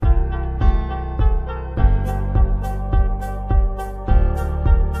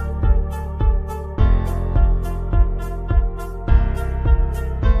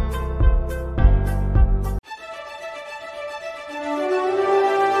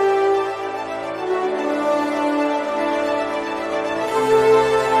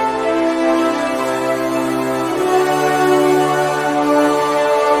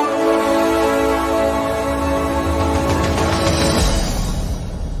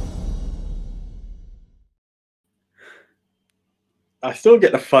I still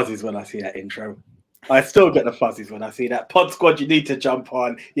get the fuzzies when I see that intro. I still get the fuzzies when I see that. Pod Squad, you need to jump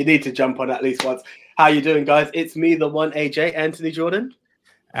on. You need to jump on at least once. How you doing, guys? It's me, the one AJ, Anthony Jordan.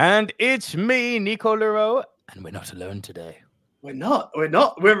 And it's me, Nico Leroux. And we're not alone today. We're not.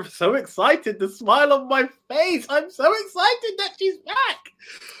 We're so excited. The smile on my face. I'm so excited that she's back.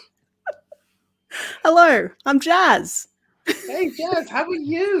 Hello, I'm Jazz. Hey, Jazz, how are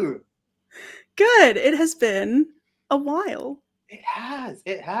you? Good. It has been a while. It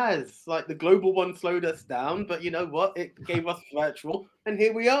has. Like the global one slowed us down, but you know what? It gave us virtual, and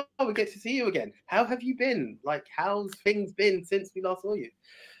here we are. We get to see you again. How have you been? Like, how's things been since we last saw you?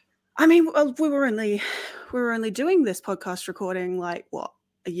 I mean, we were only doing this podcast recording like what,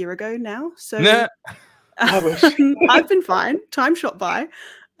 a year ago now. So I've been fine. Time shot by.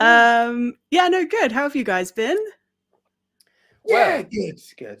 Yeah, no, good. How have you guys been? Yeah,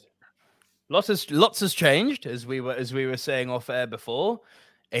 good. Lots has changed, as we were saying off air before.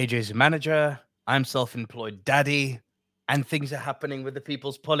 AJ's a manager, I'm self-employed daddy, and things are happening with the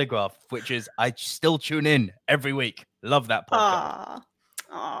People's Polygraph, which is I still tune in every week. Love that podcast.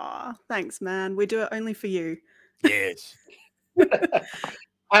 Aw, thanks, man. We do it only for you. Yes.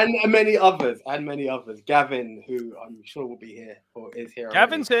 and many others. Gavin, who I'm sure will be here or is here.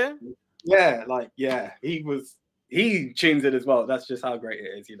 Gavin's already. here. Yeah, he tunes in as well. That's just how great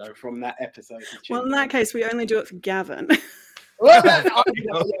it is, you know, from that episode. Well, in that case, we only do it for Gavin. You know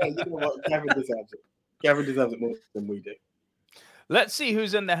what? Gavin deserves it. Gavin deserves it more than we do. Let's see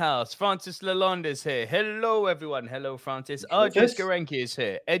who's in the house. Francis Lalonde is here. Hello, everyone. Hello, Francis. Arjun Skarenki is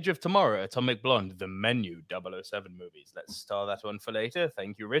here. Edge of Tomorrow, Atomic Blonde, The Menu, 007 movies. Let's star that one for later.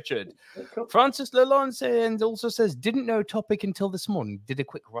 Thank you, Richard. Cool. Francis Lalonde and also says, didn't know topic until this morning. Did a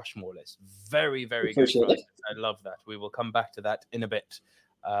quick Rushmore list. Very, very good. Francis. I love that. We will come back to that in a bit.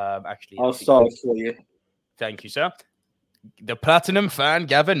 Actually, I'll start for you. Thank you, sir. The Platinum fan,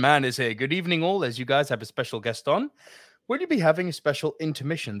 Gavin Mann, is here. Good evening, all, as you guys have a special guest on. Will you be having a special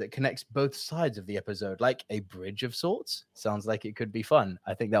intermission that connects both sides of the episode, like a bridge of sorts? Sounds like it could be fun.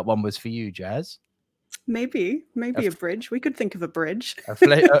 I think that one was for you, Jazz. Maybe a bridge. We could think of a bridge.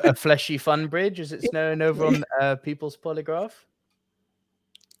 A fleshy fun bridge, as it's known over on People's Polygraph.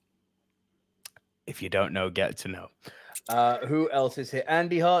 If you don't know, get to know. Who else is here?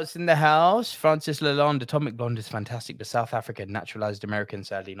 Andy Hart's in the house. Francis Lalonde, Atomic Blonde is fantastic, but South African, naturalized American,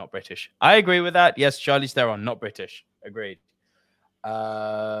 sadly not British. I agree with that. Yes, Charlize Theron, not British. Agreed.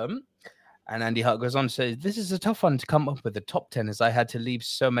 And Andy Hart goes on to say, this is a tough one to come up with the top 10 as I had to leave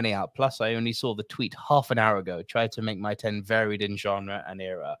so many out. Plus, I only saw the tweet half an hour ago. Tried to make my 10 varied in genre and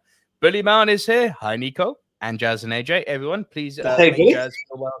era. Billy Mann is here. Hi, Nico. And Jazz and AJ. Everyone, please make Jazz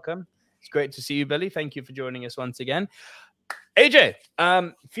feel welcome. It's great to see you, Billy. Thank you for joining us once again. AJ,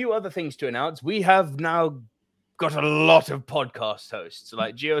 a few other things to announce. We have now got a lot of podcast hosts.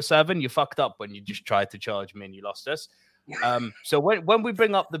 Like Geo7, you fucked up when you just tried to charge me and you lost us. So when we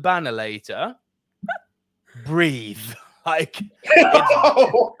bring up the banner later, breathe. Like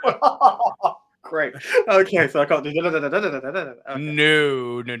great. Okay, so I can't do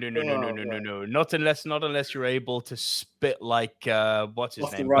No. Not unless you're able to spit like what's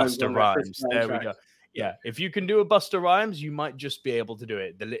his name? Busta Rhymes. There we go. Yeah, if you can do a Busta Rhymes, you might just be able to do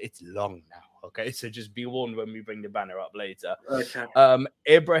it. It's long now. Okay, so just be warned when we bring the banner up later. Okay.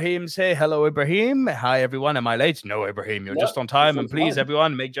 Ibrahim's here. Hello, Ibrahim. Hi, everyone. Am I late? No, Ibrahim, you're just on time. And please,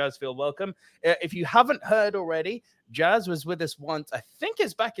 everyone, make Jazz feel welcome. If you haven't heard already, Jazz was with us once. I think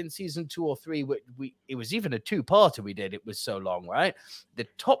it's back in season 2 or 3. It was even a 2-parter we did. It was so long, right? The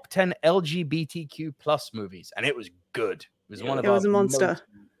top 10 LGBTQ plus movies, and it was good. It was It was a monster.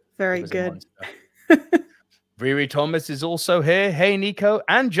 Very good. Riri Thomas is also here. Hey, Nico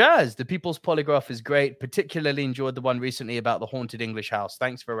and Jazz. The People's Polygraph is great. Particularly enjoyed the one recently about the haunted English house.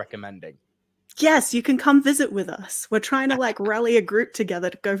 Thanks for recommending. Yes, you can come visit with us. We're trying to rally a group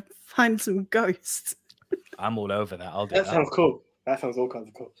together to go find some ghosts. I'm all over that. I'll do that. That sounds cool. That sounds all kinds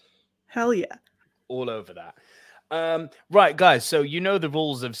of cool. Hell yeah. All over that. Right, guys. So you know the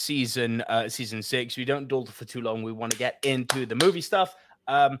rules of season 6. We don't dawdle for too long. We want to get into the movie stuff.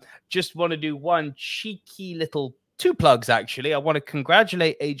 Just want to do one cheeky little 2 plugs, actually. I want to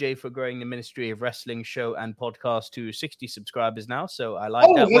congratulate AJ for growing the Ministry of Wrestling show and podcast to 60 subscribers now. So I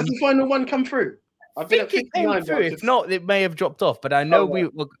like that. Has the final one come through? I think it came through. If not, it may have dropped off. But I know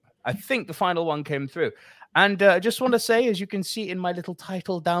I think the final one came through. And I just want to say, as you can see in my little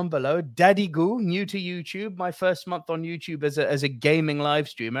title down below, Daddy Goo, new to YouTube, my first month on YouTube as a gaming live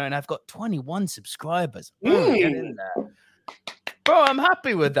streamer, and I've got 21 subscribers. Get in there. Bro, I'm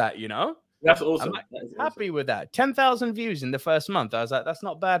happy with that, you know? That's awesome. I'm happy with that. 10,000 views in the first month. I was like, that's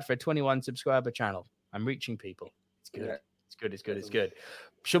not bad for a 21 subscriber channel. I'm reaching people. It's good. Yeah. It's good.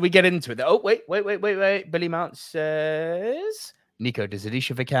 Should we get into it? Oh, wait. Billy Mount says, Nico, does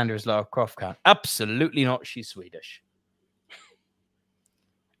Alicia Vikander as Lara Croft count? Absolutely not. She's Swedish.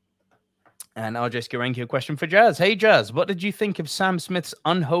 And I'll just rank you a question for Jazz. Hey, Jazz, what did you think of Sam Smith's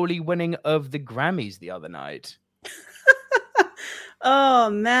unholy winning of the Grammys the other night? Oh,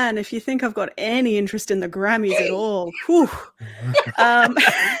 man, if you think I've got any interest in the Grammys at all.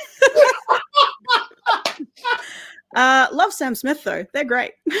 Love Sam Smith, though. They're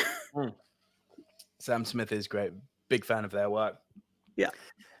great. Sam Smith is great. Big fan of their work. Yeah.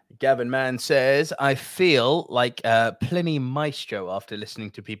 Gavin Mann says, I feel like Pliny Maestro after listening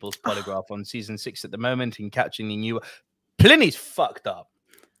to People's Polygraph on season 6 at the moment and catching the new... Pliny's fucked up.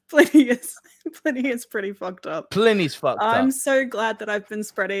 Pliny is pretty fucked up. Pliny's fucked up. I'm so glad that I've been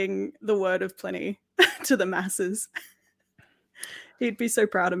spreading the word of Pliny to the masses. He'd be so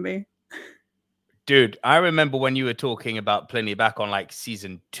proud of me. Dude, I remember when you were talking about Pliny back on like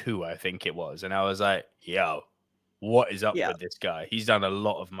season 2, I think it was. And I was like, yo, what is up with this guy? He's done a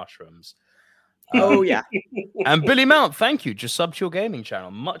lot of mushrooms. Oh, yeah. And Billy Mount, thank you. Just sub to your gaming channel.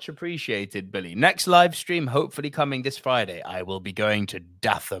 Much appreciated, Billy. Next live stream, hopefully coming this Friday. I will be going to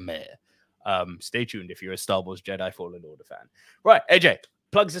Dathomir. Stay tuned if you're a Star Wars Jedi Fallen Order fan. Right, AJ,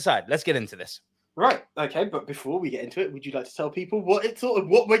 plugs aside. Let's get into this. Right, okay. But before we get into it, would you like to tell people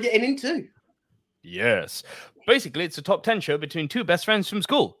what we're getting into? Yes. Basically, it's a top 10 show between two best friends from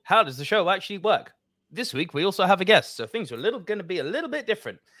school. How does the show actually work? This week, we also have a guest, so things are going to be a little bit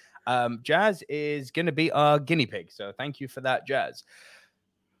different. Jazz is going to be our guinea pig, so thank you for that, Jazz.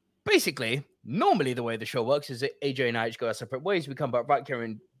 Basically, normally the way the show works is that AJ and I each go our separate ways. We come back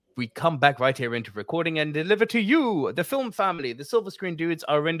right here into recording and deliver to you, the film family, the Silver Screen Dudes,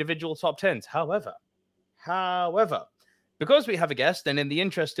 our individual top 10s. However, because we have a guest, and in the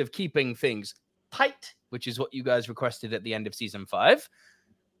interest of keeping things tight, which is what you guys requested at the end of season 5,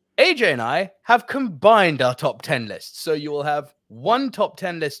 AJ and I have combined our top 10 lists. So you will have one top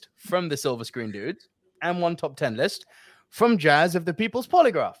 10 list from the Silver Screen Dudes and one top 10 list from Jazz of the People's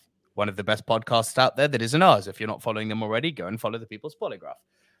Polygraph, one of the best podcasts out there that isn't ours. If you're not following them already, go and follow the People's Polygraph.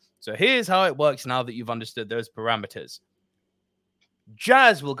 So here's how it works now that you've understood those parameters.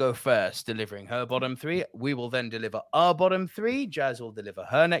 Jazz will go first, delivering her bottom 3. We will then deliver our bottom 3. Jazz will deliver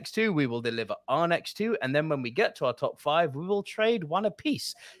her next 2. We will deliver our next 2. And then when we get to our top 5, we will trade one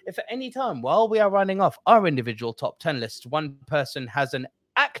apiece. If at any time while we are running off our individual top 10 lists, one person has an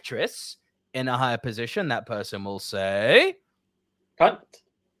actress in a higher position, that person will say...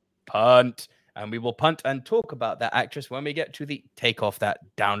 Punt. And we will punt and talk about that actress when we get to the take off that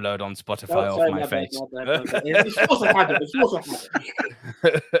download on Spotify off my face.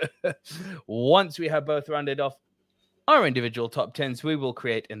 Once we have both rounded off our individual top 10s, we will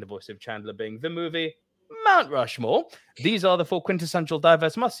create, in the voice of Chandler Bing, the movie Mount Rushmore. These are the 4 quintessential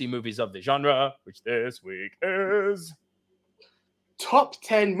diverse must-see movies of the genre, which this week is... Top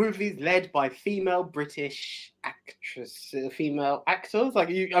 10 movies led by female British female actors. Like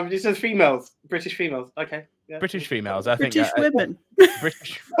it says females, British females. Okay, yeah. British females. I think British women.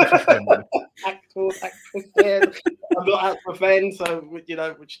 British women. Actors. I'm not out for men, so you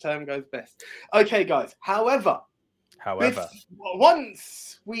know which term goes best. Okay, guys. However,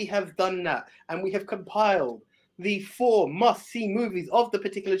 once we have done that and we have compiled the 4 must-see movies of the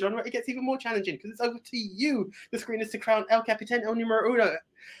particular genre, it gets even more challenging because it's over to you, the screeners, to crown El Capitan, El Numero Uno,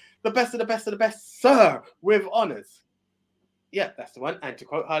 the best of the best of the best, sir, with honors. Yeah, that's the one. And to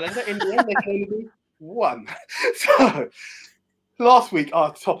quote Highlander, in the end, there can only be one. So, last week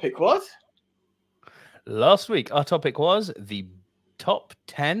our topic was the top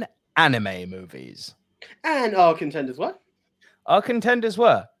 10 anime movies. And our contenders were? Our contenders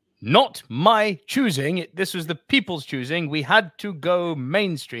were not my choosing. This was the people's choosing. We had to go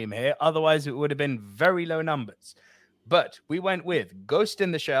mainstream here. Otherwise, it would have been very low numbers. But we went with Ghost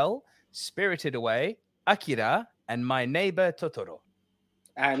in the Shell, Spirited Away, Akira, and My Neighbor Totoro.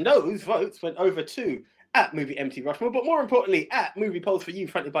 And those votes went over to at Movie MT Rushmore, but more importantly, at Movie Polls for You,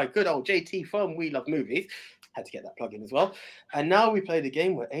 fronted by good old JT from We Love Movies. Had to get that plug in as well. And now we play the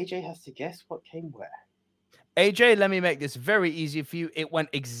game where AJ has to guess what came where. AJ, let me make this very easy for you. It went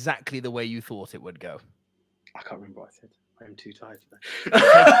exactly the way you thought it would go. I can't remember what I said. I'm too tired today.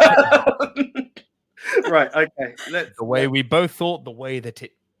 Right, okay. The way we both thought, the way that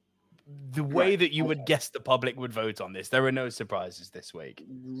you would guess the public would vote on this. There are no surprises this week.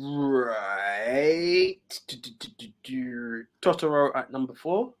 Right. Totoro at number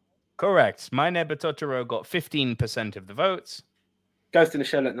 4. Correct. My Neighbor Totoro got 15% of the votes. Ghost in the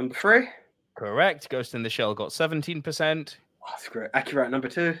Shell at number 3. Correct. Ghost in the Shell got 17%. Oh, that's great. Akira at number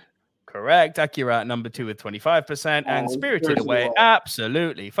 2. Correct. Akira at number 2 with 25%. And Spirited Away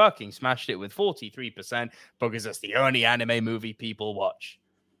absolutely fucking smashed it with 43% because it's the only anime movie people watch.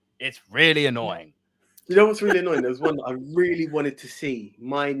 It's really annoying. You know what's really annoying? There was one that I really wanted to see.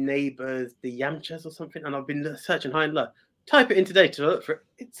 My Neighbors, the Yamchas or something. And I've been searching high and low. Type it in today to look for it.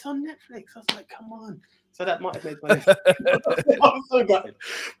 It's on Netflix. I was like, come on. So that might have made my list. I'm so gutted.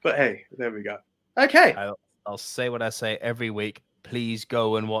 But hey, there we go. Okay. I'll say what I say every week. Please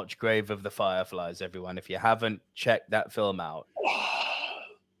go and watch Grave of the Fireflies, everyone. If you haven't, check that film out.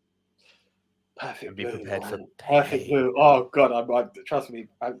 Perfect. Be prepared for perfect blue. Oh God, I trust me.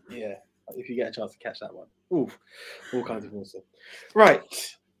 Yeah, if you get a chance to catch that one, oof, all kinds of awesome. Right.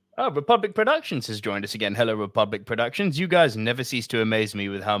 Oh, Republic Productions has joined us again. Hello, Republic Productions. You guys never cease to amaze me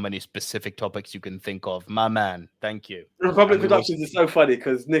with how many specific topics you can think of. My man, thank you. Republic Productions is so funny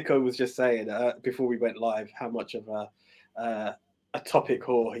because Nico was just saying before we went live how much of a topic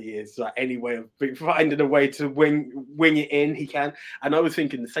whore he is. Like any way of finding a way to wing it in, he can. And I was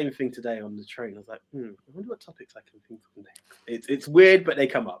thinking the same thing today on the train. I was like, I wonder what topics I can think of next. It's weird, but they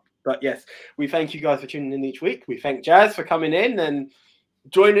come up. But yes, we thank you guys for tuning in each week. We thank Jazz for coming in and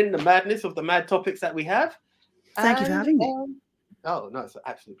joining the madness of the mad topics that we have. Thank you for having me. Oh, no, it's an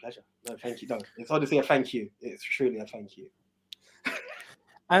absolute pleasure. No, thank you. No, it's honestly a thank you. It's truly a thank you.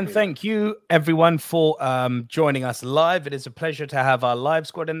 And thank you, everyone, for joining us live. It is a pleasure to have our live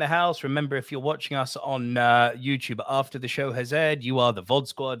squad in the house. Remember, if you're watching us on YouTube after the show has aired, you are the VOD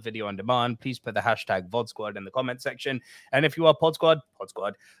Squad, video on demand. Please put the hashtag VOD Squad in the comment section. And if you are Pod Squad,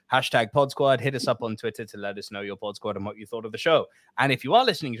 hashtag Pod Squad, hit us up on Twitter to let us know your Pod Squad and what you thought of the show. And if you are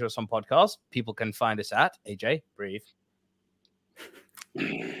listening to us on podcast, people can find us at AJ, breathe.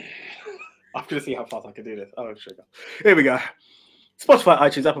 I'm going to see how fast I can do this. Oh, sugar. Here we go. Spotify,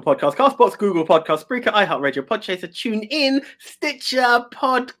 iTunes, Apple Podcasts, Castbox, Google Podcasts, Spreaker, iHeartRadio, Podchaser, TuneIn, Stitcher,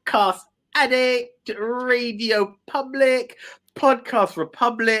 Podcast Addict, Radio Public, Podcast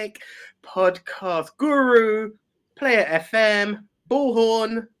Republic, Podcast Guru, Player FM,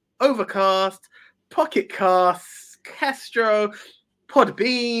 Bullhorn, Overcast, Pocket Casts, Castro,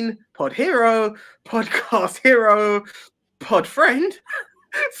 Podbean, Pod Hero, Podcast Hero, Podfriend,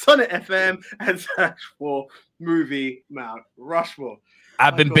 Sonnet FM, and search for Movie Mount Rushmore.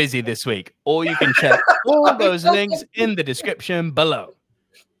 I've been busy this week. Or you can check all those links in the description below.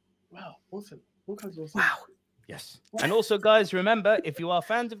 Wow, awesome. Awesome. Wow. Yes. And also, guys, remember, if you are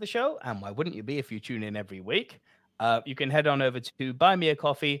fans of the show, and why wouldn't you be if you tune in every week, you can head on over to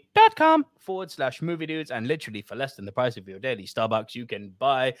buymeacoffee.com/movie dudes, and literally for less than the price of your daily Starbucks, you can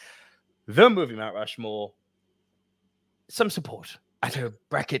buy the Movie Mount Rushmore some support at a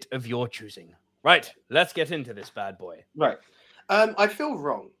bracket of your choosing. Right, let's get into this bad boy. Right. I feel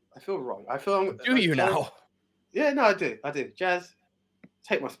wrong. Do you now? Yeah, no, I do. Jazz,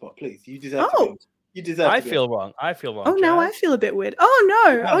 take my spot, please. You deserve to be. You deserve I feel wrong. Oh, Jazz. now I feel a bit weird. Oh,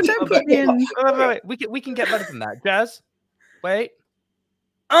 no. Oh, don't put me in. Wait. We can get better than that. Jazz, wait.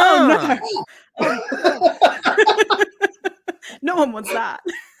 Oh, no. No one wants that.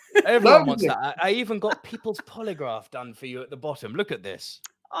 Everyone wants that. I even got people's polygraph done for you at the bottom. Look at this.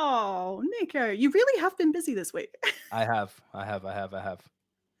 Oh, Nico, you really have been busy this week. I have.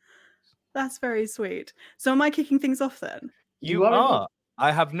 That's very sweet. So am I kicking things off then? You are. I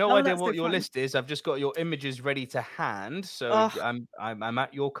have no idea what your fun. list is. I've just got your images ready to hand, so I'm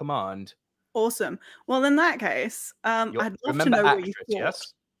at your command. Awesome. Well, in that case, I'd love to know what you thought.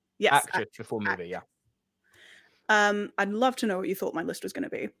 Yes, actress before movie. Yeah. I'd love to know what you thought my list was going to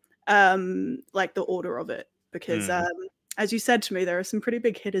be, like the order of it, because as you said to me, there are some pretty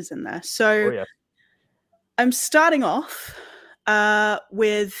big hitters in there. So I'm starting off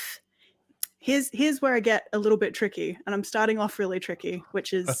with here's where I get a little bit tricky, and I'm starting off really tricky,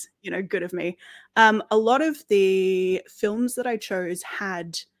 which is good of me. A lot of the films that I chose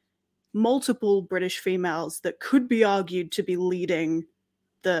had multiple British females that could be argued to be leading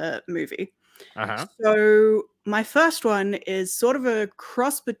the movie. So my first one is sort of a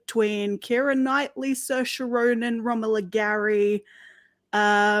cross between Keira Knightley, Saoirse Ronan, Romola Gary,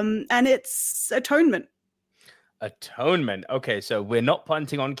 and it's Atonement. Atonement. Okay, so we're not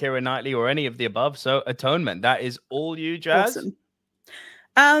punting on Keira Knightley or any of the above. So Atonement. That is all you, Jazz? Awesome.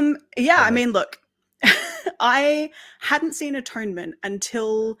 I mean, look, I hadn't seen Atonement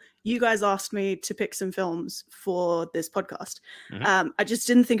until you guys asked me to pick some films for this podcast. I just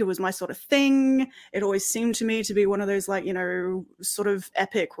didn't think it was my sort of thing. It always seemed to me to be one of those, like, sort of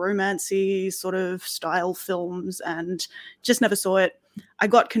epic romancy sort of style films, and just never saw it. I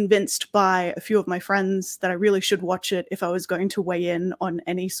got convinced by a few of my friends that I really should watch it if I was going to weigh in on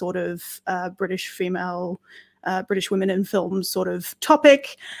any sort of British women in film sort of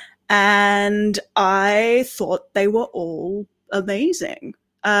topic. and I thought they were all amazing.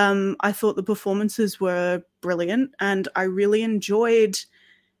 I thought the performances were brilliant, and I really enjoyed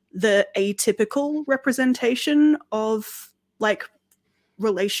the atypical representation of like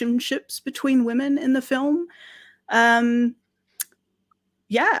relationships between women in the film.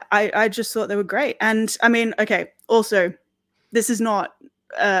 Yeah, I just thought they were great. And I mean, okay, also, this is not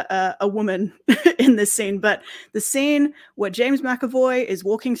a woman in this scene, but the scene where James McAvoy is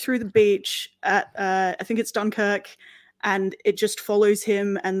walking through the beach at, I think it's Dunkirk, and it just follows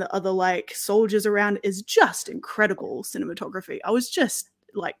him and the other like soldiers around is just incredible cinematography. I was just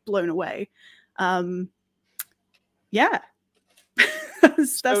like blown away. Yeah.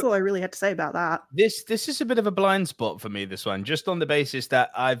 That's all I really had to say about that. This is a bit of a blind spot for me, this one, just on the basis that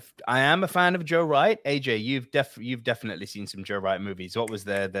I am a fan of Joe Wright. AJ, you've definitely seen some Joe Wright movies. What was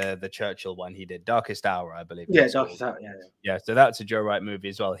the Churchill one he did? Darkest Hour, I believe. Yeah, Darkest Hour, yeah. So that's a Joe Wright movie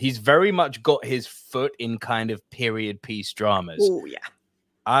as well. He's very much got his foot in kind of period piece dramas. Oh, yeah.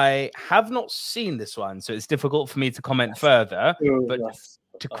 I have not seen this one, so it's difficult for me to comment further. But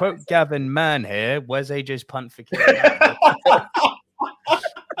to quote Gavin Mann here, where's AJ's punt for Kieran?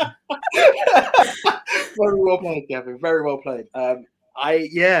 Very well played, Gavin. Very well played. I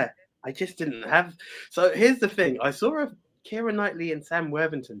just didn't have. So here's the thing: I saw a Keira Knightley and Sam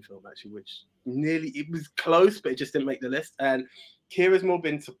Worthington film actually, which it was close, but it just didn't make the list. And Keira's more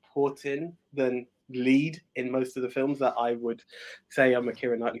been supporting than lead in most of the films that I would say I'm a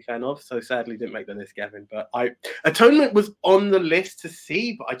Keira Knightley fan of. So sadly, didn't make the list, Gavin. But Atonement was on the list to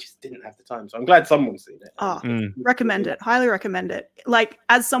see, but I just didn't have the time. So I'm glad someone's seen it. Recommend it. Highly recommend it. Like,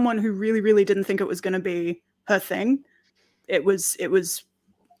 as someone who really, really didn't think it was going to be her thing, it was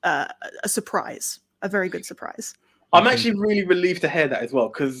a surprise, a very good surprise. I'm actually really relieved to hear that as well,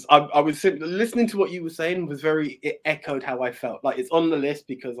 because I was listening to what you were saying it echoed how I felt. Like, it's on the list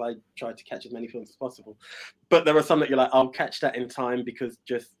because I tried to catch as many films as possible. But there are some that you're like, I'll catch that in time because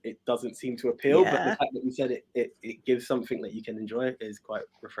just it doesn't seem to appeal. Yeah. But the fact that you said it gives something that you can enjoy is quite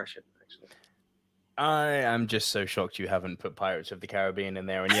refreshing, actually. I am just so shocked you haven't put Pirates of the Caribbean in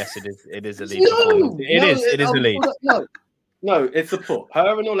there. And yes, it is a lead performance. It is a lead. No, it's support.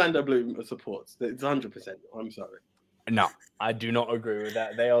 Her and Orlando Bloom are supports. It's 100%. I'm sorry. No, I do not agree with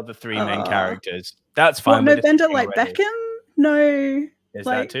that. They are the three main characters. That's fine. No, Bender like Beckham? No. There's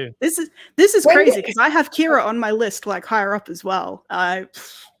like, that too. This is crazy because I have Keira on my list like higher up as well. Thank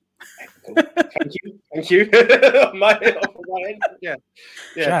you. my end. Yeah.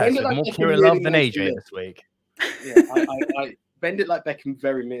 Jazz, like more Keira love than AJ this week. Yeah, I Bend It Like Beckham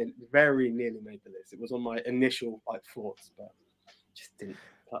very nearly made the list. It was on my initial thoughts, but just didn't.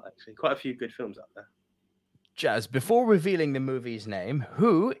 Actually, quite a few good films out there. Jazz, before revealing the movie's name,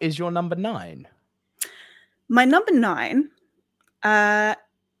 who is your number 9? My number 9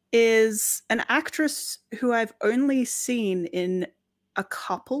 is an actress who I've only seen in a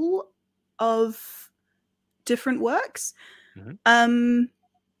couple of different works. Mm-hmm.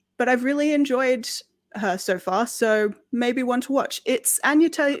 But I've really enjoyed her so far, so maybe one to watch. It's Anya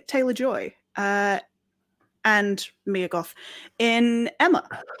Taylor-Joy and Mia Goth in Emma.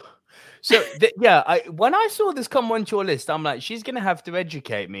 So, when I saw this come onto your list, I'm like, she's going to have to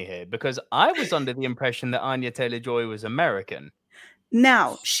educate me here because I was under the impression that Anya Taylor-Joy was American.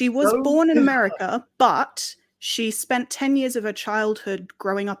 Now, she was born in America, but she spent 10 years of her childhood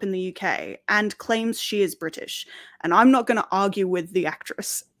growing up in the UK and claims she is British. And I'm not going to argue with the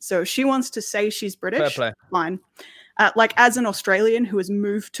actress. So if she wants to say she's British, fine. Like, as an Australian who has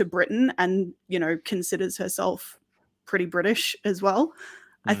moved to Britain and, considers herself pretty British as well,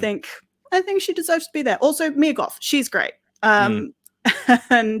 I think she deserves to be there. Also, Mia Goth, she's great. And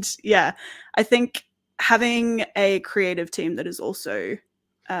yeah, I think having a creative team that is also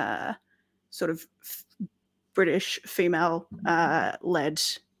sort of British female led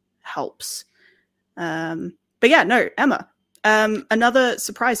helps. But yeah, no, Emma. Another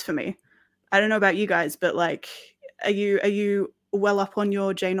surprise for me. I don't know about you guys, but like, are you well up on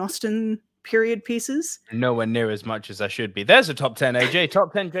your Jane Austen period pieces? Nowhere near as much as I should be. There's a top 10, AJ.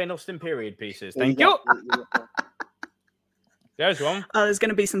 Top 10 Jane Austen period pieces. Thank you. There's one. There's going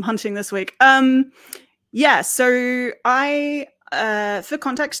to be some hunting this week. Yeah, so I, for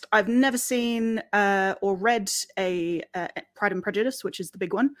context, I've never seen or read a Pride and Prejudice, which is the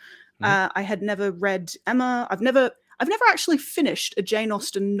big one. I had never read Emma. I've never actually finished a Jane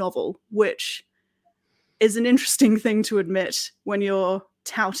Austen novel, which is an interesting thing to admit when you're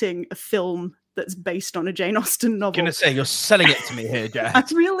touting a film that's based on a Jane Austen novel. I'm going to say, you're selling it to me here, Jazz. I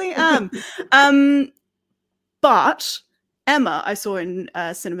really am. But Emma I saw in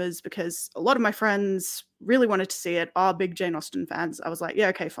cinemas because a lot of my friends really wanted to see it, are big Jane Austen fans. I was like, yeah,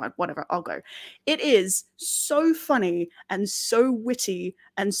 okay, fine, whatever, I'll go. It is so funny and so witty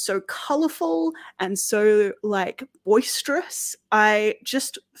and so colorful and so like boisterous. I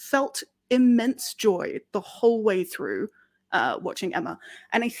just felt immense joy the whole way through watching Emma.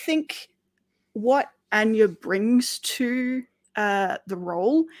 And I think what Anya brings to the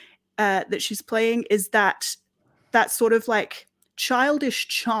role that she's playing is that sort of like childish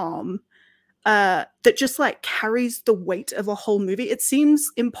charm that just like carries the weight of a whole movie. It seems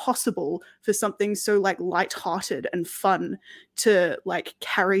impossible for something so like lighthearted and fun to like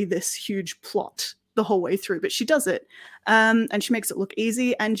carry this huge plot the whole way through, but she does it, and she makes it look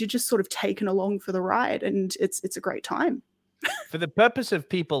easy, and you're just sort of taken along for the ride, and it's a great time. For the purpose of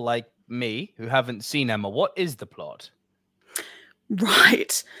people like me who haven't seen Emma, what is the plot?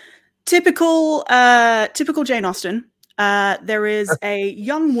 Right, typical Jane Austen. There is a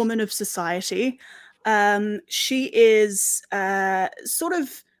young woman of society. She is sort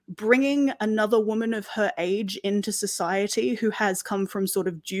of bringing another woman of her age into society who has come from sort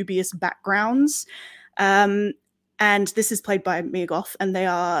of dubious backgrounds. And this is played by Mia Goth, and they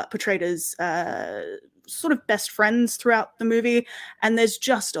are portrayed as sort of best friends throughout the movie. And there's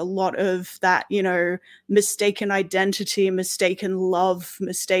just a lot of that, you know, mistaken identity, mistaken love,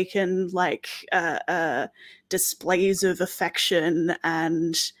 mistaken like displays of affection.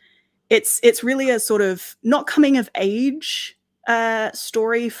 And it's really a sort of not coming of age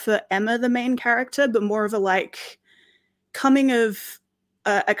story for Emma, the main character, but more of a like coming of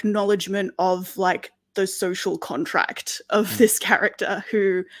acknowledgement of like the social contract of this character,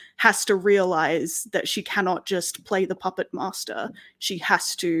 who has to realize that she cannot just play the puppet master. She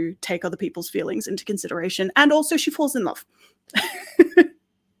has to take other people's feelings into consideration, and also she falls in love. The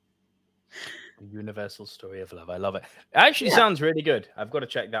universal story of love. I love it. It actually sounds really good. I've got to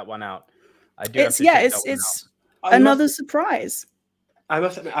check that one out. I do. It's another surprise. I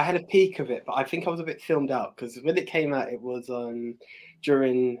must admit, I had a peek of it, but I think I was a bit filmed out because when it came out, it was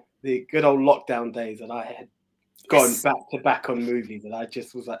during the good old lockdown days, and I had gone back to back on movies, and I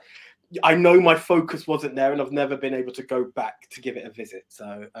just was like, I know my focus wasn't there, and I've never been able to go back to give it a visit.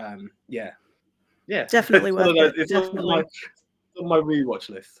 So, yeah, definitely worth it. It's on my rewatch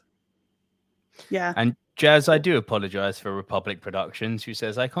list. Yeah. And Jazz, I do apologize for Republic Productions, who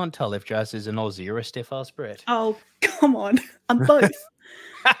says I can't tell if Jazz is an Aussie or a stiff-ass Brit. Oh, come on. I'm both.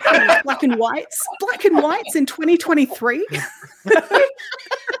 Black and whites in 2023.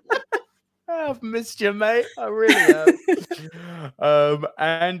 I've missed you, mate. I really have.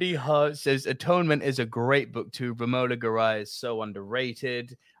 Andy Hart says Atonement is a great book too. Romola Garai is so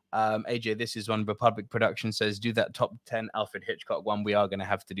underrated. AJ, this is one. Republic Production says do that top 10 Alfred Hitchcock one. We are going to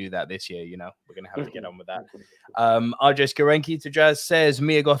have to do that this year. You know, we're going to have to get on with that. RJ Skarenki to Jazz says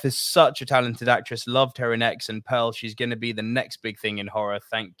Mia Goth is such a talented actress. Loved her in X and Pearl. She's going to be the next big thing in horror.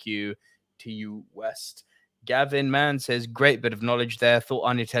 Thank you to you, West. Gavin Mann says great bit of knowledge there. Thought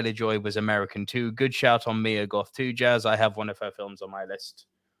Anya Taylor-Joy was American too. Good shout on Mia Goth too, Jazz. I have one of her films on my list.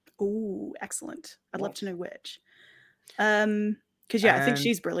 Oh, excellent. I'd love to know which. Because I think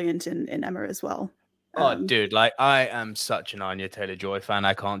she's brilliant in Emma as well. Oh, dude, like I am such an Anya Taylor-Joy fan.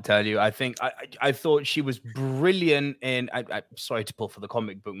 I can't tell you. I think I thought she was brilliant in. I'm sorry to pull for the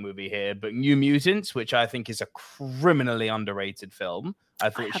comic book movie here, but New Mutants, which I think is a criminally underrated film.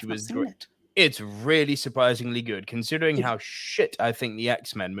 I thought she was great. It's really surprisingly good, considering how shit I think the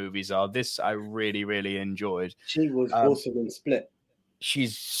X-Men movies are. This I really, really enjoyed. She was also in Split.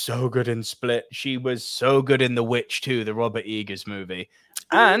 She's so good in Split. She was so good in The Witch too, the Robert Eggers movie.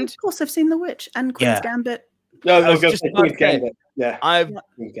 And of course, I've seen The Witch and Queen's Gambit. No, I was just Queen's Gambit. Yeah, I've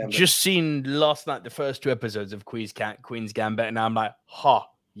just seen last night the first 2 episodes of Queen's Gambit, and I'm like,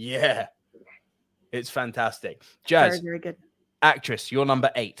 yeah, it's fantastic. Jazz, very, very good. Actress, you're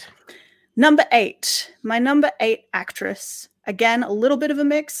number 8. Number 8, my number 8 actress. Again, a little bit of a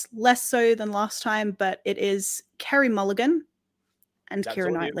mix, less so than last time, but it is Carey Mulligan and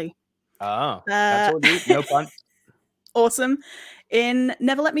Keira Knightley. Oh, that's all you. No pun. Awesome. In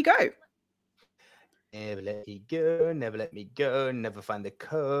Never Let Me Go. Never let me go, never let me go, never find the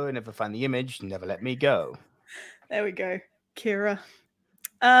code, never find the image, never let me go. There we go, Keira.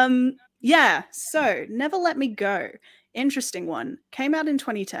 So Never Let Me Go. Interesting one. Came out in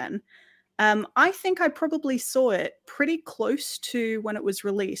 2010. I think I probably saw it pretty close to when it was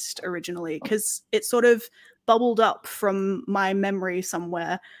released originally, because it sort of bubbled up from my memory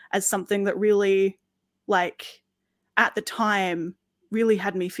somewhere as something that really, like, at the time really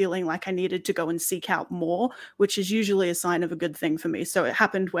had me feeling like I needed to go and seek out more, which is usually a sign of a good thing for me. So it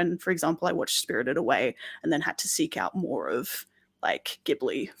happened when, for example, I watched Spirited Away and then had to seek out more of like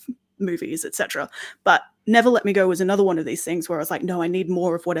Ghibli movies, etc. But Never Let Me Go was another one of these things where I was like, no, I need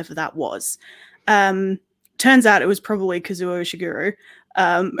more of whatever that was. Turns out it was probably Kazuo Ishiguro,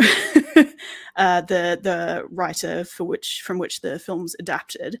 the writer from which the film's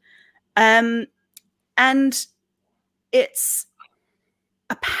adapted. And it's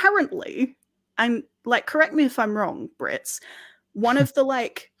apparently, and like, correct me if I'm wrong, Brits, one of the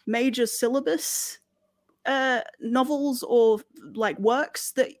like major syllabus novels or like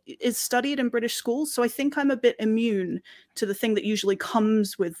works that is studied in British schools. So I think I'm a bit immune to the thing that usually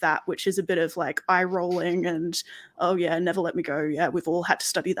comes with that, which is a bit of like eye rolling and, oh yeah, Never Let Me Go. Yeah, we've all had to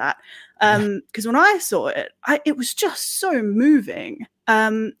study that. Because when I saw it, it was just so moving.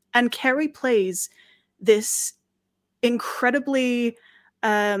 And Kerry plays this incredibly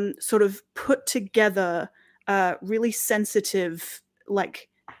sort of put together, really sensitive, like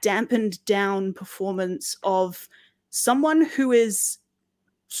dampened down performance of someone who is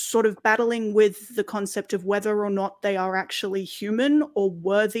sort of battling with the concept of whether or not they are actually human or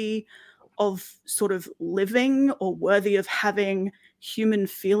worthy of sort of living or worthy of having human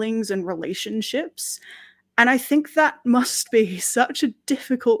feelings and relationships. And I think that must be such a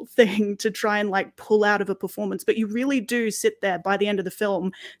difficult thing to try and like pull out of a performance. But you really do sit there by the end of the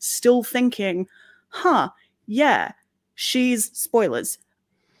film still thinking, yeah, she's, spoilers,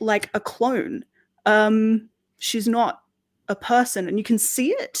 like a clone. She's not a person, and you can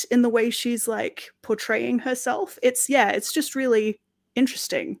see it in the way she's like portraying herself. It's just really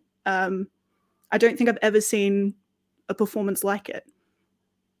interesting. I don't think I've ever seen a performance like it.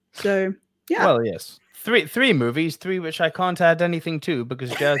 So yeah. Well, yes. Three movies, three which I can't add anything to because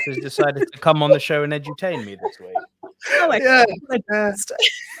Jazz has decided to come on the show and entertain me this week. Oh my Yeah. God.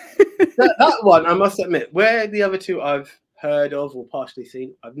 that one, I must admit, where the other two I've heard of or partially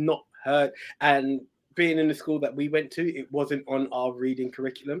seen, I've not heard. And being in the school that we went to, it wasn't on our reading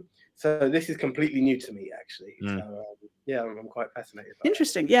curriculum. So this is completely new to me, actually. So, yeah, I'm quite fascinated by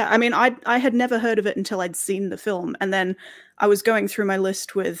Interesting. Yeah. I mean, I had never heard of it until I'd seen the film. And then I was going through my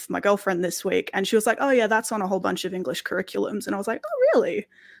list with my girlfriend this week, and she was like, oh, yeah, that's on a whole bunch of English curriculums. And I was like, oh, really?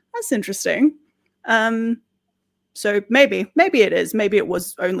 That's interesting. So maybe it is. Maybe it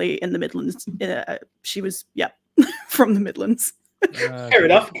was only in the Midlands. She was, from the Midlands. Fair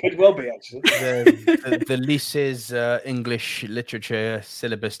enough. Could well be, actually. The Lisa's English literature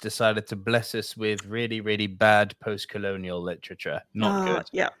syllabus decided to bless us with really, really bad post-colonial literature. Not good.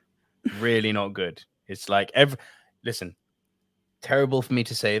 Yeah. Really not good. It's like listen, terrible for me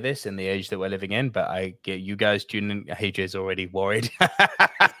to say this in the age that we're living in, but I get you guys tuning in. AJ's already worried.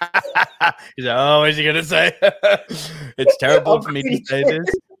 He's like, oh, what is he gonna say? It's terrible for me to say this.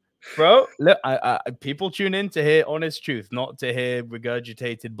 Bro, look, people tune in to hear honest truth, not to hear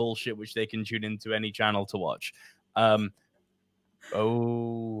regurgitated bullshit, which they can tune into any channel to watch. How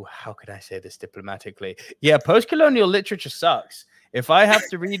could I say this diplomatically? Yeah, post-colonial literature sucks. If I have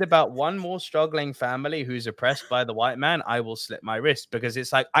to read about one more struggling family who's oppressed by the white man, I will slit my wrist because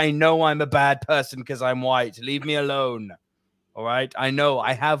it's like, I know I'm a bad person because I'm white. Leave me alone. All right? I know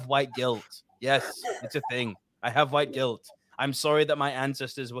I have white guilt. Yes, it's a thing. I have white guilt. I'm sorry that my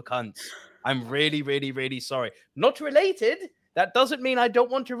ancestors were cunts. I'm really, really, really sorry. Not related. That doesn't mean I don't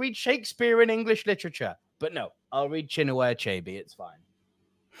want to read Shakespeare in English literature. But no, I'll read Chinua Achebe. It's fine.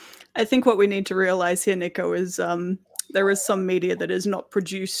 I think what we need to realize here, Nico, is there is some media that is not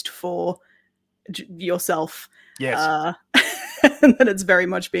produced for yourself. Yes. And that it's very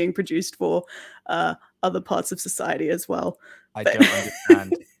much being produced for other parts of society as well. I don't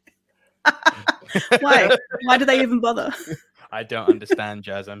understand. Why? Why do they even bother? I don't understand,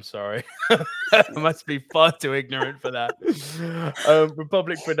 Jazz. I'm sorry. I must be far too ignorant for that.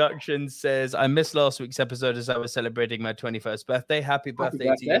 Republic Productions says, I missed last week's episode as I was celebrating my 21st birthday. Happy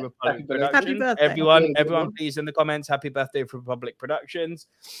birthday to you, Republic Productions. Happy birthday. Everyone, please, in the comments, happy birthday for Republic Productions.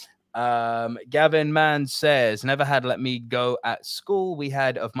 Gavin Mann says, never had Let Me Go at school. We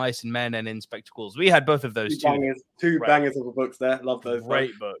had Of Mice and Men and In Spectacles. We had both of those two bangers of the books there. Love those.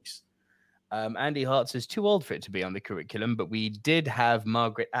 Great books. Andy Hart says, too old for it to be on the curriculum, but we did have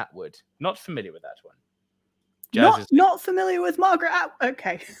Margaret Atwood. Not familiar with that one. Not familiar with Margaret Atwood.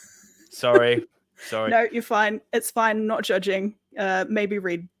 Okay. Sorry. No, you're fine. It's fine. Not judging. Maybe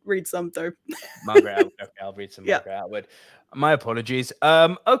read some though. Margaret Atwood. Okay, I'll read some Margaret Atwood. My apologies.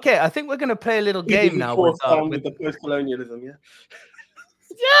 Okay, I think we're going to play a little game now with the post-colonialism, yeah.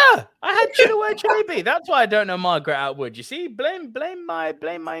 Yeah, I had Chinua Achebe. That's why I don't know Margaret Atwood. You see, blame my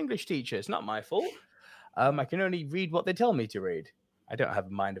English teacher. It's not my fault. I can only read what they tell me to read. I don't have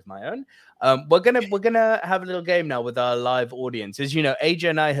a mind of my own. We're gonna have a little game now with our live audience. As you know, AJ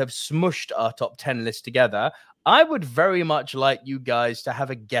and I have smushed our top 10 list together. I would very much like you guys to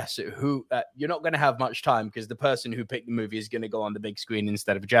have a guess at who. You're not going to have much time because the person who picked the movie is going to go on the big screen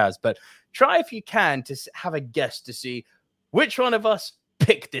instead of Jazz. But try if you can to have a guess to see which one of us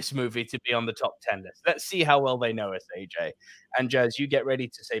picked this movie to be on the top 10 list. Let's see how well they know us, AJ. And Jazz, you get ready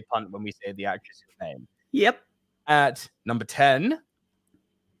to say punt when we say the actress's name. Yep. At number 10,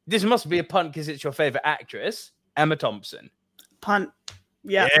 this must be a punt because it's your favorite actress, Emma Thompson. Punt.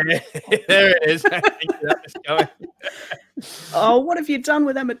 Yeah. There it is. Going. Oh, what have you done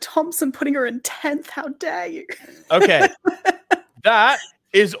with Emma Thompson, putting her in 10th? How dare you? Okay. That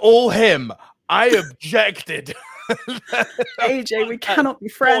is all him. I objected. AJ, we cannot be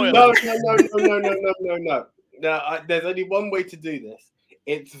friends. No. There's only one way to do this.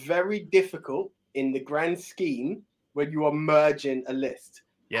 It's very difficult in the grand scheme when you are merging a list.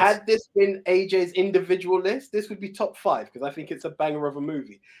 Yes. Had this been AJ's individual list, this would be top 5 because I think it's a banger of a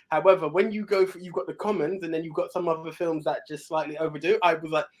movie. However, when you go for, you've got the Commons and then you've got some other films that just slightly overdo, I was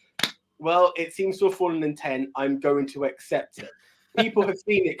like, well, it seems to have fallen in 10. I'm going to accept it. People have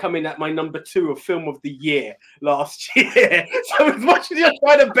seen it coming at my number 2 of film of the year last year. So as much as you're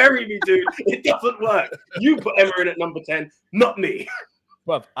trying to bury me, dude, it doesn't work. You put Emma in at number 10, not me.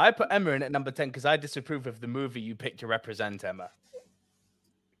 Well, I put Emma in at number 10 because I disapprove of the movie you picked to represent Emma.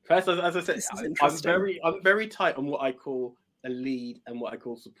 First, as I said, I'm very tight on what I call a lead and what I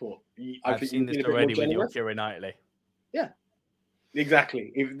call support. I've seen this already with your Keira Knightley. Yeah,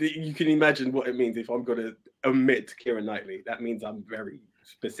 exactly. If you can imagine what it means if I'm going to omit Keira Knightley, that means I'm very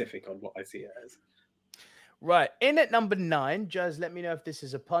specific on what I see it as. Right, in at number 9, Jazz, let me know if this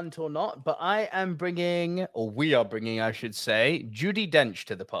is a punt or not, but I am bringing, or we are bringing, I should say, Judi Dench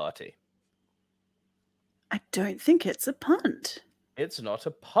to the party. I don't think it's a punt. It's not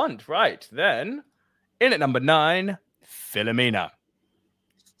a punt, right? Then, in at number 9, Philomena.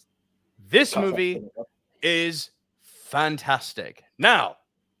 This movie is fantastic. Now,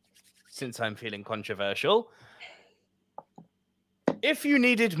 since I'm feeling controversial, if you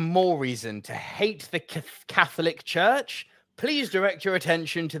needed more reason to hate the Catholic Church, please direct your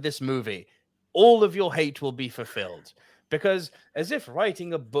attention to this movie. All of your hate will be fulfilled. Because as if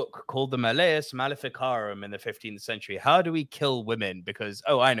writing a book called the Malleus Maleficarum in the 15th century, how do we kill women? Because,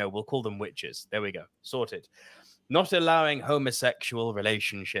 oh, I know, we'll call them witches. There we go. Sorted. Not allowing homosexual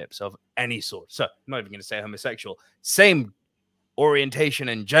relationships of any sort. So, I'm not even going to say homosexual. Same orientation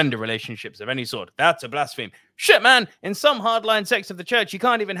and gender relationships of any sort. That's a blasphemy. Shit, man. In some hardline sects of the church, you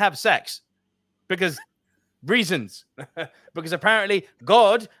can't even have sex. Because reasons. Because apparently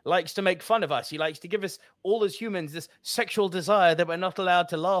God likes to make fun of us. He likes to give us all as humans this sexual desire that we're not allowed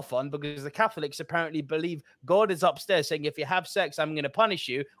to laugh on, because the Catholics apparently believe God is upstairs saying, if you have sex, I'm going to punish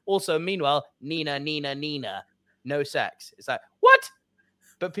you. Also, meanwhile, Nina, no sex. It's like, what?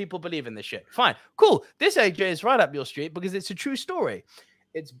 But people believe in this shit. Fine. Cool. This AJ is right up your street because it's a true story.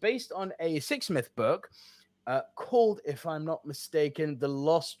 It's based on a Sixsmith book called, if I'm not mistaken, The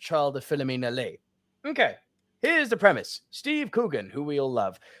Lost Child of Philomena Lee. Okay. Here's the premise. Steve Coogan, who we all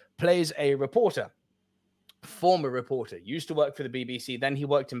love, plays a reporter, former reporter, used to work for the BBC. Then he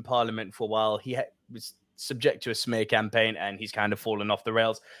worked in Parliament for a while. He was subject to a smear campaign, and he's kind of fallen off the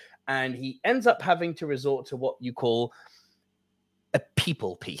rails. And he ends up having to resort to what you call a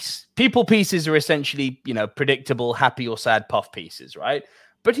people piece. People pieces are essentially, predictable, happy or sad puff pieces, right?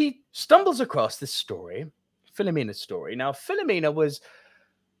 But he stumbles across this story, Philomena's story. Now, Philomena was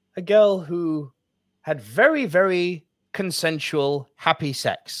a girl who had very, very consensual, happy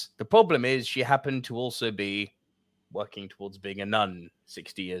sex. The problem is she happened to also be working towards being a nun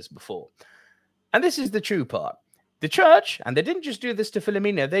 60 years before. And this is the true part. The church, and they didn't just do this to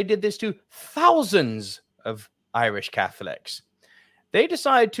Philomena, they did this to thousands of Irish Catholics. They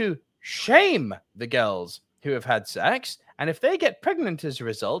decide to shame the girls who have had sex, and if they get pregnant as a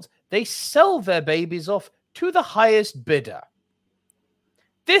result, they sell their babies off to the highest bidder.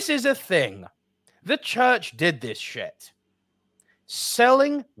 This is a thing. The church did this shit.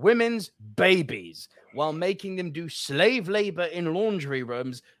 Selling women's babies while making them do slave labor in laundry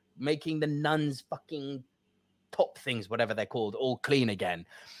rooms, making the nuns fucking top things, whatever they're called, all clean again.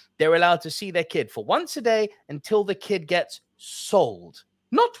 They're allowed to see their kid for once a day until the kid gets sold.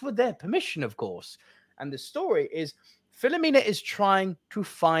 Not with their permission, of course. And the story is Philomena is trying to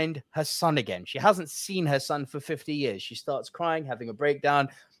find her son again. She hasn't seen her son for 50 years. She starts crying, having a breakdown.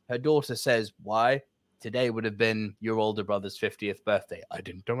 Her daughter says, why? Today would have been your older brother's 50th birthday. I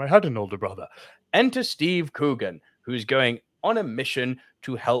didn't know I had an older brother. Enter Steve Coogan, who's going on a mission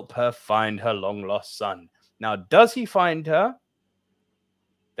to help her find her long-lost son. Now, does he find her?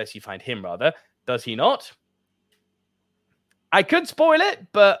 Does he find him, rather? Does he not? I could spoil it,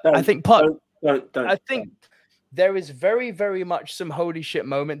 but I think I think there is very, very much some holy shit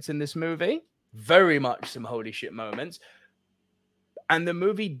moments in this movie. Very much some holy shit moments. And the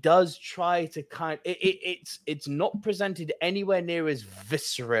movie does try to it's not presented anywhere near as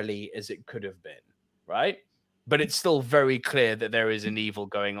viscerally as it could have been, right? But it's still very clear that there is an evil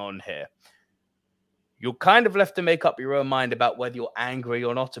going on here. You're kind of left to make up your own mind about whether you're angry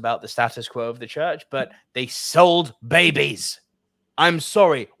or not about the status quo of the church, but they sold babies. I'm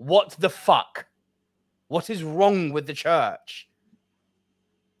sorry. What the fuck? What is wrong with the church?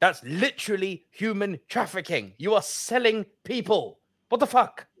 That's literally human trafficking. You are selling people. What the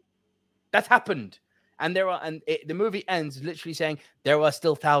fuck? That happened. And the movie ends literally saying there are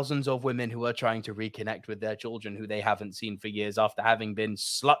still thousands of women who are trying to reconnect with their children who they haven't seen for years after having been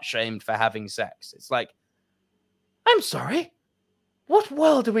slut-shamed for having sex. It's like, I'm sorry. What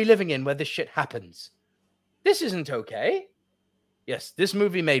world are we living in where this shit happens? This isn't okay. Yes, this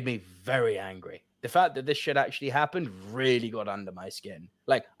movie made me very angry. The fact that this shit actually happened really got under my skin.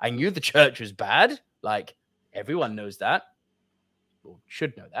 Like, I knew the church was bad. Like, everyone knows that. Or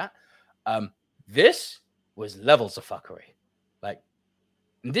should know that. This was levels of fuckery. Like,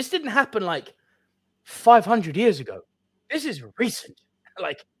 this didn't happen like 500 years ago. This is recent.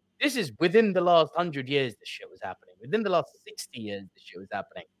 Like, this is within the last 100 years this shit was happening. Within the last 60 years this shit was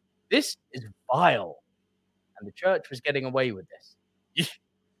happening. This is vile. And the church was getting away with this.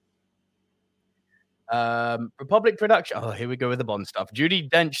 Republic production. Oh, here we go with the Bond stuff. Judi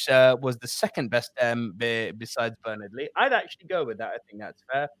Dench was the second best besides Bernard Lee. I'd actually go with that. I think that's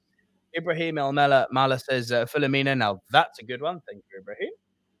fair. Ibrahim El Mala says Philomena. Now that's a good one. Thank you, Ibrahim.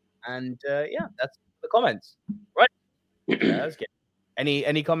 And yeah, that's the comments. Right. That's good.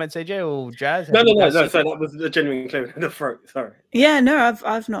 Any comments, AJ or Jazz? No. Sorry, that was a genuine clear in the throat. Sorry. Yeah, no,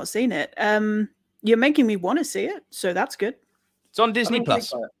 I've not seen it. You're making me want to see it, so that's good. It's on Disney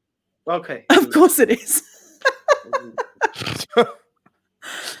Plus. Okay. Of course it is.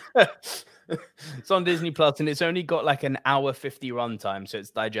 It's on Disney Plus, and it's only got like an hour 50 runtime, so it's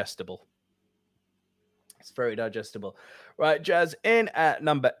digestible. It's very digestible. Right, Jazz, in at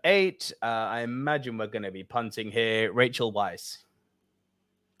number 8. I imagine we're going to be punting here. Rachel Weisz.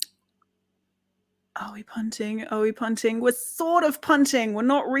 Are we punting? We're sort of punting. We're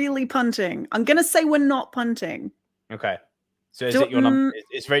not really punting. I'm going to say we're not punting. Okay. So is it your number?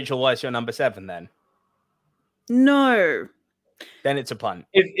 Is Rachel Weisz your number 7 then? No. Then it's a punt.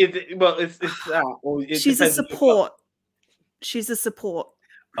 She's a support. She's a support.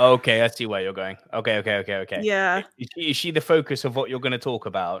 Okay, I see where you're going. Okay. Yeah. Is she the focus of what you're going to talk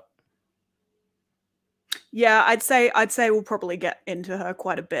about? Yeah, I'd say we'll probably get into her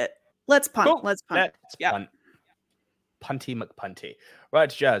quite a bit. Let's punt. Cool. Let's punt. Punt. Punty McPunty. Right,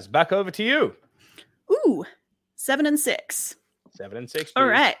 Jazz, back over to you. Ooh, 7 and 6. 7 and 6. Please. All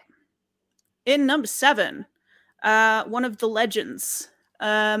right. In number 7, one of the legends.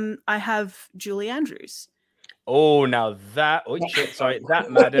 I have Julie Andrews. Oh, now that that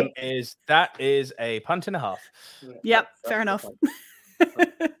madam is a punt and a half. Yep, fair enough.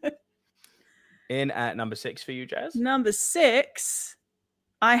 In at number 6 for you, Jazz. Number 6,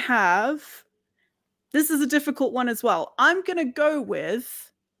 I have. This is a difficult one as well. I'm gonna go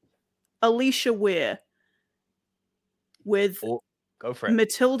with Alicia Weir with go for it.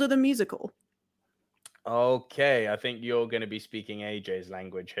 Matilda the musical. Okay, I think you're going to be speaking AJ's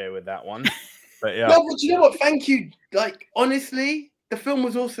language here with that one. But yeah. No, but you know what? Thank you. Like, honestly, the film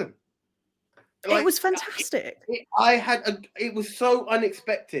was awesome. Like, it was fantastic. It was so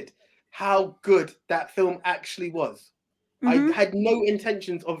unexpected how good that film actually was. Mm-hmm. I had no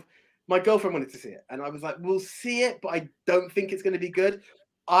intentions of. My girlfriend wanted to see it, and I was like, "We'll see it, but I don't think it's going to be good."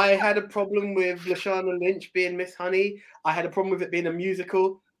 I had a problem with Lashana Lynch being Miss Honey. I had a problem with it being a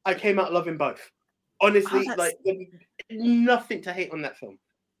musical. I came out loving both. Honestly, nothing to hate on that film.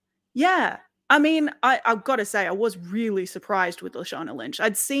 Yeah. I mean, I've got to say, I was really surprised with Lashana Lynch.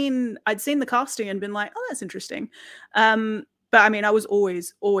 I'd seen the casting and been like, oh, that's interesting. But I mean, I was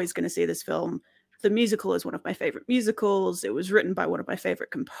always going to see this film. The musical is one of my favorite musicals. It was written by one of my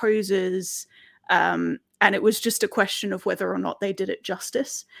favorite composers. And it was just a question of whether or not they did it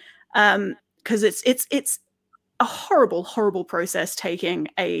justice. Because it's a horrible process taking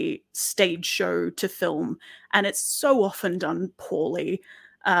a stage show to film. And it's so often done poorly.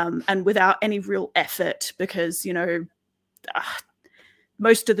 And without any real effort, because, you know,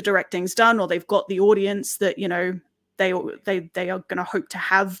 most of the directing's done, or they've got the audience that, you know, they are going to hope to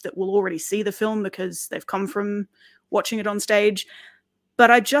have that will already see the film because they've come from watching it on stage. But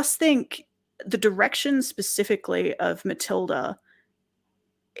I just think the direction specifically of Matilda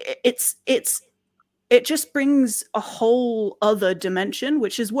it just brings a whole other dimension,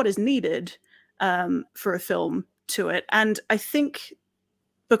 which is what is needed for a film to it. And I think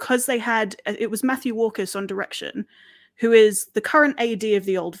because it was Matthew Warchus on direction, who is the current AD of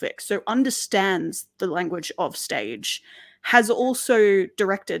the Old Vic, so understands the language of stage, has also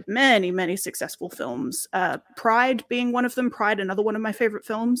directed many, many successful films. Pride being one of them. Pride, another one of my favorite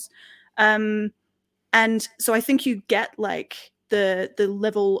films. And so I think you get like the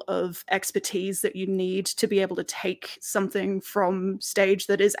level of expertise that you need to be able to take something from stage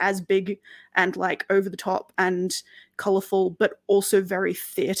that is as big and like over the top and colorful, but also very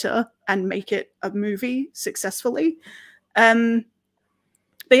theater, and make it a movie successfully. But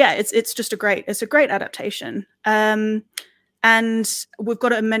yeah, it's just a great adaptation. And we've got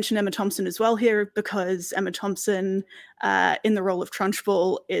to mention Emma Thompson as well here, because Emma Thompson in the role of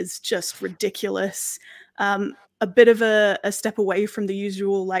Trunchbull is just ridiculous. A bit of a step away from the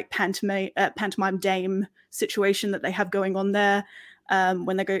usual like pantomime dame situation that they have going on there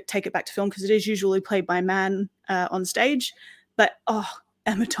when they go take it back to film, because it is usually played by a man on stage. But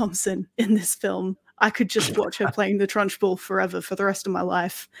Emma Thompson in this film, I could just watch her playing the Trunchbull forever for the rest of my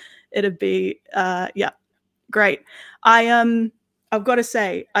life. It'd be great. I've got to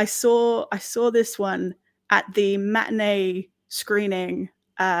say, I saw this one at the matinee screening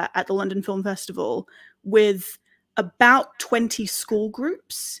at the London Film Festival with about 20 school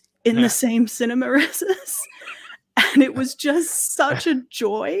groups in the same cinema as us. And it was just such a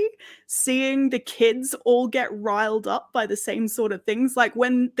joy seeing the kids all get riled up by the same sort of things. Like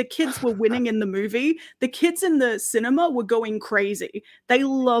when the kids were winning in the movie, the kids in the cinema were going crazy. They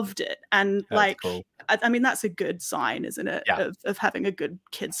loved it. And that's like, cool. I mean, that's a good sign, isn't it? Yeah. Of having a good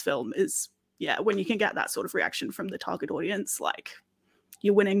kids film is, when you can get that sort of reaction from the target audience, like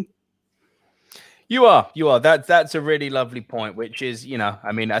you're winning. You are. That's a really lovely point, which is,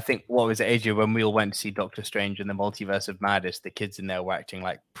 I mean, I think, what was it, Asia, when we all went to see Doctor Strange and the Multiverse of Madness, the kids in there were acting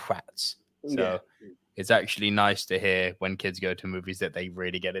like prats. So it's actually nice to hear when kids go to movies that they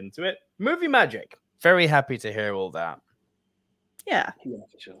really get into it. Movie magic. Very happy to hear all that. Yeah,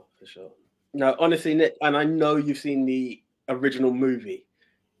 for sure. No, honestly, Nick, and I know you've seen the original movie.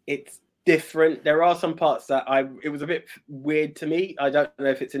 It's different. There are some parts that it was a bit weird to me. I don't know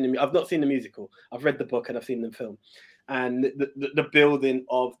if it's in I've not seen the musical. I've read the book and I've seen the film, and the building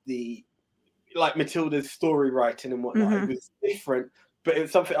of the like Matilda's story writing and whatnot. It was different, but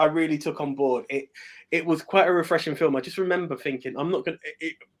it's something I really took on board. It was quite a refreshing film. I just remember thinking, I'm not gonna.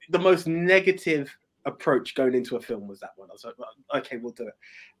 The most negative approach going into a film was that one. I was like, well, okay, we'll do it.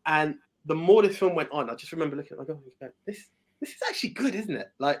 And the more this film went on, I just remember looking. I go, this is actually good, isn't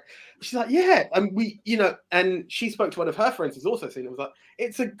it? Like, she's like, yeah. And we, and she spoke to one of her friends who's also seen it. Was like,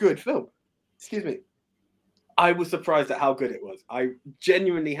 it's a good film. Excuse me. I was surprised at how good it was. I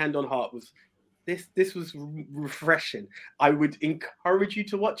genuinely, hand on heart, this was refreshing. I would encourage you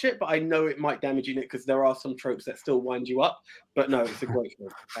to watch it, but I know it might damage you, Nick, because there are some tropes that still wind you up. But no, it's a great film.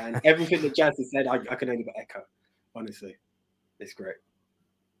 And everything that Jazz has said, I can only but echo. Honestly, it's great.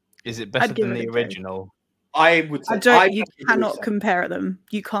 Is it better than the original? I would say you cannot compare them.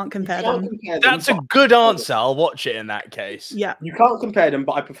 You can't compare them. That's a good answer. I'll watch it in that case. Yeah. You can't compare them,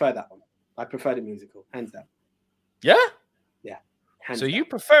 but I prefer that one. I prefer the musical, hands down. Yeah? Yeah. So you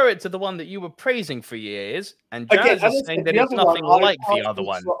prefer it to the one that you were praising for years, and Jazz is saying that it's nothing like the other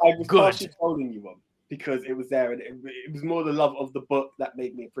one. I was partially holding you on because it was there, and it was more the love of the book that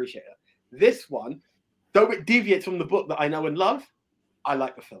made me appreciate it. This one, though it deviates from the book that I know and love, I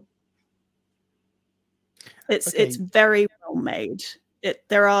like the film. It's very well made.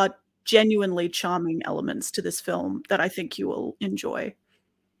 There are genuinely charming elements to this film that I think you will enjoy.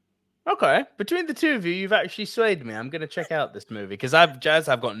 Okay, between the two of you, you've actually swayed me. I'm going to check out this movie because I've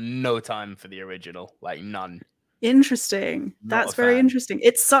got no time for the original, like none. Interesting. That's very interesting.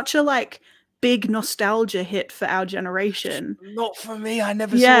 It's such a like big nostalgia hit for our generation. Not for me. I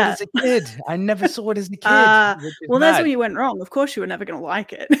never saw it as a kid. Well, that's where you went wrong. Of course, you were never going to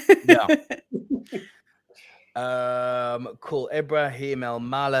like it. Yeah. Cool. Ibrahim El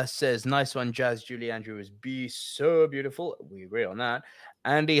Mala says, nice one, Jazz. Julie Andrews be so beautiful. We agree on that.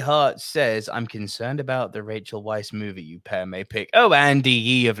 Andy Hart says, I'm concerned about the Rachel Weisz movie you pair may pick. Oh, Andy,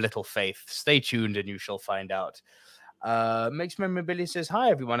 ye of little faith. Stay tuned and you shall find out. Mixed Memorabilia says, hi,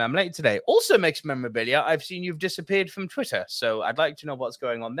 everyone. I'm late today. Also, Mixed Memorabilia, I've seen you've disappeared from Twitter, so I'd like to know what's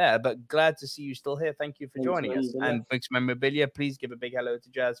going on there, but glad to see you still here. Thank you for joining us. And Mixed Memorabilia, please give a big hello to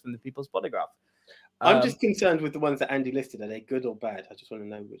Jazz from the People's Polygraph. I'm just concerned with the ones that Andy listed. Are they good or bad? I just want to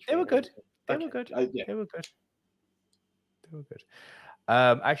know which. They were good. They were good. They were good.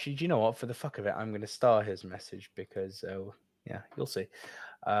 Actually, do you know what? For the fuck of it, I'm going to star his message because, you'll see.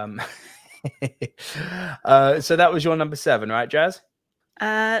 So that was your number 7, right, Jazz?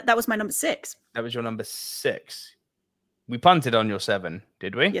 That was my number 6. That was your number 6. We punted on your 7,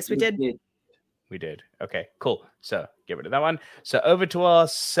 did we? Yes, we did. We did. Okay, cool. So get rid of that one. So over to our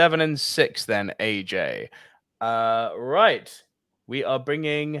 7 and 6 then, AJ. Right. We are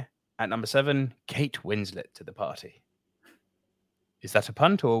bringing, at number 7, Kate Winslet to the party. Is that a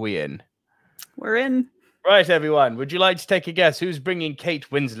punt or are we in? We're in. Right, everyone. Would you like to take a guess who's bringing Kate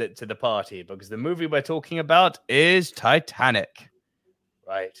Winslet to the party? Because the movie we're talking about is Titanic.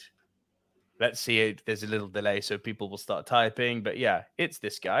 Right. Let's see it. There's a little delay, so people will start typing. But yeah, it's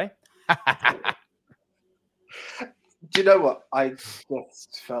this guy. Do you know what? I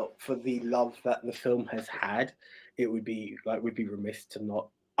just felt for the love that the film has had, it would be remiss to not.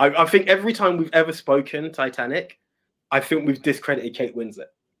 I think every time we've ever spoken Titanic, I think we've discredited Kate Winslet.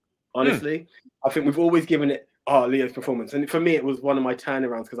 Honestly, I think we've always given it Leo's performance, and for me, it was one of my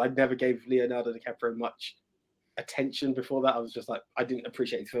turnarounds because I never gave Leonardo DiCaprio much attention before that. I was just like, I didn't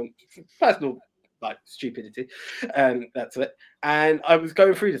appreciate his film, personal stupidity, and that's it. And I was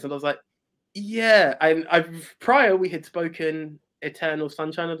going through this, and I was like, yeah. And prior we had spoken Eternal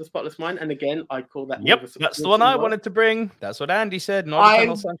Sunshine of the Spotless Mind, and again, I call that. Yep, that's the one I wanted to bring. That's what Andy said. Not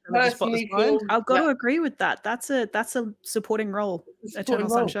Eternal Sunshine of the Spotless Mind. I've got to agree with that. That's a supporting role. Eternal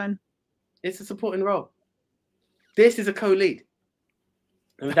Sunshine. It's a supporting role. This is a co-lead.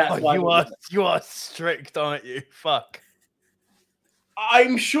 And that's why you are strict, aren't you? Fuck.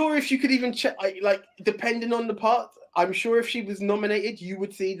 I'm sure if you could even check, depending on the part, I'm sure if she was nominated, you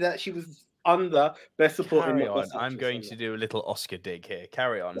would see that she was under Best Supporting. Carry on. I'm going to do a little Oscar dig here.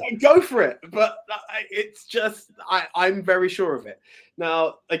 Carry on. Go for it. But it's just, I'm very sure of it.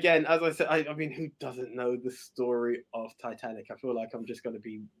 Now, again, as I said, I mean, who doesn't know the story of Titanic? I feel like I'm just going to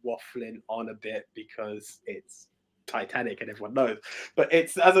be waffling on a bit because it's Titanic and everyone knows. But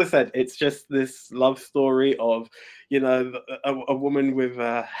it's, as I said, it's just this love story of, a woman with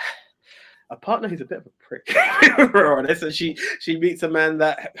a partner who's a bit of a prick, if we're honest. And she meets a man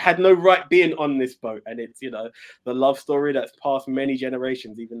that had no right being on this boat. And it's, the love story that's passed many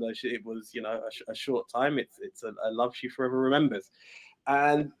generations, even though it was, a short time. It's a love she forever remembers.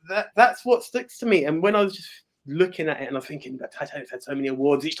 And that's what sticks to me. And when I was just looking at it and I'm thinking that Titanic's had so many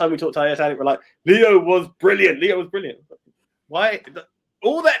awards, each time we talk Titanic, we're like, Leo was brilliant. Why?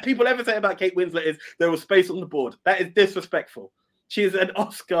 All that people ever say about Kate Winslet is there was space on the board. That is disrespectful. She is an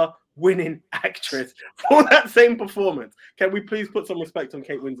Oscar-winning actress for that same performance. Can we please put some respect on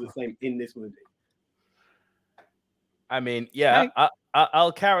Kate Winslet's name in this movie? I mean, yeah,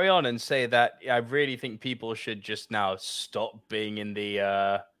 I'll carry on and say that I really think people should just now stop being in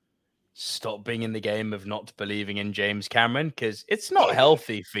the game of not believing in James Cameron, because it's not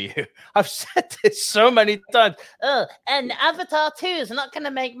healthy for you. I've said this so many times. And Avatar 2 is not going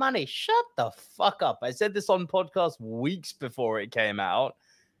to make money. Shut the fuck up. I said this on podcast weeks before it came out.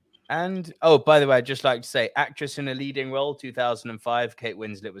 And, by the way, I'd just like to say, actress in a leading role, 2005, Kate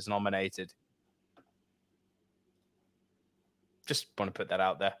Winslet was nominated. Just want to put that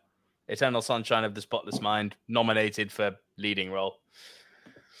out there. Eternal Sunshine of the Spotless Mind, nominated for leading role.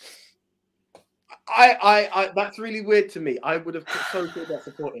 I that's really weird to me. I would have so good at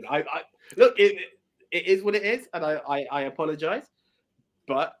supporting. Look, it is what it is, and I apologize.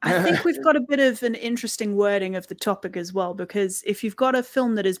 But I think we've got a bit of an interesting wording of the topic as well, because if you've got a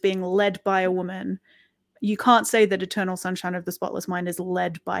film that is being led by a woman, you can't say that Eternal Sunshine of the Spotless Mind is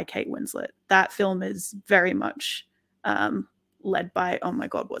led by Kate Winslet. That film is very much led by, oh my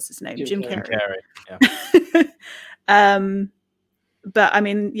God, what's his name? Jim Carrey. Yeah. But I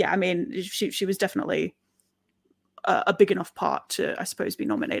mean, she was definitely a big enough part to, I suppose, be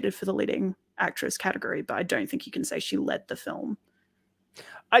nominated for the leading actress category. But I don't think you can say she led the film.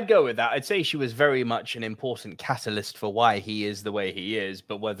 I'd go with that. I'd say she was very much an important catalyst for why he is the way he is.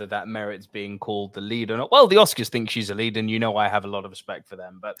 But whether that merits being called the lead or not, well, the Oscars think she's a lead, and I have a lot of respect for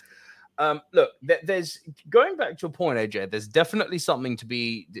them. But look, there's going back to a point, AJ. There's definitely something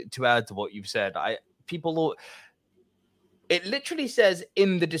to add to what you've said. It literally says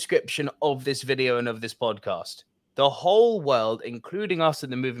in the description of this video and of this podcast, the whole world, including us in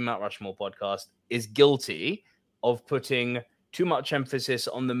the Movie Mount Rushmore podcast, is guilty of putting too much emphasis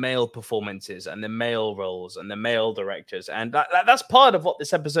on the male performances and the male roles and the male directors. And that's part of what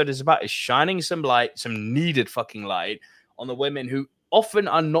this episode is about, is shining some light, some needed fucking light on the women who often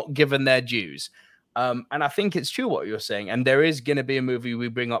are not given their dues. And I think it's true what you're saying. And there is going to be a movie we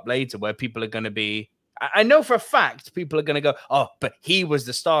bring up later where people are going to be, I know for a fact people are going to go, oh, but he was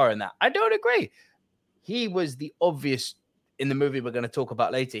the star in that. I don't agree. He was the obvious in the movie we're going to talk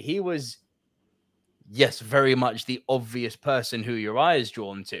about later. He was yes, very much the obvious person who your eye is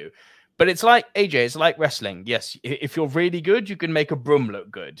drawn to. But it's like, AJ, it's like wrestling. Yes, if you're really good, you can make a broom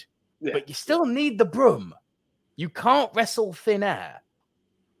look good. Yeah. But you still need the broom. You can't wrestle thin air.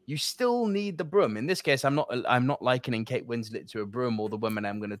 You still need the broom. In this case, I'm not likening Kate Winslet to a broom, or the woman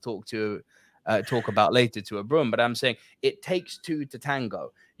I'm going to talk about later to a broom. But I'm saying it takes two to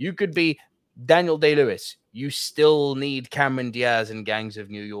tango. You could be Daniel Day-Lewis. You still need Cameron Diaz and Gangs of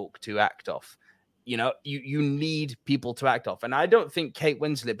New York to act off. You know, you need people to act off. And I don't think Kate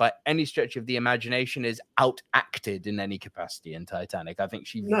Winslet, by any stretch of the imagination, is out-acted in any capacity in Titanic. I think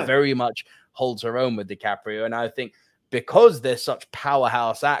she very much holds her own with DiCaprio. And I think because they're such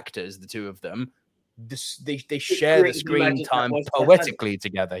powerhouse actors, the two of them, they share the screen time poetically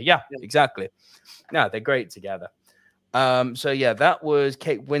together. Yeah, exactly. No, they're great together. So yeah, that was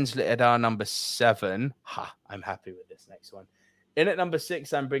Kate Winslet at our number 7. I'm happy with this next one. In at number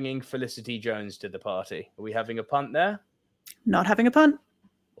 6, I'm bringing Felicity Jones to the party. Are we having a punt there? Not having a punt.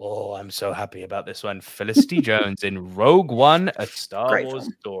 Oh, I'm so happy about this one. Felicity Jones in Rogue One, a Star Wars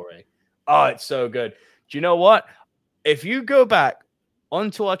story. Oh, it's so good. Do you know what? If you go back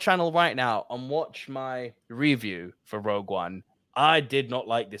onto our channel right now and watch my review for Rogue One, I did not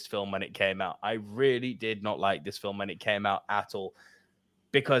like this film when it came out. I really did not like this film when it came out at all,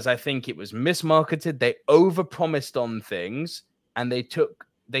 because I think it was mismarketed. They overpromised on things, and they took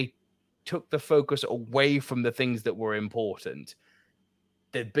the focus away from the things that were important.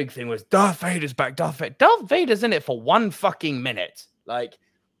 The big thing was Darth Vader's back. Darth Vader's in it for 1 fucking minute. Like,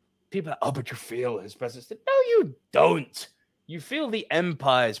 people are, oh, but you feel his presence. No, you don't. You feel the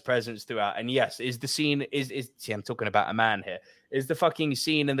Empire's presence throughout. And yes, is the scene see, I'm talking about a man here. Is the fucking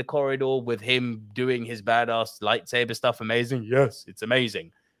scene in the corridor with him doing his badass lightsaber stuff amazing? Yes, it's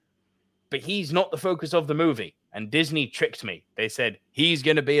amazing. But he's not the focus of the movie. And Disney tricked me. They said he's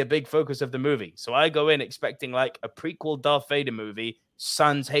going to be a big focus of the movie. So I go in expecting like a prequel Darth Vader movie,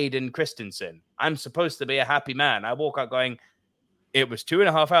 sans Hayden Christensen. I'm supposed to be a happy man. I walk out going, it was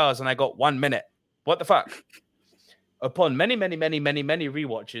 2.5 hours and I got 1 minute. What the fuck? Upon many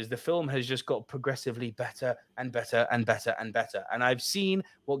rewatches, the film has just got progressively better and better and better and better. And I've seen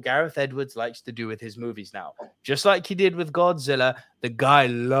what Gareth Edwards likes to do with his movies now. Just like he did with Godzilla, the guy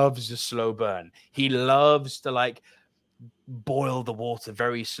loves a slow burn. He loves to like boil the water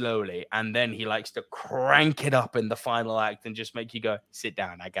very slowly. And then he likes to crank it up in the final act and just make you go, sit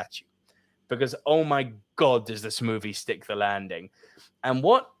down, I got you. Because, oh my God, does this movie stick the landing. And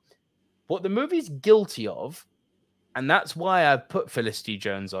what the movie's guilty of, and that's why I've put Felicity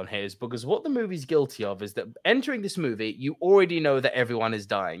Jones on here, is because what the movie's guilty of is that entering this movie, you already know that everyone is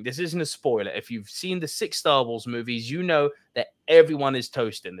dying. This isn't a spoiler. If you've seen the 6 Star Wars movies, you know that everyone is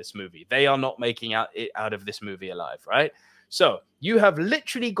toast in this movie. They are not making it out of this movie alive, right? So you have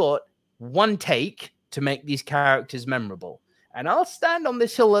literally got 1 take to make these characters memorable. And I'll stand on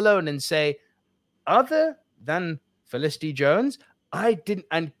this hill alone and say, other than Felicity Jones, I didn't,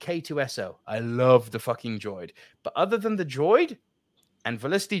 and K2SO, I love the fucking droid. But other than the droid and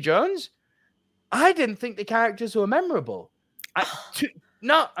Felicity Jones, I didn't think the characters were memorable.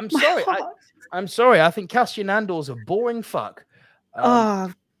 No, I'm sorry. I'm sorry. I think Cassian Andor's a boring fuck.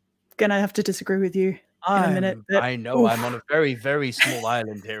 Gonna have to disagree with you in a minute. I know. I'm on a very, very small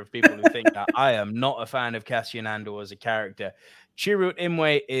island here of people who think that. I am not a fan of Cassian Andor as a character. Chirrut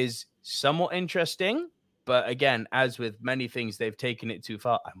Imwe is somewhat interesting. But again, as with many things, they've taken it too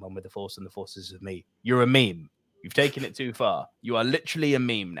far. I'm one with the Force and the Force is with me. You're a meme. You've taken it too far. You are literally a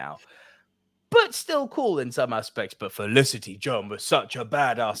meme now. But still cool in some aspects. But Felicity Jones was such a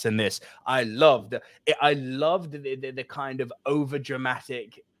badass in this. I loved the kind of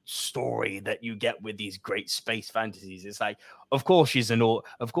overdramatic story that you get with these great space fantasies. It's like, of course she's an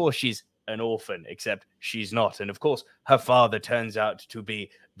orphan, except she's not. And of course, her father turns out to be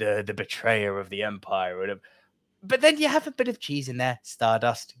the betrayer of the Empire. But then you have a bit of cheese in there.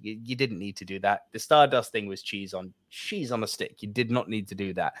 Stardust. You didn't need to do that. The Stardust thing was cheese on a stick. You did not need to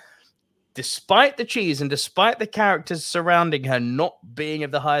do that. Despite the cheese and despite the characters surrounding her not being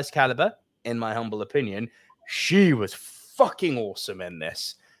of the highest caliber, in my humble opinion, she was fucking awesome in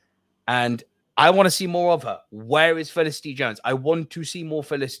this. And I want to see more of her. Where is Felicity Jones? I want to see more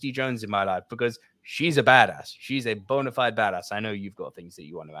Felicity Jones in my life because she's a badass. She's a bona fide badass. I know you've got things that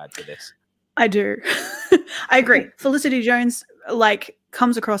you want to add to this. I do. I agree. Felicity Jones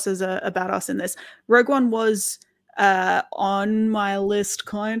comes across as a badass in this. Rogue One was on my list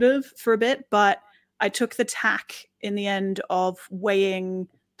kind of for a bit, but I took the tack in the end of weighing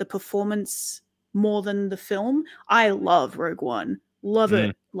the performance more than the film. I love Rogue One. Love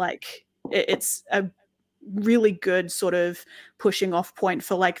it. It's a really good sort of pushing off point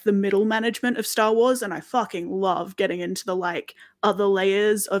for like the middle management of Star Wars, and I fucking love getting into the like other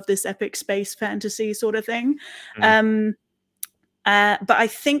layers of this epic space fantasy sort of thing. But I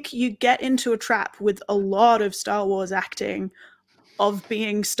think you get into a trap with a lot of Star Wars acting of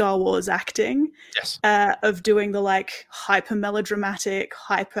being Star Wars acting, yes, of doing the like hyper melodramatic,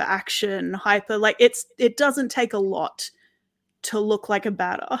 hyper action, hyper like it doesn't take a lot to look like a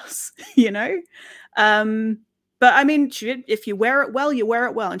badass, you know? But I mean, if you wear it well, you wear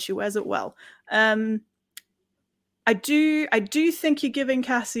it well, and she wears it well. I do think you're giving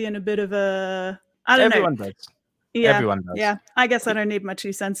Cassian a bit of a, I don't know. Everyone does. Yeah, everyone does. Yeah, I guess I don't need my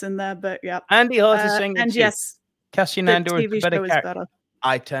 2 cents in there, but yeah. Andy Hart is saying, and yes, Cassian Andor is TV a better show is character. better.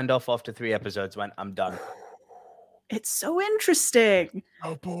 I turned off after 3 episodes. Went, I'm done. It's so interesting.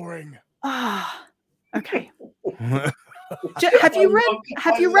 How boring. Ah, okay. Have you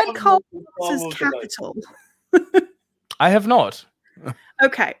read Carl Ross's Capital? I have not.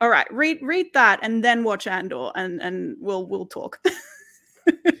 Okay, all right. Read that and then watch Andor, and we'll talk.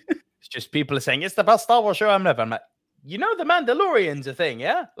 It's just people are saying it's the best Star Wars show I'm ever. I'm like, the Mandalorian's a thing,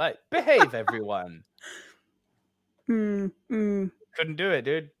 yeah? Like, behave, everyone. Couldn't do it,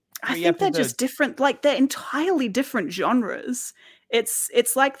 dude. I think they're just different. Like, they're entirely different genres.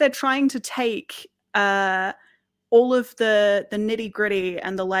 It's like they're trying to take all of the nitty gritty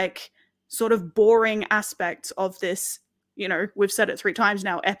and the like sort of boring aspects of this, we've said it 3 times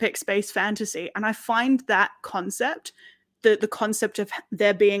now, epic space fantasy. And I find that concept, the concept of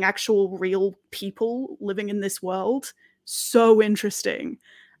there being actual real people living in this world, so interesting.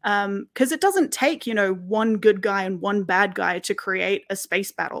 Because it doesn't take, one good guy and one bad guy to create a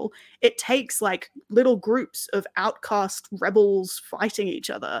space battle. It takes like little groups of outcast rebels fighting each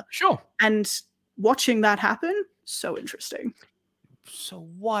other. Sure. And watching that happen, so interesting. So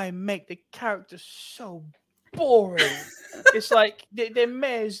why make the characters so boring? It's like the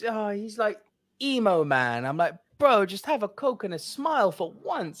mayor's, he's like emo man. I'm like, bro, just have a Coke and a smile for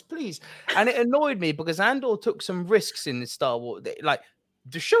once, please. And it annoyed me because Andor took some risks in the Star Wars. Like,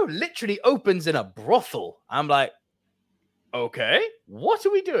 the show literally opens in a brothel. I'm like, okay, what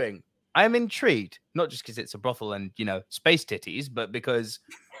are we doing? I'm intrigued, not just because it's a brothel and, space titties, but because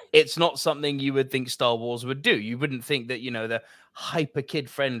it's not something you would think Star Wars would do. You wouldn't think that, the hyper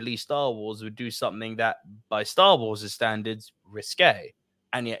kid-friendly Star Wars would do something that, by Star Wars' standards, risque.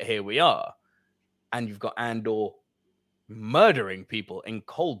 And yet here we are. And you've got Andor murdering people in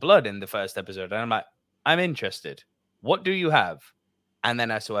cold blood in the first episode. And I'm like, I'm interested. What do you have? And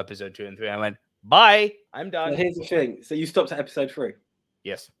then I saw episode 2 and 3. I went, bye, I'm done. Well, here's the thing. So you stopped at episode 3?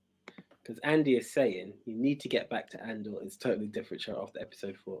 Yes. Because Andy is saying you need to get back to Andor. It's a totally different show after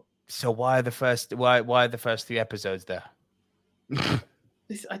episode 4. So why are the first 3 episodes there?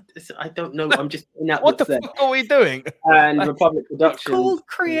 I don't know. I'm just out what the fuck are we doing? And Republic Productions. It's called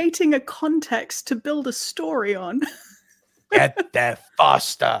creating a context to build a story on. Get there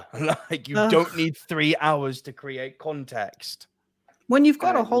faster. Like, you don't need 3 hours to create context. When you've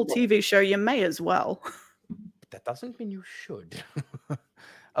got a whole TV show, you may as well. That doesn't mean you should.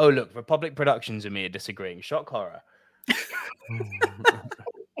 Oh, look, Republic Productions and me are disagreeing. Shock horror.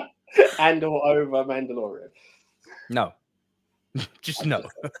 Andor over Mandalorian. No. Just no.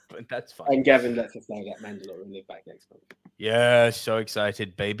 But that's fine. And Gavin lets us know that Mandalorian live back next month. Yeah, so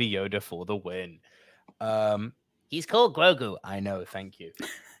excited. Baby Yoda for the win. He's called Grogu. I know, thank you.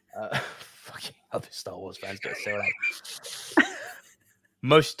 Fucking other Star Wars fans get so like...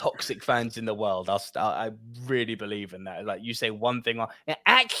 Most toxic fans in the world. I really believe in that. Like, you say one thing,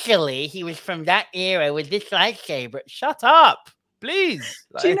 actually, he was from that era with this lightsaber. Shut up, please.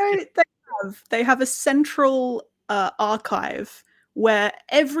 Do you know they have a central archive where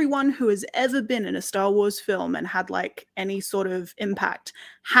everyone who has ever been in a Star Wars film and had like any sort of impact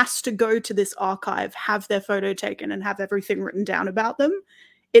has to go to this archive, have their photo taken, and have everything written down about them.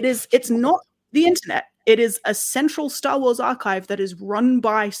 It's not the internet. It is a central Star Wars archive that is run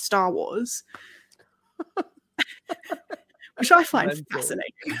by Star Wars, which I find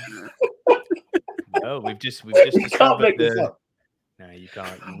fascinating. No, we've just discovered the. No, you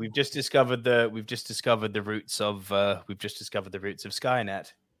can't. We've just discovered the roots of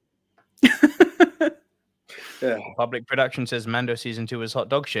Skynet. Yeah. Public Production says Mando season 2 is hot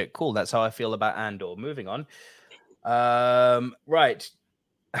dog shit. Cool. That's how I feel about Andor. Moving on. Right.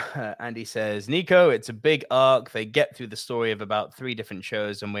 Andy says, Nico, it's a big arc. They get through the story of about 3 different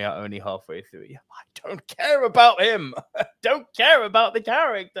shows, and we are only halfway through. Yeah, I don't care about him. I don't care about the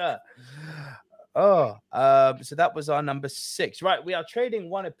character. So that was our number 6. Right, we are trading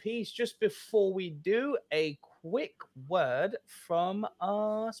 1 apiece. Just before we do, a quick word from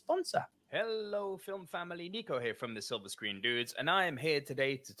our sponsor. Hello, film family. Nico here from the Silver Screen Dudes, and I am here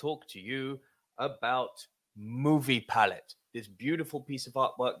today to talk to you about Movie Palette. This beautiful piece of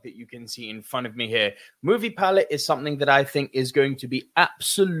artwork that you can see in front of me here. Movie Palette is something that I think is going to be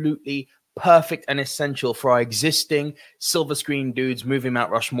absolutely perfect and essential for our existing Silver Screen Dudes Movie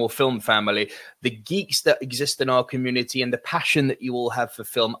Mount Rushmore film family. The geeks that exist in our community and the passion that you all have for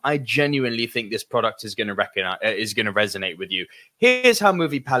film, I genuinely think this product is going to resonate with you. Here's how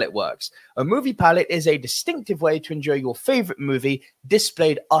Movie Palette works. A movie palette is a distinctive way to enjoy your favorite movie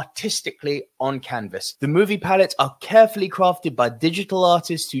displayed artistically on canvas. The movie palettes are carefully crafted by digital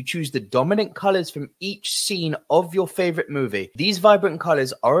artists who choose the dominant colors from each scene of your favorite movie. These vibrant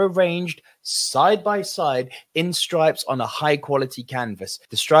colors are arranged side by side in stripes on a high quality canvas.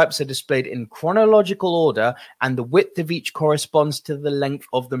 The stripes are displayed in chronological order, and the width of each corresponds to the length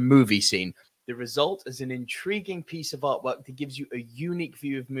of the movie scene. The result is an intriguing piece of artwork that gives you a unique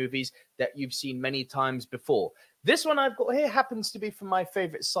view of movies that you've seen many times before. This one I've got here happens to be from my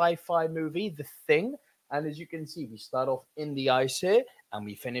favorite sci-fi movie, The Thing. And as you can see, we start off in the ice here, and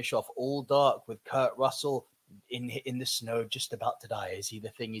we finish off all dark with Kurt Russell in the snow, just about to die. Is he the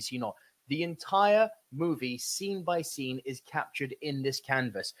Thing? Is he not? The entire movie, scene by scene, is captured in this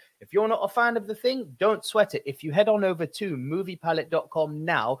canvas. If you're not a fan of The Thing, don't sweat it. If you head on over to moviepalette.com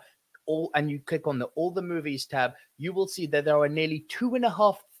now, and you click on the All the Movies tab, you will see that there are nearly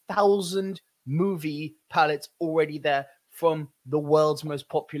 2,500 movie palettes already there from the world's most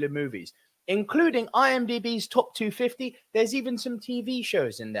popular movies, including IMDb's top 250. There's even some TV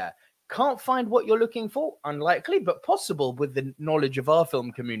shows in there. Can't find what you're looking for? Unlikely, but possible with the knowledge of our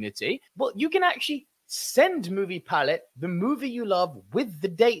film community. Well, you can actually send Movie Palette the movie you love with the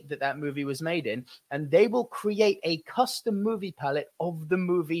date that that movie was made in, and they will create a custom movie palette of the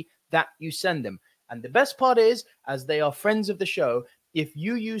movie that you send them. And the best part is, as they are friends of the show, if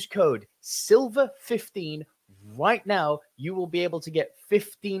you use code SILVER15 right now, you will be able to get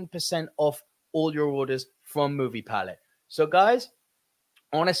 15% off all your orders from Movie Palette. So guys,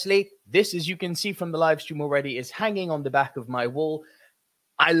 honestly, this, as you can see from the live stream already, is hanging on the back of my wall.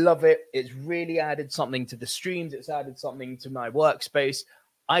 I love it. It's really added something to the streams. It's added something to my workspace.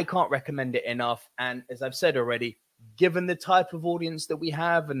 I can't recommend it enough. And as I've said already, given the type of audience that we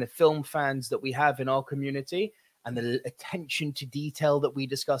have and the film fans that we have in our community and the attention to detail that we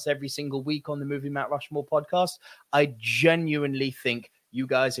discuss every single week on the Movie Mount Rushmore podcast, I genuinely think you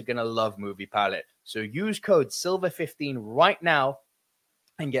guys are going to love Movie Palette. So use code SILVER15 right now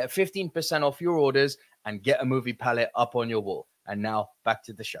and get 15% off your orders and get a Movie Palette up on your wall. And now back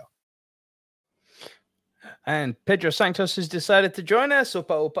to the show. And Pedro Santos has decided to join us.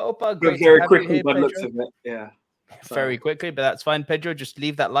 Opa, opa, opa. Great very quickly, by the looks of it. Yeah. Very quickly, but that's fine. Pedro, just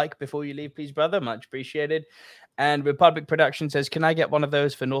leave that like before you leave, please, brother. Much appreciated. And Republic Production says, can I get one of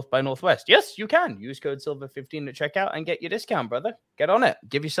those for North by Northwest? Yes, you can. Use code SILVER15 at checkout and get your discount, brother. Get on it.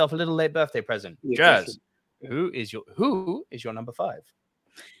 Give yourself a little late birthday present. Yeah, Jazz, who is your number 5?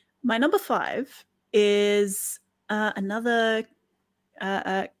 My number 5 is another,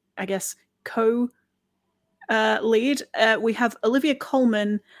 I guess, lead. We have Olivia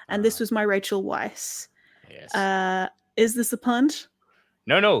Colman, and this was my Rachel Weisz. Yes. Is this a punt?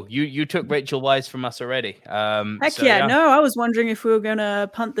 No. You took Rachel Weisz from us already. Heck so, yeah. No, I was wondering if we were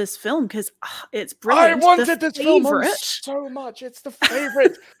gonna punt this film because it's brilliant. I wanted this film so much. It's the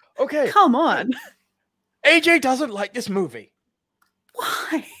favorite. Okay. Come on. AJ doesn't like this movie.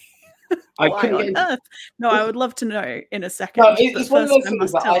 Why? Why on earth? No, I would love to know in a second. No, it's one of those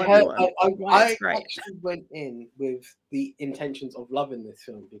things that I actually went in with the intentions of loving this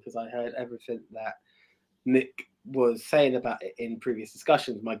film because I heard everything that Nick was saying about it in previous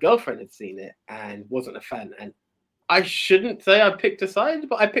discussions. My girlfriend had seen it and wasn't a fan, and I shouldn't say I picked a side,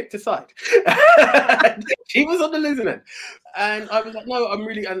 but I picked a side. She was on the losing end, and I was like, no, I'm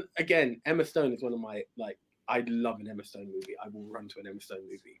really. And again, Emma Stone is one of my I love an Emma Stone movie. I will run to an Emma Stone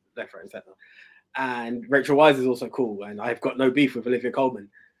movie left, right, and center. And Rachel Weisz is also cool, and I've got no beef with Olivia Colman.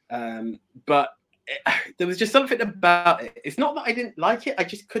 But there was just something about it. It's not that I didn't like it; I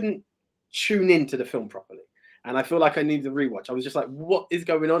just couldn't tune into the film properly. And I feel like I needed a rewatch. I was just like, "What is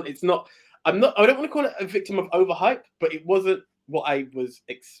going on?" It's not. I don't want to call it a victim of overhype, but it wasn't what I was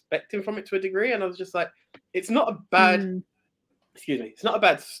expecting from it to a degree. And I was just like, "It's not a bad." Excuse me. It's not a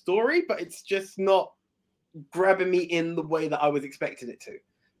bad story, but it's just not grabbing me in the way that I was expecting it to.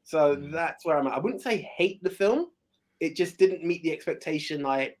 So that's where I'm at. I wouldn't say hate the film. It just didn't meet the expectation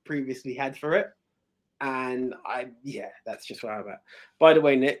I previously had for it. And that's just where I'm at. By the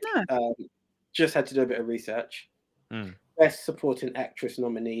way, Nick, just had to do a bit of research. Best Supporting Actress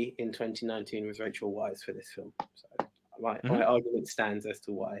nominee in 2019 was Rachel Weisz for this film. So my argument stands as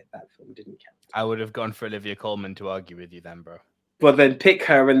to why that film didn't count. I would have gone for Olivia Colman to argue with you then, bro. Well, then pick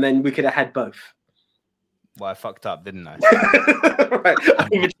her, and then we could have had both. Well, I fucked up, didn't I? Right,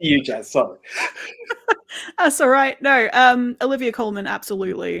 over to you, Jazz. Sorry. That's all right. No, Olivia Colman,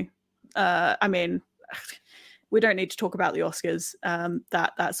 absolutely. I mean, we don't need to talk about the Oscars.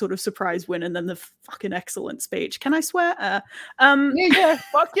 That sort of surprise win and then the fucking excellent speech. Can I swear?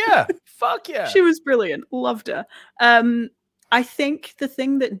 Fuck yeah, fuck yeah. She was brilliant. Loved her. I think the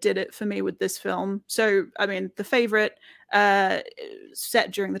thing that did it for me with this film. So, I mean, The Favourite,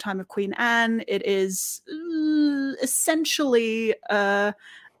 set during the time of Queen Anne. It is essentially. I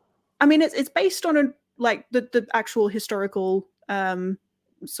mean, it's based on the actual historical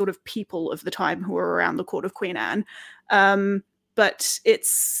sort of people of the time who were around the court of Queen Anne. But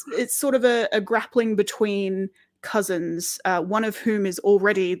it's sort of a grappling between cousins, one of whom is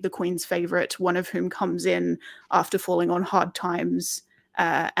already the Queen's favourite, one of whom comes in after falling on hard times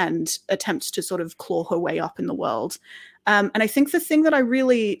and attempts to sort of claw her way up in the world. And I think the thing that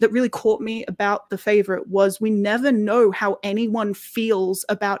really caught me about The Favourite was we never know how anyone feels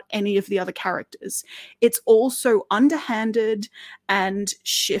about any of the other characters. It's all so underhanded and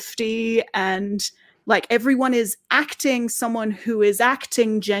shifty, and like everyone is acting someone who is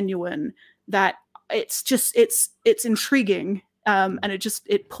acting genuine, that it's intriguing. And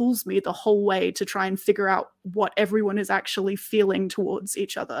it pulls me the whole way to try and figure out what everyone is actually feeling towards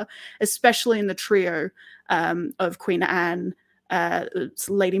each other, especially in the trio of Queen Anne,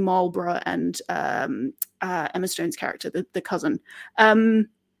 Lady Marlborough, and Emma Stone's character, the cousin. And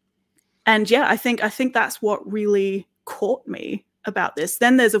yeah, I think that's what really caught me about this.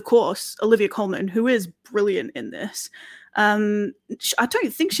 Then there's, of course, Olivia Colman, who is brilliant in this. I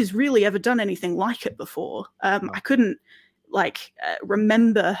don't think she's really ever done anything like it before. I couldn't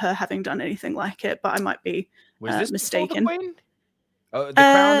remember her having done anything like it, but I might be mistaken. The Queen? Oh, the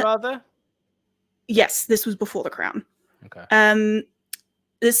Crown, rather? Yes, this was before The Crown. Okay.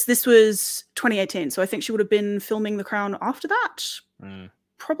 This was 2018, so I think she would have been filming The Crown after that,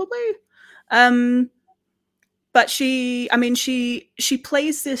 probably. But she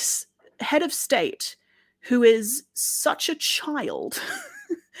plays this head of state who is such a child.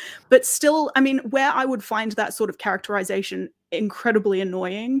 But still, I mean, where I would find that sort of characterization incredibly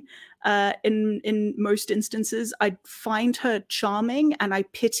annoying, in most instances, I'd find her charming and I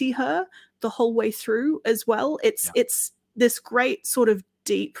pity her the whole way through as well. It's this great sort of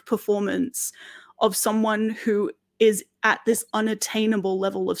deep performance of someone who is at this unattainable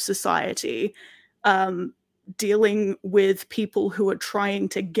level of society, dealing with people who are trying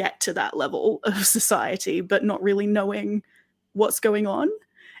to get to that level of society, but not really knowing what's going on.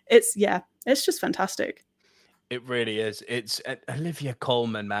 It's just fantastic. It really is. It's Olivia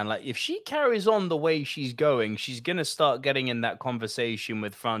Colman, man. Like, if she carries on the way she's going, she's going to start getting in that conversation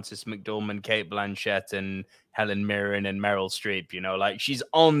with Frances McDormand, Cate Blanchett, and Helen Mirren and Meryl Streep, you know? Like, she's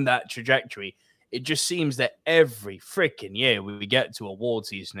on that trajectory. It just seems that every freaking year we get to award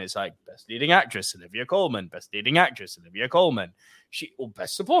season, it's like, Best Leading Actress, Olivia Colman. Best Leading Actress, Olivia Colman.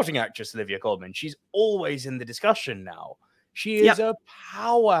 Best Supporting Actress, Olivia Colman. She's always in the discussion now. She is a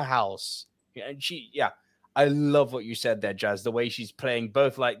powerhouse. And I love what you said there, Jazz, the way she's playing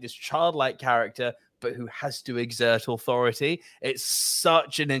both like this childlike character, but who has to exert authority. It's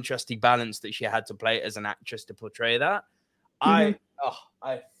such an interesting balance that she had to play as an actress to portray that. I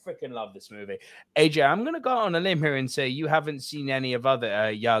freaking love this movie. AJ, I'm going to go on a limb here and say you haven't seen any of other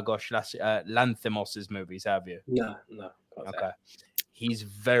Yorgos Lanthimos' movies, have you? No. Okay. He's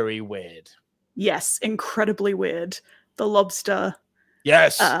very weird. Yes, incredibly weird. The Lobster.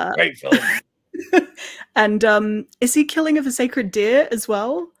 Yes, great film. And is he Killing of a Sacred Deer as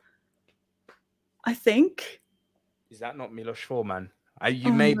well? I think. Is that not Milos Forman?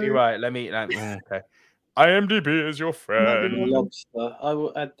 You may be right. Okay. IMDb is your friend. Lobster. I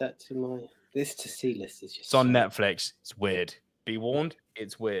will add that to my to see list. It's on Netflix. It's weird. Be warned,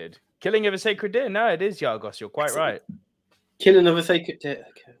 it's weird. Killing of a Sacred Deer. No, it is Yorgos. You're quite right. Killing of a Sacred Deer.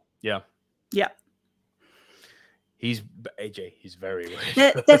 Okay. Yeah. Yeah. He's very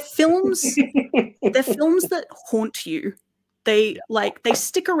weird. They're films. They're films that haunt you. They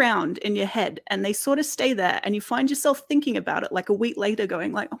stick around in your head and they sort of stay there, and you find yourself thinking about it like a week later,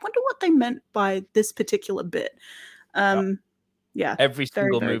 going like, I wonder what they meant by this particular bit. Yeah. Every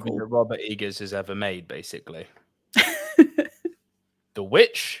single very movie cool. that Robert Eggers has ever made, basically. The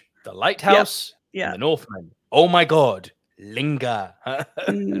Witch, The Lighthouse, and The Northman. Oh my God, Linger.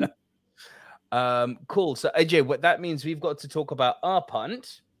 Cool. So AJ, what that means, we've got to talk about our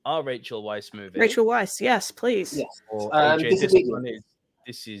punt, our Rachel Weisz movie. Rachel Weisz, yes, please. Yes. AJ, this one is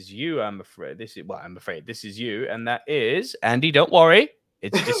this is you. I'm afraid this is you, and that is Andy. Don't worry,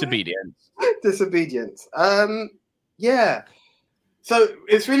 it's Disobedience. Disobedience. Yeah. So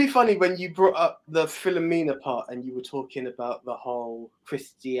it's really funny when you brought up the Philomena part and you were talking about the whole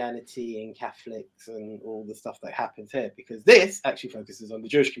Christianity and Catholics and all the stuff that happens here, because this actually focuses on the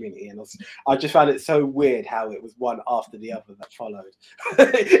Jewish community. And I just found it so weird how it was one after the other that followed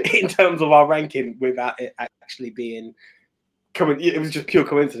in terms of our ranking without it actually being it was just pure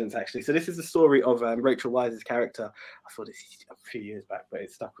coincidence, actually. So this is the story of Rachel Weisz's character. I saw this a few years back, but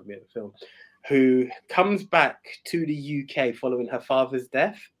it stuck with me in the film. Who comes back to the UK following her father's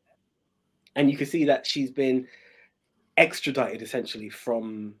death. And you can see that she's been extradited, essentially,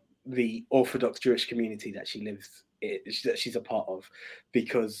 from the Orthodox Jewish community that she lives in, that she's a part of.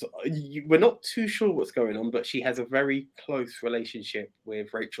 Because we're not too sure what's going on, but she has a very close relationship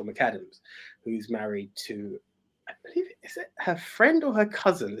with Rachel McAdams, who's married to, I believe, is it her friend or her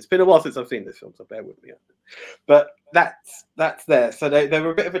cousin? It's been a while since I've seen this film, so bear with me. But that's there. So they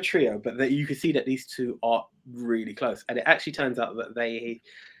were a bit of a trio, but you can see that these two are really close. And it actually turns out that they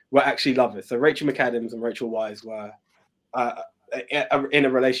were actually lovers. So Rachel McAdams and Rachel Weisz were in a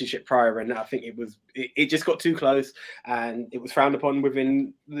relationship prior, and I think it just got too close, and it was frowned upon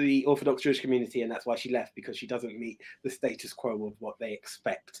within the Orthodox Jewish community, and that's why she left, because she doesn't meet the status quo of what they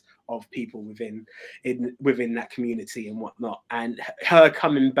expect of people within that community and whatnot. And her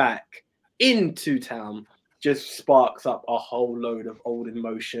coming back into town just sparks up a whole load of old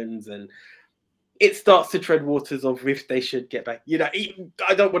emotions, and it starts to tread waters of if they should get back.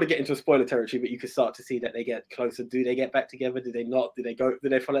 I don't want to get into a spoiler territory, but you can start to see that they get closer. Do they get back together? Do they not? Do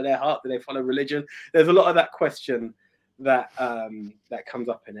they follow their heart? Do they follow religion? There's a lot of that question that comes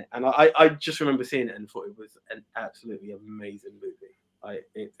up in it. And I just remember seeing it and thought it was an absolutely amazing movie.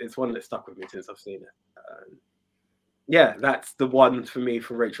 It's one that stuck with me since I've seen it. Yeah, that's the one for me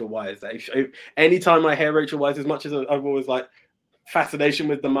for Rachel Weisz. Anytime I hear Rachel Weisz, as much as I've always fascination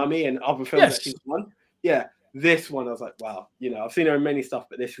with The Mummy and other films that she's won, this one I was like, wow, I've seen her in many stuff,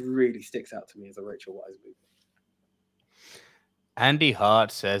 but this really sticks out to me as a Rachel Weisz movie. Andy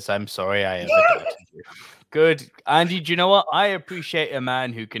Hart says, "I'm sorry I ever doubted you." Good, Andy. Do you know what? I appreciate a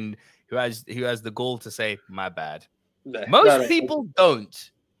man who has the gall to say my bad. Most people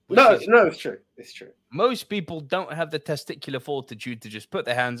don't. No, it's true. It's true. Most people don't have the testicular fortitude to just put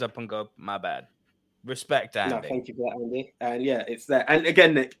their hands up and go, my bad. Respect, Andy. No, thank you for that, Andy. And yeah, it's there. And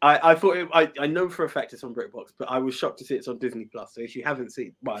again, Nick, I thought I know for a fact it's on BritBox, but I was shocked to see it's on Disney Plus. So if you haven't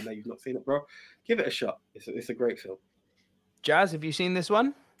seen, well, I know you've not seen it, bro. Give it a shot. It's a great film. Jazz, have you seen this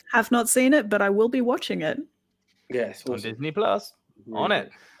one? Have not seen it, but I will be watching it. Yes, on Disney Plus. Really on it.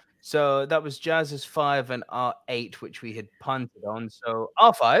 So that was Jazz's 5 and our 8, which we had punted on. So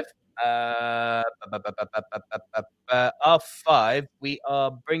our 5. Our 5, we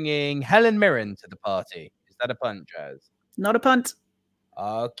are bringing Helen Mirren to the party. Is that a punt, Jazz? Not a punt.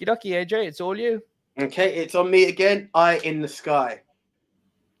 Okie dokie, AJ, it's all you. Okay, it's on me again. Eye in the Sky.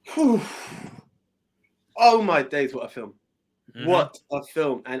 Whew. Oh my days, what a film. Mm-hmm. What a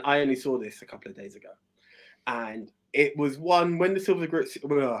film. And I only saw this a couple of days ago. And it was one when the Silver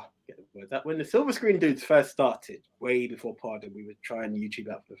Screen dudes first started, way before Pod, and we were trying YouTube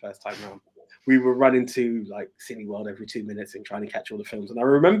out for the first time around. We were running to Cineworld every 2 minutes and trying to catch all the films. And I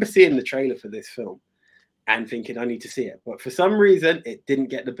remember seeing the trailer for this film and thinking I need to see it. But for some reason, it didn't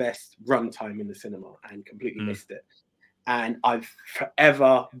get the best runtime in the cinema and completely missed it. And I've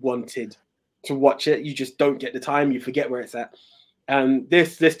forever wanted to watch it. You just don't get the time. You forget where it's at. And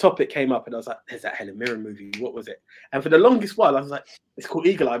this topic came up, and I was like, "There's that Helen Mirren movie. What was it?" And for the longest while, I was like, "It's called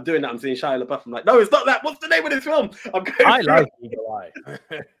Eagle Eye." I'm doing that. I'm seeing Shia LaBeouf. I'm like, "No, it's not that. What's the name of this film?" I like Eagle Eye.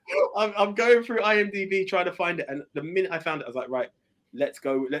 I'm going through IMDb trying to find it, and the minute I found it, I was like, "Right, let's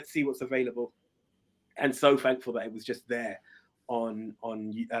go. Let's see what's available." And so thankful that it was just there on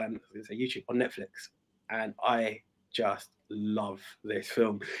YouTube, on Netflix, and I just love this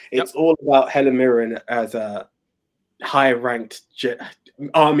film. It's all about Helen Mirren as a high-ranked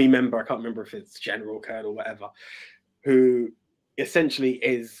army member. I can't remember if it's general, colonel, whatever, who essentially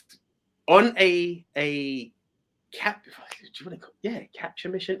is on a capture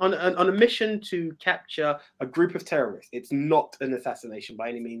mission, on a mission to capture a group of terrorists. It's not an assassination by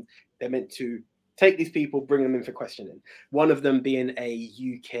any means. They're meant to take these people, bring them in for questioning. One of them being a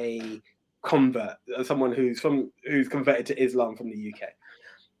UK convert, someone who's converted to Islam from the UK.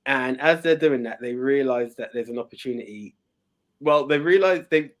 And as they're doing that, they realize that there's an opportunity. Well, they realize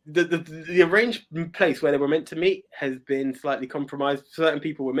the arranged place where they were meant to meet has been slightly compromised. Certain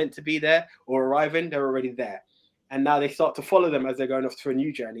people were meant to be there or arriving. They're already there. And now they start to follow them as they're going off to a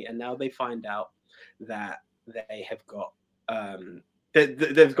new journey. And now they find out that they have got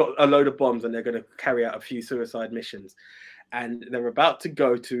they've got a load of bombs and they're going to carry out a few suicide missions, and they're about to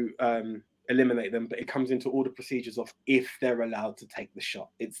go to eliminate them, but it comes into all the procedures of if they're allowed to take the shot.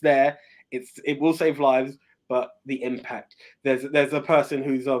 It's there. It will save lives, but the impact. There's a person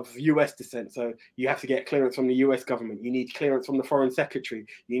who's of US descent, so you have to get clearance from the US government. You need clearance from the foreign secretary.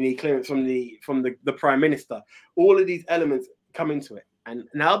 You need clearance from the prime minister. All of these elements come into it, and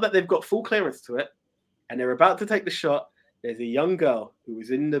now that they've got full clearance to it, and they're about to take the shot, there's a young girl who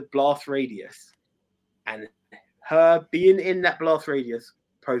is in the blast radius, and her being in that blast radius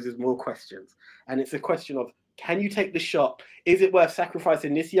poses more questions. And it's a question of, can you take the shot? Is it worth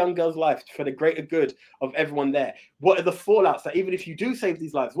sacrificing this young girl's life for the greater good of everyone there? What are the fallouts that, even if you do save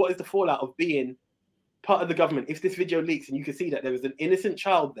these lives, what is the fallout of being part of the government? If this video leaks and you can see that there was an innocent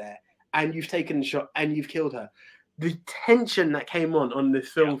child there and you've taken the shot and you've killed her, the tension that came on this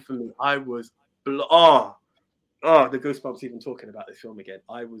film for me, I was, the goosebumps even talking about this film again.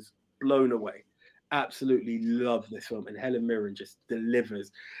 I was blown away. Absolutely love this film, and Helen Mirren just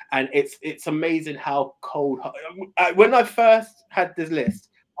delivers. And it's amazing how cold. When I first had this list,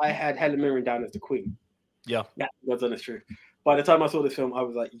 I had Helen Mirren down as the queen. Yeah, God's honest truth. By the time I saw this film, I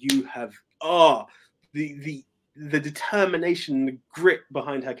was like, you have the determination, the grit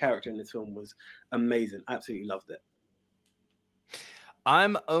behind her character in this film was amazing. Absolutely loved it.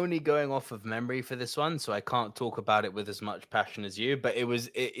 I'm only going off of memory for this one, so I can't talk about it with as much passion as you. But it was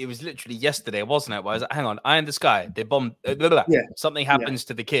literally yesterday, wasn't it? Where I was like, hang on, Eye in the Sky. They bombed. Something happens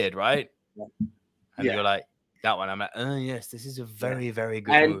to the kid, right? Yeah. And you're like, that one. I'm like, oh yes, this is a very, very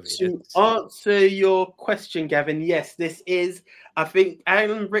good movie. And to answer your question, Gavin, yes, this is. I think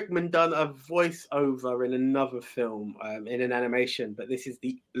Alan Rickman done a voiceover in another film, in an animation, but this is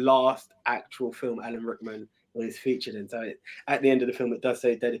the last actual film Alan Rickman is featured in. So at the end of the film, it does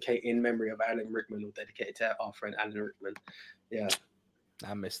say "dedicate in memory of Alan Rickman" or dedicated to our friend Alan Rickman. Yeah,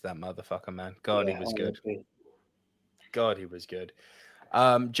 I missed that motherfucker, man. God, he was good. God, he was good.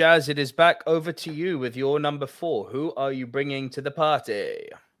 Jazz, it is back over to you with your number 4. Who are you bringing to the party?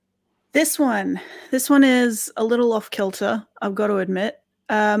 This one is a little off kilter, I've got to admit.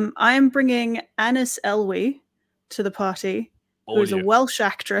 I am bringing Annis Elwy to the party, who is a Welsh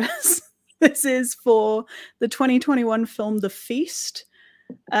actress. This is for the 2021 film The Feast.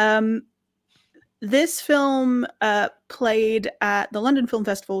 This film played at the London Film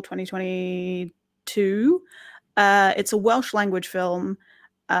Festival 2022. It's a Welsh language film.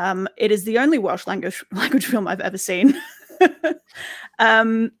 It is the only Welsh language film I've ever seen.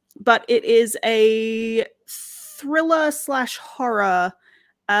 But it is a thriller/horror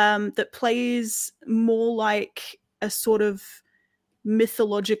that plays more like a sort of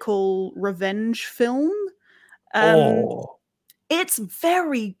mythological revenge film. It's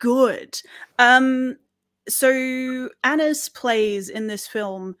very good. So Annis plays in this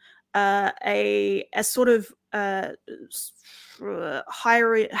film a sort of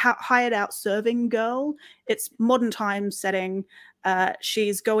hired out serving girl. It's modern time setting.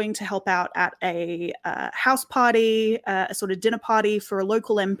 She's going to help out at a house party, a sort of dinner party for a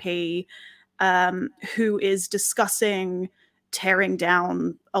local MP who is discussing tearing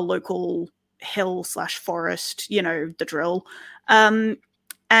down a local hill/forest, the drill. And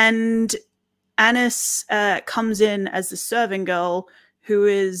Annis comes in as the serving girl, who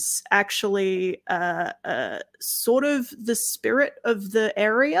is actually sort of the spirit of the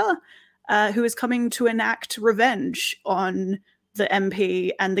area, who is coming to enact revenge on the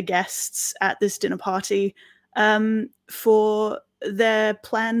MP and the guests at this dinner party for their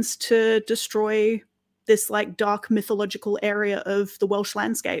plans to destroy this like dark mythological area of the Welsh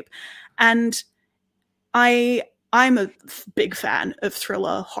landscape. And I'm a big fan of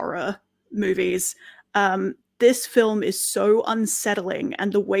thriller horror movies. This film is so unsettling,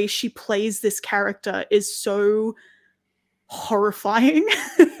 and the way she plays this character is so horrifying.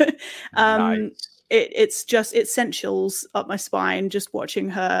 Nice. It sent chills up my spine just watching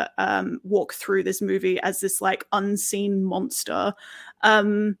her walk through this movie as this like unseen monster.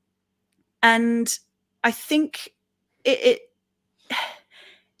 And I think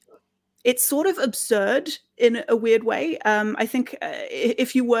it's sort of absurd in a weird way. I think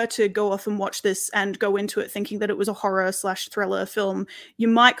if you were to go off and watch this and go into it thinking that it was a horror/thriller film, you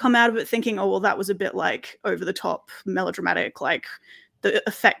might come out of it thinking, oh, well, that was a bit like over the top melodramatic, like the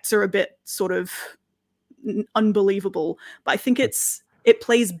effects are a bit sort of unbelievable. But I think it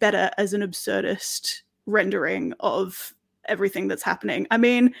plays better as an absurdist rendering of everything that's happening. I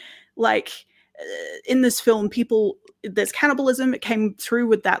mean, like in this film, there's cannibalism. It came through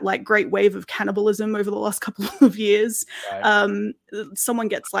with that like great wave of cannibalism over the last couple of years. Right. Someone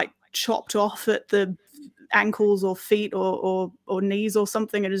gets like chopped off at the ankles or feet or knees or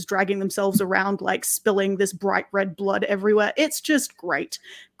something and is dragging themselves around, like spilling this bright red blood everywhere. It's just great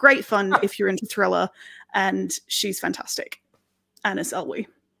fun if you're into thriller, and she's fantastic. Anna Selway.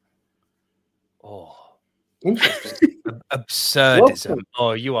 Oh, interesting. Absurdism. Welcome.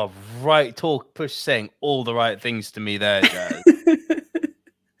 Oh, you are right. Saying all the right things to me there, Jazz.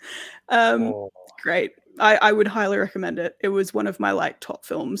 Great. I would highly recommend it. It was one of my like top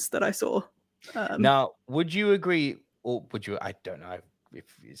films that I saw. Now, would you agree, or would you? I don't know if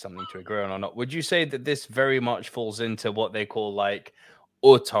it's something to agree on or not. Would you say that this very much falls into what they call like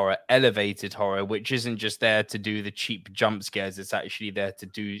haute horror, elevated horror, which isn't just there to do the cheap jump scares? It's actually there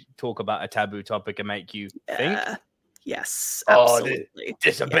to talk about a taboo topic and make you think. Yes, absolutely.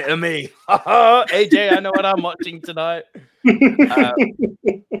 This a bit of me. AJ, I know what I'm watching tonight.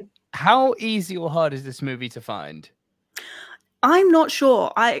 How easy or hard is this movie to find? I'm not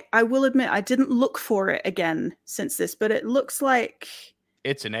sure. I will admit I didn't look for it again since this, but it looks like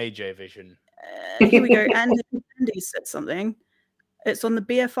it's an AJ vision. Here we go. Andy said something. It's on the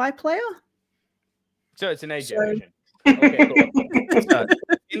BFI player. So it's an AJ vision. Okay, cool. So,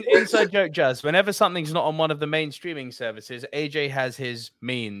 inside joke, Jazz. Whenever something's not on one of the main streaming services, AJ has his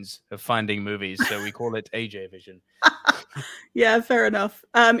means of finding movies, so we call it AJ vision. Yeah, fair enough.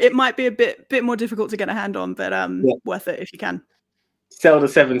 It might be a bit more difficult to get a hand on, but worth it if you can. Sell the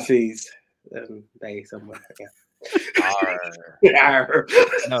 7 Seas. Bay somewhere. Yeah.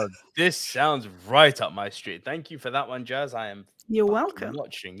 No, this sounds right up my street. Thank you for that one, Jazz. You're welcome.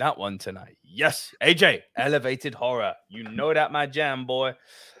 Watching that one tonight. Yes, AJ, elevated horror. You know that my jam, boy.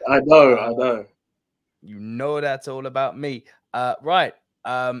 I know. You know that's all about me. Right.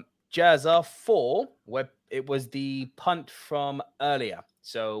 Jazz, our 4, where it was the punt from earlier.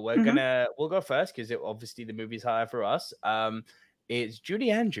 So we'll go first because obviously the movie's higher for us. It's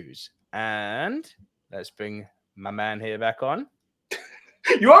Julie Andrews, and let's bring my man here back on.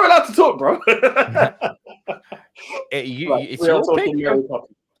 You are allowed to talk, bro. It's your pick.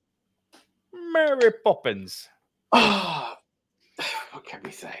 Mary Poppins. What can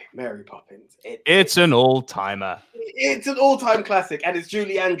we say? Mary Poppins. It's an all-timer. It's an all-time classic, and it's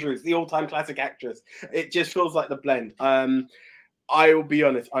Julie Andrews, the all-time classic actress. It just feels like the blend. I will be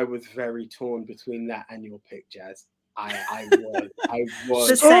honest, I was very torn between that and your pick, Jazz. I was.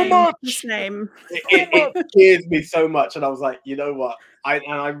 The same. It scares me so much, and I was like, you know what?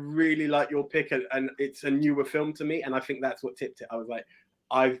 I really like your pick, and it's a newer film to me, and I think that's what tipped it. I was like,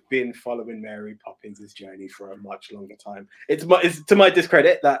 I've been following Mary Poppins' journey for a much longer time. It's to my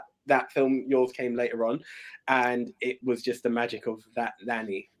discredit that film yours came later on, and it was just the magic of that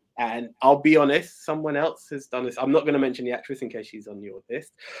nanny. And I'll be honest, someone else has done this. I'm not going to mention the actress in case she's on your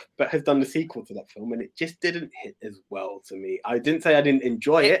list, but has done the sequel to that film, and it just didn't hit as well to me. I didn't say I didn't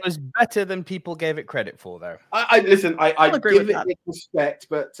enjoy it. It was better than people gave it credit for, though. I give it respect,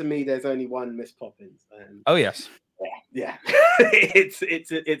 but to me, there's only one Miss Poppins. Oh yes. Yeah.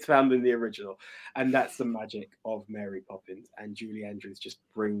 it's found in the original, and that's the magic of Mary Poppins. And Julie Andrews just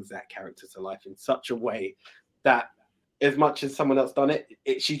brings that character to life in such a way that, as much as someone else done it,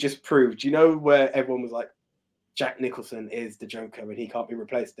 she just proved. You know, where everyone was like, Jack Nicholson is the Joker and he can't be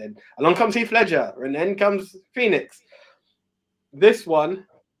replaced. Then along comes Heath Ledger, and then comes Phoenix. This one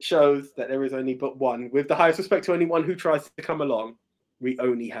shows that there is only but one. With the highest respect to anyone who tries to come along, we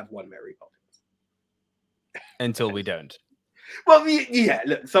only have one Mary Poppins. Until we don't. Well, yeah,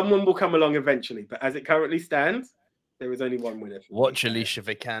 look, someone will come along eventually, but as it currently stands, there is only one winner. Watch Alicia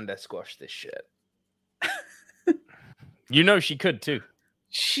Vikander squash this shit. You know she could too.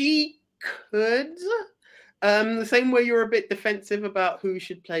 She could. The same way you're a bit defensive about who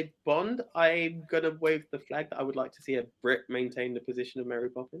should play Bond, I'm going to wave the flag that I would like to see a Brit maintain the position of Mary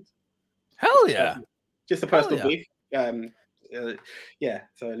Poppins. Hell yeah. Just a personal beef. So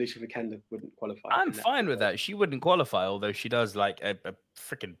Alicia Vikander wouldn't qualify. I'm fine with that. She wouldn't qualify, although she does like a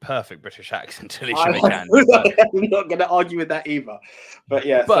freaking perfect British accent. Alicia Vikander. I'm not going to argue with that either. But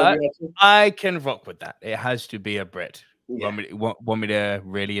yeah. But I can rock with that. It has to be a Brit. Yeah. Want me to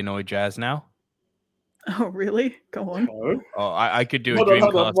really annoy Jazz now? Oh, really? Go on. No. Oh, I could do hold a dream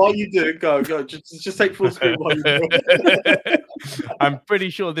on. While you do, go. Just take full screen while you do. I'm pretty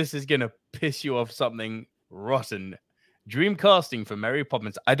sure this is going to piss you off something rotten. Dream casting for Mary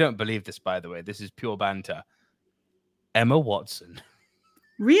Poppins. I don't believe this, by the way. This is pure banter. Emma Watson.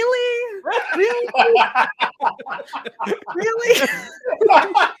 Really? Really? Really?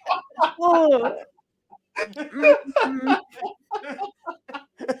 Oh.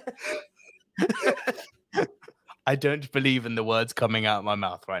 I don't believe in the words coming out of my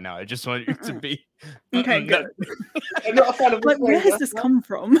mouth right now. I just want you to be okay. Good. I'm not a fan of where has this come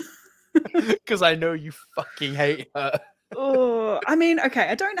from? Because I know you fucking hate her. Oh, I mean, okay,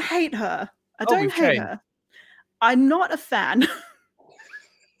 I don't hate her. I Oh, don't we've hate changed. her. I'm not a fan.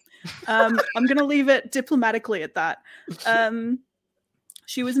 I'm gonna leave it diplomatically at that.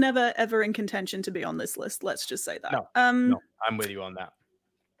 She was never ever in contention to be on this list. Let's just say that. No, I'm with you on that.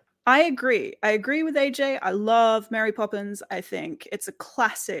 I agree. I agree with AJ. I love Mary Poppins. I think it's a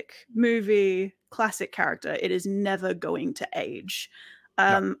classic movie, classic character. It is never going to age.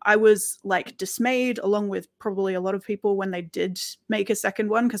 I was like dismayed, along with probably a lot of people, when they did make a second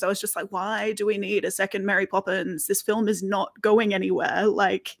one, because I was just like, why do we need a second Mary Poppins? This film is not going anywhere.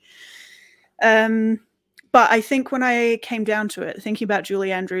 Like, but I think when I came down to it, thinking about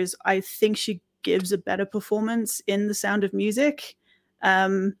Julie Andrews, I think she gives a better performance in The Sound of Music.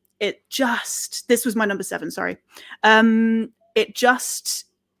 This was my number 7, sorry. It just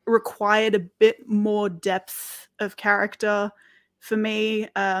required a bit more depth of character for me,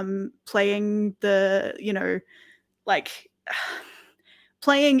 playing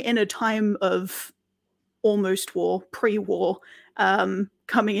playing in a time of almost war, pre-war,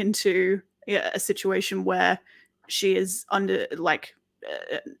 coming into a situation where she is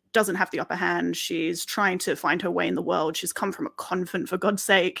doesn't have the upper hand. She's trying to find her way in the world. She's come from a convent, for God's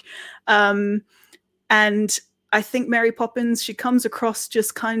sake. And I think Mary Poppins, she comes across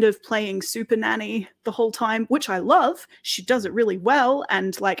just kind of playing super nanny the whole time, which I love. She does it really well.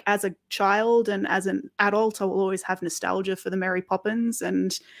 And like, as a child and as an adult, I will always have nostalgia for the Mary Poppins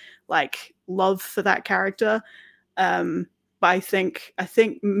and like love for that character. But I think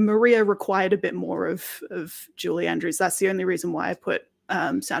Maria required a bit more of Julie Andrews. That's the only reason why I put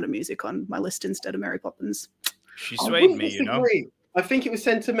Sound of Music on my list instead of Mary Poppins. She swayed me, you know. I think it was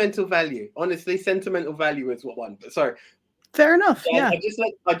sentimental value. Honestly, sentimental value is what won. But sorry. Fair enough. Yeah.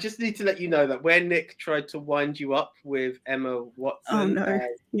 I just need to let you know that where Nick tried to wind you up with Emma Watson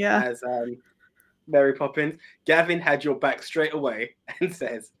as Mary Poppins, Gavin had your back straight away and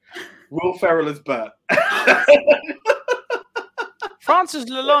says, Will Ferrell as Bert. Frances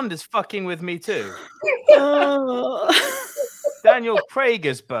Lalonde is fucking with me too. Oh. Daniel Craig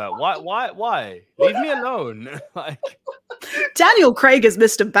as Bert. Why? Leave me alone. Like, Daniel Craig is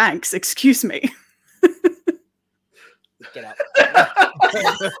Mr. Banks. Excuse me. get out.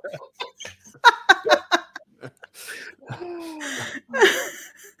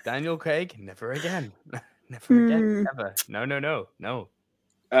 Daniel Craig, never again. Never again. Never. No.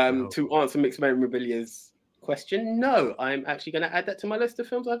 To answer Mixed Memorabilia's question, no, I'm actually going to add that to my list of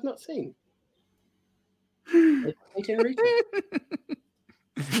films I've not seen.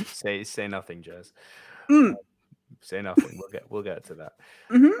 Say nothing, Jazz. Mm. Say nothing. We'll get to that.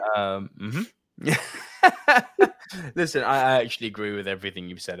 Mm-hmm. Listen, I actually agree with everything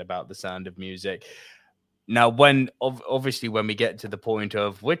you've said about The Sound of Music. Now, when we get to the point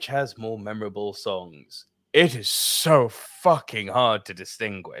of which has more memorable songs, it is so fucking hard to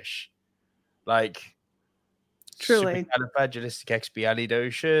distinguish. Like, truly,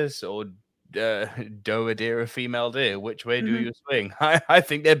 supercalifragilisticexpialidocious or do a deer, a female deer. Which way do you swing? I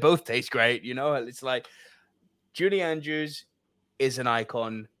think they both taste great. You know, it's like Julie Andrews is an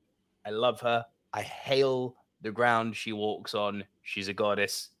icon. I love her. I hail the ground she walks on. She's a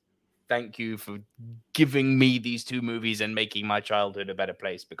goddess. Thank you for giving me these two movies and making my childhood a better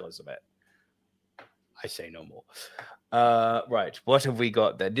place because of it. I say no more. Right. What have we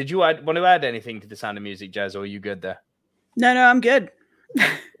got there? Did you want to add anything to The Sound of Music, Jazz, or are you good there? No, I'm good.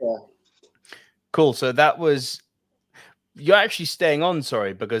 Yeah. Cool. So that was... You're actually staying on,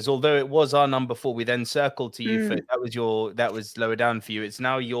 sorry, because although it was our number 4, we then circled to you for that was lower down for you. It's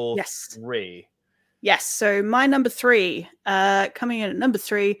now your 3. Yes. So my number 3, coming in at number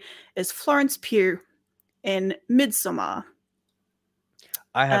 3, is Florence Pugh in Midsommar.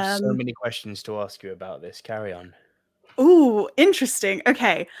 I have so many questions to ask you about this. Carry on. Ooh, interesting.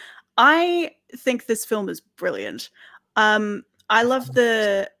 Okay. I think this film is brilliant. I love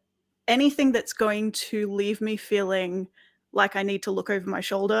anything that's going to leave me feeling like I need to look over my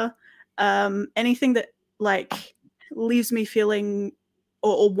shoulder. Anything that like leaves me feeling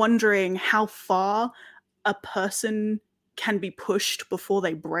or wondering how far a person can be pushed before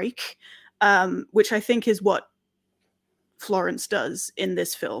they break, which I think is what Florence does in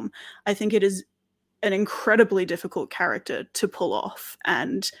this film. I think it is an incredibly difficult character to pull off,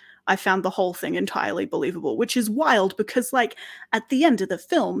 and I found the whole thing entirely believable, which is wild because, like, at the end of the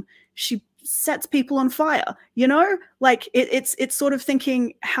film, she sets people on fire, you know? Like, it's sort of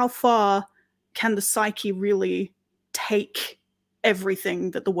thinking, how far can the psyche really take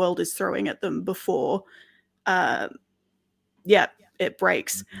everything that the world is throwing at them before, it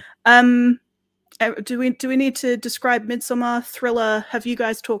breaks. Do we need to describe Midsommar? Thriller? Have you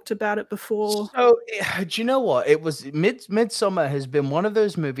guys talked about it before? So, do you know what? It was Midsommar has been one of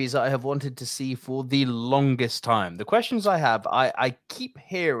those movies that I have wanted to see for the longest time. The questions I have, I keep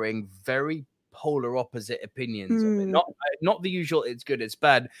hearing very polar opposite opinions of it. Not the usual it's good, it's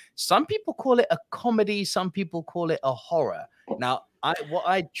bad. Some people call it a comedy, some people call it a horror. Now, what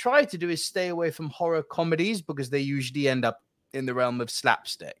I try to do is stay away from horror comedies because they usually end up in the realm of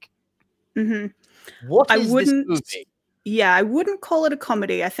slapstick. Mm-hmm. What is this movie? Yeah, I wouldn't call it a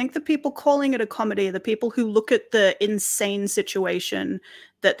comedy. I think the people calling it a comedy are the people who look at the insane situation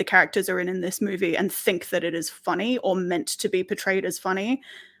that the characters are in this movie and think that it is funny or meant to be portrayed as funny.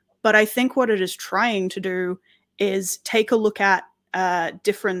 But I think what it is trying to do is take a look at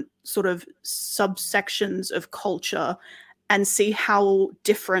different sort of subsections of culture and see how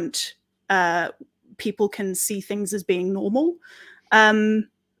different people can see things as being normal.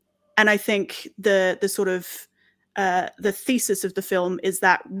 And I think the sort of the thesis of the film is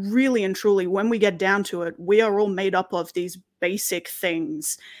that really and truly, when we get down to it, we are all made up of these basic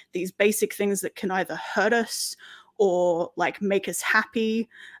things that can either hurt us or like make us happy.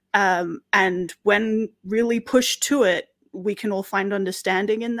 And when really pushed to it, we can all find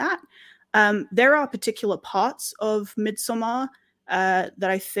understanding in that. There are particular parts of Midsommar that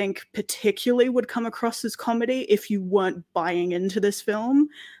I think particularly would come across as comedy if you weren't buying into this film.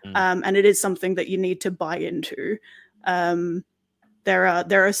 And it is something that you need to buy into. There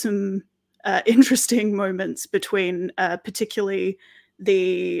are some interesting moments between particularly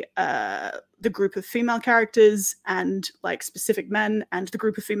the group of female characters and like specific men, and the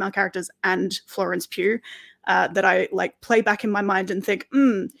group of female characters and Florence Pugh that I like play back in my mind and think,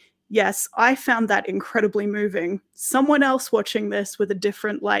 yes, I found that incredibly moving. Someone else watching this with a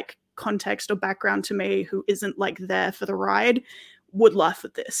different like context or background to me, who isn't like there for the ride, would laugh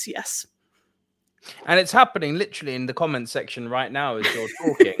at this. Yes. And it's happening literally in the comment section right now as you're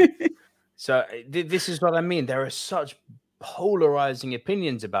talking. So this is what I mean. There are such polarizing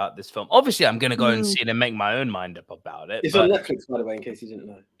opinions about this film. Obviously, I'm going to go and see it and make my own mind up about it. It's on Netflix, by the way, in case you didn't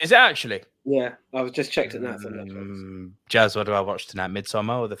know. Is it actually? Yeah, I was just checked it now. It's on Netflix. Jazz, what do I watch tonight?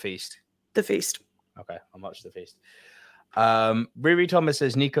 Midsommar or The Feast? The Feast. Okay, I'll watch The Feast. Riri Thomas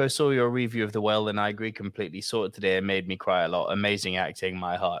says, Nico, saw your review of The Well and I agree completely. Saw it today and made me cry a lot. Amazing acting,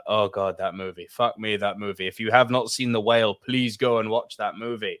 my heart. Oh, God, that movie. Fuck me, that movie. If you have not seen The Whale, please go and watch that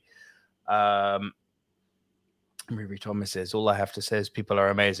movie. Riri Thomas says, all I have to say is people are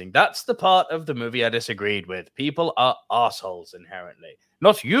amazing. That's the part of the movie I disagreed with. People are assholes inherently.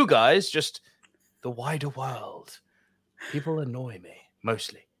 Not you guys, just the wider world. People annoy me,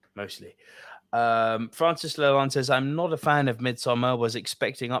 mostly. Francis Lalonde says, I'm not a fan of Midsommar, was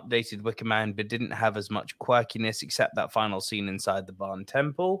expecting updated Wicker Man, but didn't have as much quirkiness except that final scene inside the barn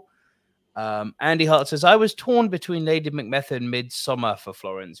temple. Andy Hart says, I was torn between Lady Macbeth and Midsommar for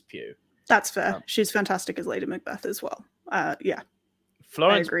Florence Pugh. That's fair. She's fantastic as Lady Macbeth as well. Yeah.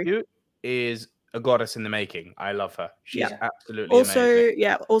 Florence Pugh is a goddess in the making. I love her. She's absolutely amazing.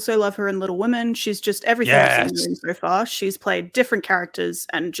 Yeah, also love her in Little Women. She's just everything I've seen so far. She's played different characters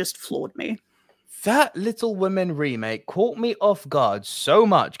and just floored me. That Little Women remake caught me off guard so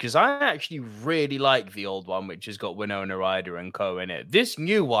much because I actually really like the old one, which has got Winona Ryder and co in it. This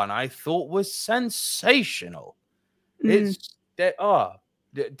new one I thought was sensational. It's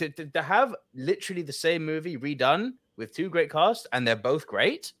to have literally the same movie redone with two great casts and they're both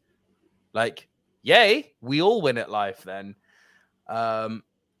great. Like, yay, we all win at life then.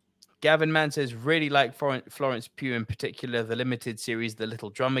 Gavin Mann says, really like Florence Pugh in particular. The limited series, The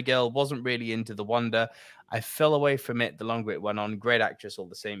Little Drummer Girl, wasn't really into The Wonder. I fell away from it the longer it went on. Great actress all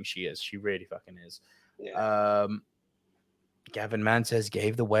the same. She is. She really fucking is. Yeah. Gavin Mann says,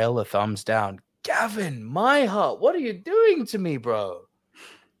 gave The Whale a thumbs down. Gavin, my heart, what are you doing to me, bro?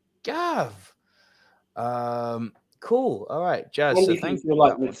 Gav. Cool. All right, Jazz. Andy thinks you're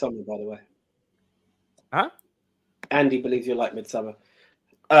like Midsommar, by the way. Huh? Andy believes you're like Midsommar.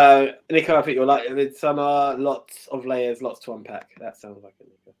 Nico, I think you're like Midsommar. Lots of layers, lots to unpack. That sounds like it,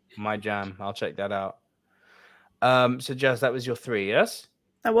 Nico. My jam. I'll check that out. So Jazz, that was your 3, yes?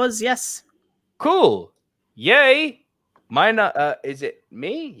 That was, yes. Cool. Yay. Mine. Is it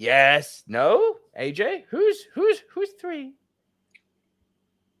me? Yes. No. AJ. Who's 3?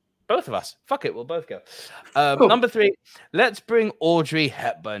 Both of us. Fuck it. We'll both go. Cool. Number 3. Let's bring Audrey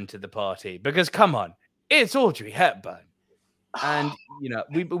Hepburn to the party because come on, it's Audrey Hepburn. And, you know,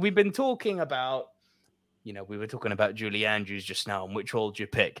 we've been talking about, you know, we were talking about Julie Andrews just now and which role do you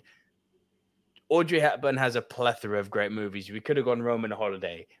pick? Audrey Hepburn has a plethora of great movies. We could have gone Roman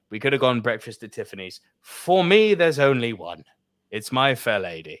Holiday. We could have gone Breakfast at Tiffany's. For me, there's only one. It's My Fair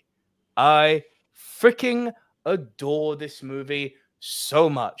Lady. I freaking adore this movie so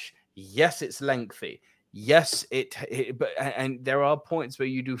much. Yes, it's lengthy. Yes, and there are points where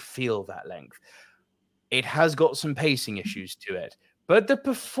you do feel that length. It has got some pacing issues to it, but the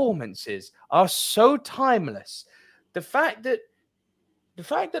performances are so timeless. The fact that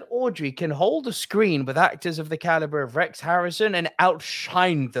Audrey can hold a screen with actors of the caliber of Rex Harrison and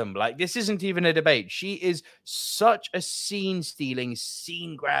outshine them, like, this isn't even a debate. She is such a scene-stealing,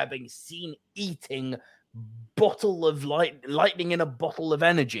 scene-grabbing, scene-eating bottle of lightning in a bottle of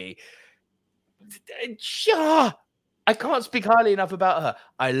energy. I can't speak highly enough about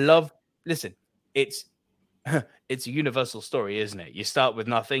her. Listen, it's a universal story, isn't it? You start with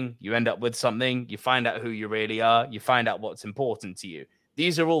nothing, you end up with something, you find out who you really are, you find out what's important to you.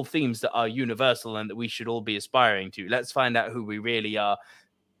 These are all themes that are universal and that we should all be aspiring to. Let's find out who we really are.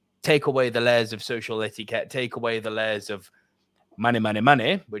 Take away the layers of social etiquette, take away the layers of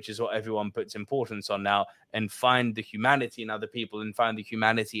money, which is what everyone puts importance on now, and find the humanity in other people and find the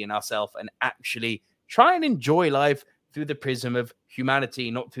humanity in ourselves and actually try and enjoy life through the prism of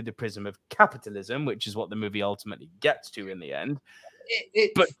humanity, not through the prism of capitalism, which is what the movie ultimately gets to in the end.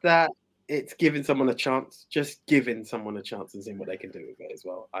 It's giving someone a chance, just giving someone a chance and seeing what they can do with it as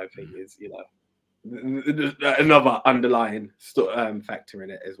well, I think is, another underlying factor in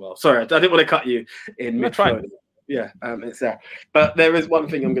it as well. Sorry, I didn't want to cut you in mid-flow. Yeah, it's there. But there is one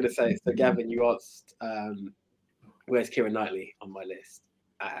thing I'm going to say. So, Gavin, you asked, where's Keira Knightley on my list?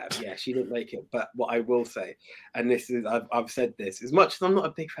 Yeah, she didn't make it. But what I will say, and this is, I've said this, as much as I'm not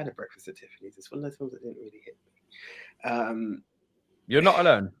a big fan of Breakfast at Tiffany's, it's one of those films that didn't really hit me. You're not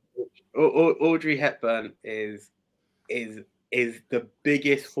alone. Audrey Hepburn is the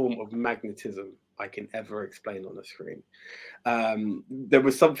biggest form of magnetism I can ever explain on the screen. There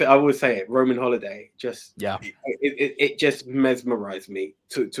was something, I will say it, Roman Holiday, it just mesmerized me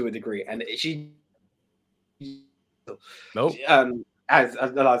to a degree. And as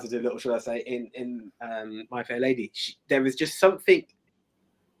Eliza Doolittle, should I say, in My Fair Lady, there was just something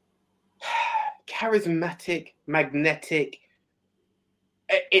charismatic, magnetic.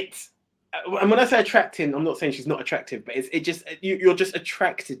 And when I say attracting, I'm not saying she's not attractive, but you're just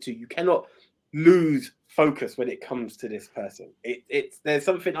attracted to. You cannot lose focus when it comes to this person. There's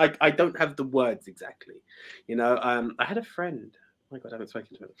something I don't have the words exactly. I had a friend. Oh my God, I haven't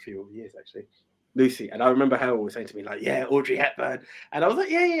spoken to her in a few years actually, Lucy, and I remember her always saying to me like, "Yeah, Audrey Hepburn," and I was like,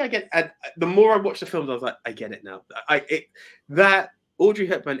 "Yeah, I get it." And the more I watched the films, I was like, "I get it now." That Audrey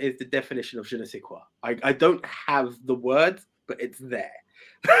Hepburn is the definition of je ne sais quoi. I don't have the words, but it's there.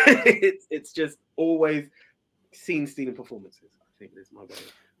 it's just always scene-stealing performances. I think that's my way.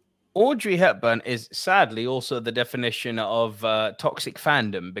 Audrey Hepburn is sadly also the definition of toxic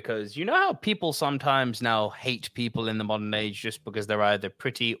fandom, because you know how people sometimes now hate people in the modern age just because they're either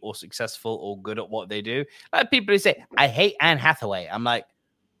pretty or successful or good at what they do. Like people who say, "I hate Anne Hathaway." I'm like,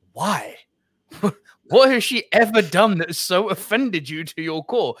 why? What has she ever done that so offended you to your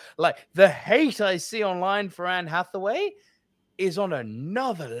core? Like, the hate I see online for Anne Hathaway is on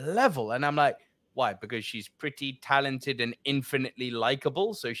another level. And I'm like, why? Because she's pretty, talented, and infinitely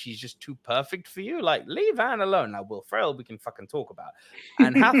likable, so she's just too perfect for you? Like, leave Anne alone. Now, Will Ferrell, we can fucking talk about.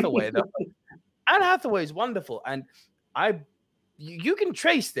 Anne Hathaway, though. Anne Hathaway is wonderful. And you can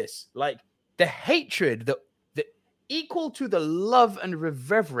trace this. Like, the hatred, the equal to the love and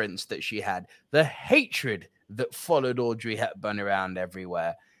reverence that she had, the hatred that followed Audrey Hepburn around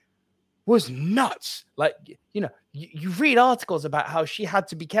everywhere was nuts. Like, you read articles about how she had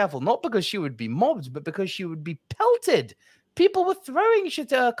to be careful, not because she would be mobbed, but because she would be pelted. People were throwing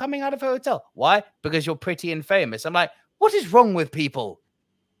shit at her coming out of her hotel. Why? Because you're pretty and famous. I'm like, what is wrong with people?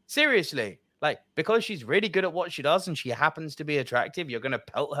 Seriously. Like, because she's really good at what she does and she happens to be attractive, you're going to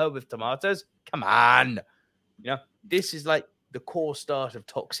pelt her with tomatoes? Come on. This is like the core start of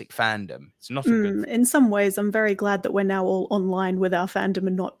toxic fandom. It's not a good thing. In some ways, I'm very glad that we're now all online with our fandom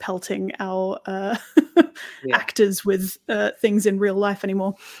and not pelting our actors with things in real life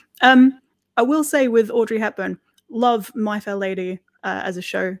anymore. I will say with Audrey Hepburn, love My Fair Lady as a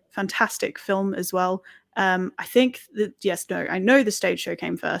show. Fantastic film as well. I think that, I know the stage show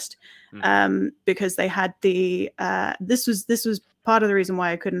came first because they had this was part of the reason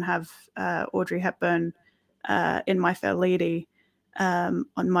why I couldn't have Audrey Hepburn in My Fair Lady on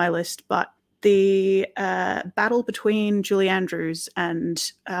my list, but the battle between Julie Andrews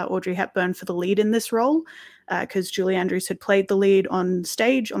and Audrey Hepburn for the lead in this role, because Julie Andrews had played the lead on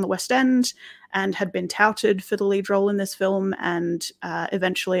stage on the West End and had been touted for the lead role in this film, and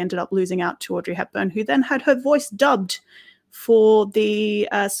eventually ended up losing out to Audrey Hepburn, who then had her voice dubbed for the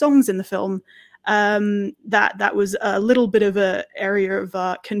songs in the film. That was a little bit of a area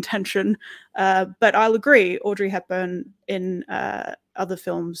of contention, but I'll agree. Audrey Hepburn in other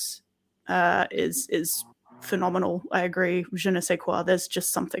films is phenomenal. I agree. Je ne sais quoi. There's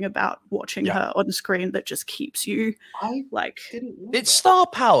just something about watching her on the screen that just keeps you it's star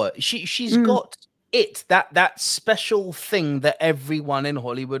power. She's got that special thing that everyone in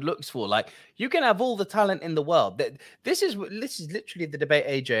Hollywood looks for. Like, you can have all the talent in the world. This is literally the debate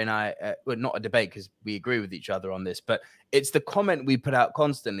AJ and I, well, not a debate because we agree with each other on this, but it's the comment we put out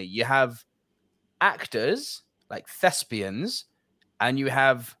constantly. You have actors like thespians and you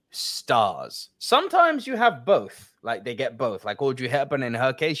have stars. Sometimes you have both, like they get both, like Audrey Hepburn. In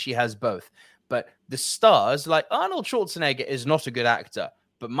her case, she has both. But the stars, like Arnold Schwarzenegger, is not a good actor,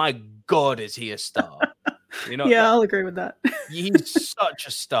 but my God, is he a star? You know, yeah, I'll agree with that. He's such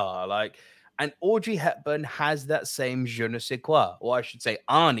a star. Like, and Audrey Hepburn has that same je ne sais quoi, or I should say,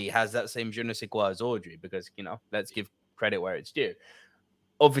 Arnie has that same je ne sais quoi as Audrey, because, you know, let's give credit where it's due.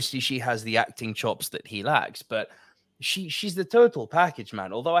 Obviously, she has the acting chops that he lacks, but she's the total package,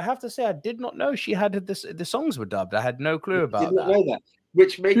 man. Although I have to say, I did not know she had the songs were dubbed. I had no clue about that. Didn't know that,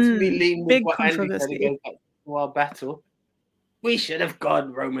 which makes me lean with big what Andy said controversy. to our battle. We should have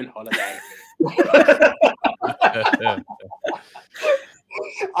gone Roman holiday. Welcome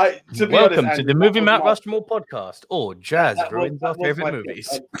to the Movie Mount Rushmore podcast, or Jazz ruins our favorite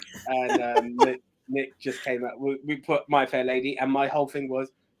movies. And Nick just came out. We put My Fair Lady, and my whole thing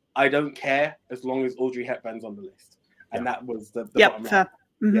was, I don't care as long as Audrey Hepburn's on the list, and that was the bottom line.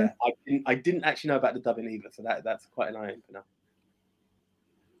 Mm-hmm. Yeah, I didn't actually know about the dubbing either, so that's quite an eye opener.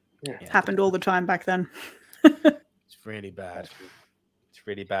 Yeah, happened all the time back then. It's really bad. It's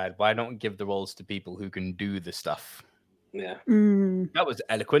really bad. Why don't give the roles to people who can do the stuff? Yeah. That was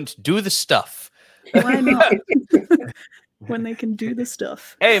eloquent. Do the stuff. Why not? When they can do the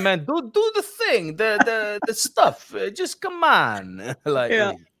stuff. Hey man, do the thing, the stuff. Just come on. Like,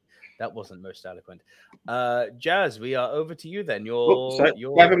 that wasn't most eloquent. Jazz, we are over to you then.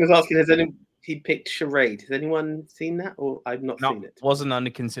 Gavin was asking, he picked Charade. Has anyone seen that, or I've not seen it? Wasn't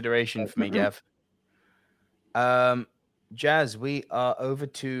under consideration for me, Gav. Jazz, we are over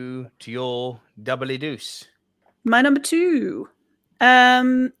to your doubly deuce. My number 2.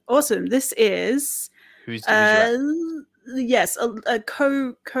 Awesome. This is who's yes, a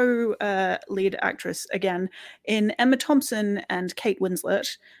co lead actress again in Emma Thompson and Kate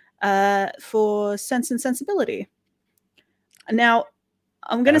Winslet for Sense and Sensibility. Now,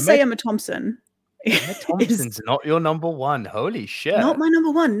 I'm going to say Emma Thompson. Emma Thompson's not your number 1. Holy shit! Not my number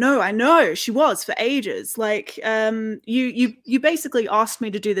 1. No, I know she was for ages. Like, you basically asked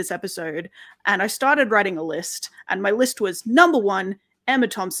me to do this episode, and I started writing a list, and my list was number 1, Emma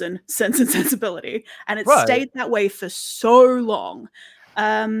Thompson, Sense and Sensibility, and it stayed that way for so long.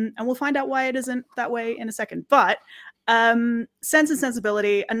 And we'll find out why it isn't that way in a second. But Sense and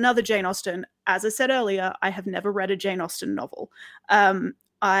Sensibility, another Jane Austen. As I said earlier, I have never read a Jane Austen novel.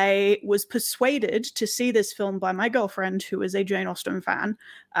 I was persuaded to see this film by my girlfriend, who is a Jane Austen fan.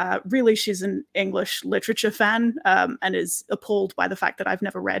 Really, she's an English literature fan and is appalled by the fact that I've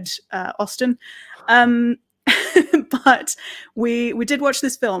never read Austen. But we did watch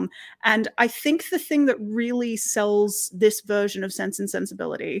this film, and I think the thing that really sells this version of Sense and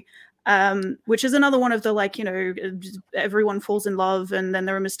Sensibility, which is another one of the, like, you know, everyone falls in love and then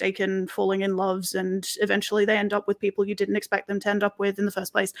there are mistaken falling in loves, and eventually they end up with people you didn't expect them to end up with in the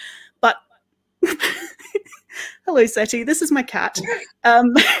first place. But hello, Seti, this is my cat.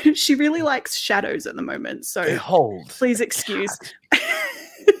 She really likes shadows at the moment, so please excuse.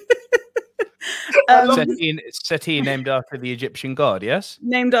 Seti named after the Egyptian god, yes?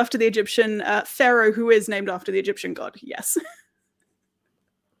 Named after the Egyptian pharaoh, who is named after the Egyptian god, yes.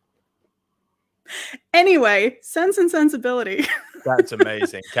 Anyway, Sense and Sensibility. That's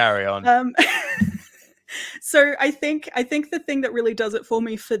amazing. Carry on. So I think the thing that really does it for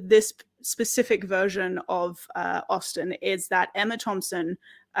me for this specific version of Austen is that Emma Thompson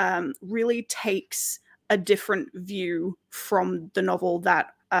really takes a different view from the novel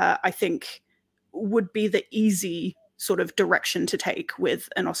that I think would be the easy sort of direction to take with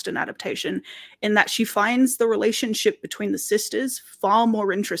an Austen adaptation, in that she finds the relationship between the sisters far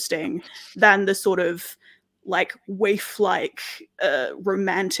more interesting than the sort of like waif-like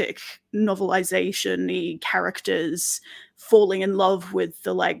romantic novelization-y characters falling in love with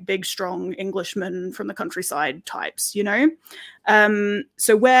the like big strong Englishmen from the countryside types, you know?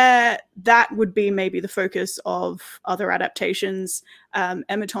 So where that would be maybe the focus of other adaptations,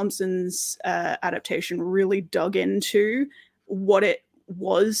 Emma Thompson's adaptation really dug into what it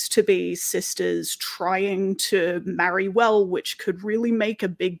was to be sisters trying to marry well, which could really make a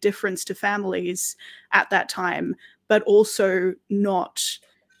big difference to families at that time, but also not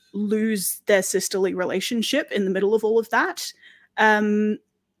lose their sisterly relationship in the middle of all of that.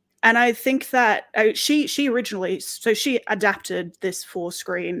 And I think that she originally, so she adapted this for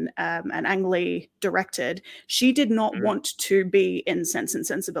screen, and Ang Lee directed. She did not want to be in Sense and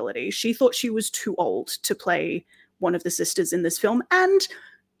Sensibility. She thought she was too old to play one of the sisters in this film. And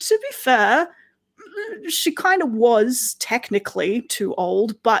to be fair, she kind of was technically too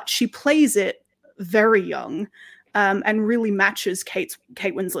old, but she plays it very young, and really matches Kate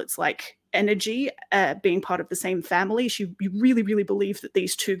Winslet's like energy, being part of the same family. You really, really believe that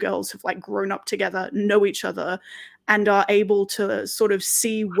these two girls have like grown up together, know each other, and are able to sort of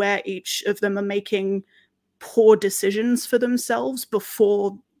see where each of them are making poor decisions for themselves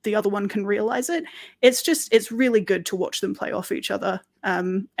before the other one can realize it. It's really good to watch them play off each other.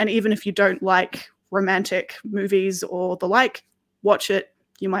 And even if you don't like romantic movies or the like, watch it.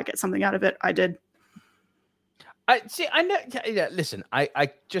 You might get something out of it. I did. I know. Yeah, listen,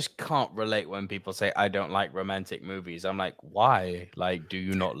 I just can't relate when people say I don't like romantic movies. I'm like, why? Like, do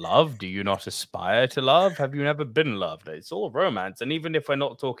you not love? Do you not aspire to love? Have you never been loved? It's all romance. And even if we're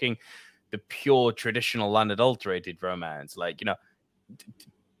not talking the pure, traditional, unadulterated romance, like, you know,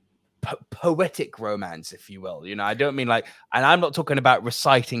 poetic romance, if you will. You know, I don't mean like, and I'm not talking about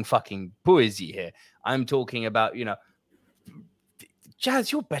reciting fucking poesy here. I'm talking about, you know,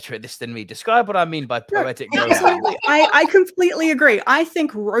 Jazz, you're better at this than me. Describe what I mean by poetic romance. Absolutely. I completely agree. I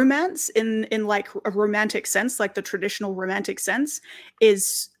think romance in like a romantic sense, like the traditional romantic sense,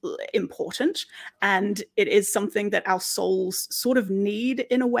 is important. And it is something that our souls sort of need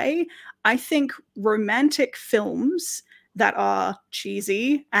in a way. I think romantic films that are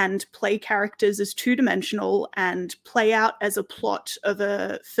cheesy and play characters as two-dimensional and play out as a plot of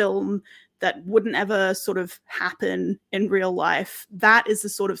a film that wouldn't ever sort of happen in real life. That is the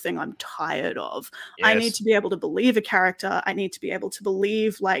sort of thing I'm tired of. Yes. I need to be able to believe a character. I need to be able to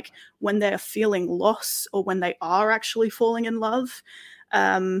believe like when they're feeling loss or when they are actually falling in love.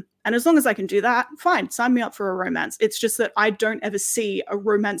 And as long as I can do that, fine, sign me up for a romance. It's just that I don't ever see a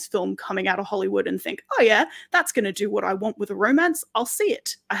romance film coming out of Hollywood and think, oh yeah, that's going to do what I want with a romance. I'll see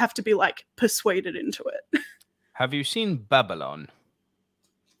it. I have to be like persuaded into it. Have you seen Babylon?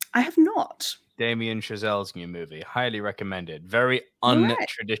 I have not. Damien Chazelle's new movie. Highly recommended. Very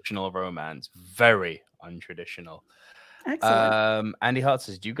untraditional romance. Very untraditional. Excellent. Andy Hart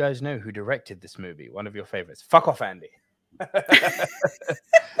says, do you guys know who directed this movie? One of your favorites. Fuck off, Andy.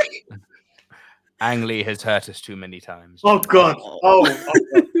 Ang Lee has hurt us too many times. Oh, God. Oh.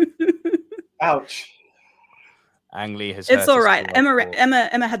 Ouch. Ang Lee has. It's all right.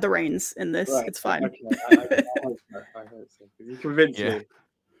 Emma had the reins in this. Right. It's fine. Okay. I hope so. You convinced me.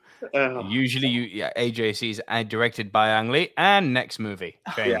 Usually, AJ sees directed by Ang Lee, and next movie.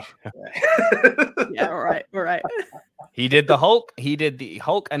 Change. Yeah. All right. He did the Hulk. He did the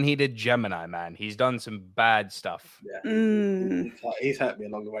Hulk, and he did Gemini Man. He's done some bad stuff. Yeah. He's hurt me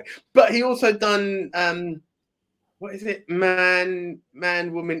along the way. But he also done what is it? Man,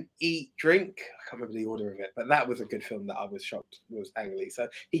 Woman, Eat, Drink. I can't remember the order of it, but that was a good film that I was shocked was Ang Lee. So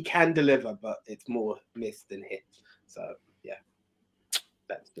he can deliver, but it's more miss than hit. So yeah,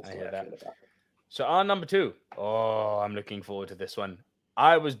 that's just what I feel about it. So our number 2. Oh, I'm looking forward to this one.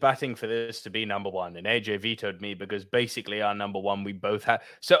 I was batting for this to be number 1, and AJ vetoed me because basically our number 1 we both had.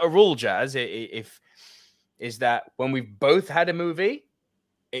 So a rule, Jazz, is that when we've both had a movie,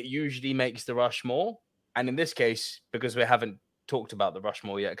 it usually makes the Rushmore. And in this case, because we haven't talked about the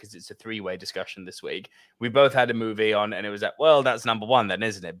Rushmore yet, because it's a 3-way discussion this week, we both had a movie on, and it was like, well, that's number 1 then,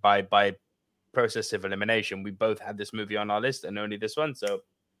 isn't it? By process of elimination, we both had this movie on our list, and only this one, so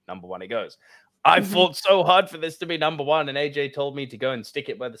number 1 it goes. I fought so hard for this to be number 1, and AJ told me to go and stick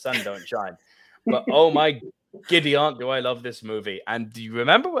it where the sun don't shine. But oh my giddy aunt, do I love this movie. And do you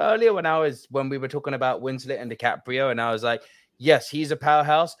remember earlier when we were talking about Winslet and DiCaprio, and I was like, yes, he's a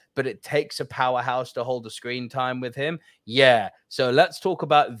powerhouse, but it takes a powerhouse to hold the screen time with him. Yeah. So let's talk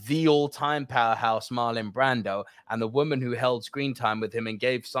about the all-time powerhouse, Marlon Brando, and the woman who held screen time with him and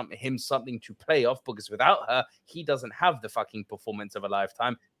gave him something to play off, because without her, he doesn't have the fucking performance of a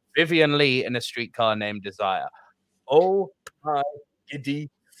lifetime. Vivien Leigh in A Streetcar Named Desire. Oh my giddy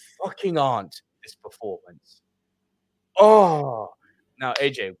fucking aunt, this performance. Oh. Now,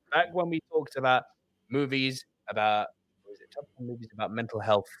 AJ, back when we talked about movies about mental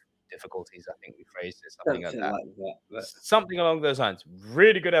health difficulties, I think we phrased it, something like that. Something along those lines.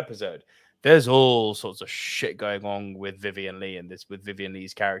 Really good episode. There's all sorts of shit going on with Vivien Leigh with Vivien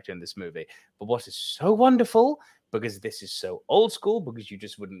Leigh's character in this movie. But what is so wonderful because this is so old school, because you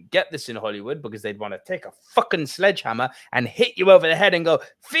just wouldn't get this in Hollywood, because they'd want to take a fucking sledgehammer and hit you over the head and go,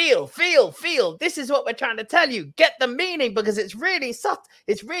 feel. This is what we're trying to tell you. Get the meaning, because it's really soft.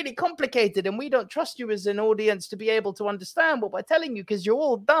 It's really complicated, and we don't trust you as an audience to be able to understand what we're telling you because you're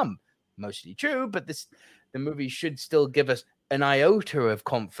all dumb. Mostly true, but the movie should still give us an iota of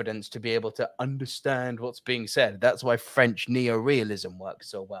confidence to be able to understand what's being said. That's why French neorealism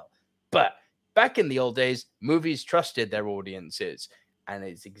works so well. But back in the old days, movies trusted their audiences, and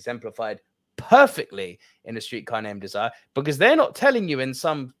it's exemplified perfectly in A Streetcar Named Desire, because they're not telling you in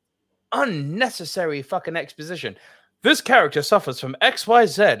some unnecessary fucking exposition, this character suffers from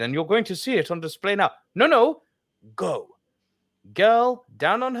XYZ, and you're going to see it on display now. No, go. Girl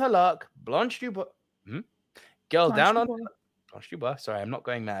down on her luck, Blanche Dubois. Girl Blanche down on Dubois. Blanche Dubois. Sorry, I'm not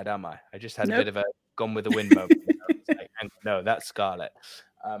going mad, am I? I just had a bit of a Gone with the Wind moment. No, that's Scarlett.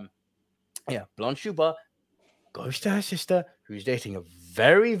 Blanche Dubois goes to her sister, who's dating a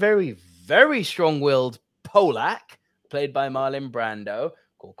very, very, very strong-willed Polak, played by Marlon Brando,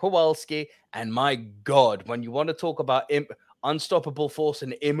 called Kowalski. And my God, when you want to talk about unstoppable force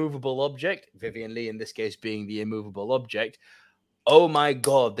and immovable object, Vivien Leigh in this case being the immovable object, oh my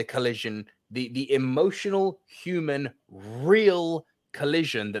God, the collision, the emotional, human, real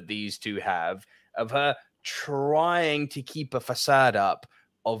collision that these two have, of her trying to keep a facade up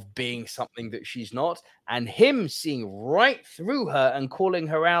of being something that she's not, and him seeing right through her and calling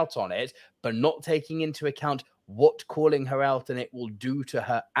her out on it, but not taking into account what calling her out on it will do to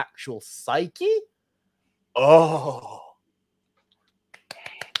her actual psyche. Oh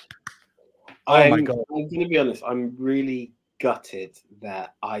my God. I'm going to be honest, I'm really gutted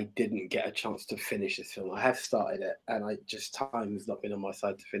that I didn't get a chance to finish this film. I have started it, and time has not been on my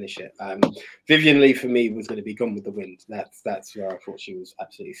side to finish it. Vivien Leigh for me was going to be Gone with the Wind. That's where I thought she was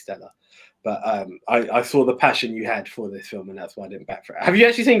absolutely stellar. But I saw the passion you had for this film, and that's why I didn't back for it. Have you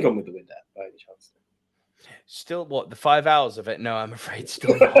actually seen Gone with the Wind by any chance? Still, what, the 5 hours of it? No, I'm afraid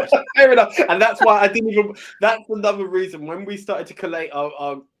still not. Fair enough. And that's why I didn't even. That's another reason when we started to collate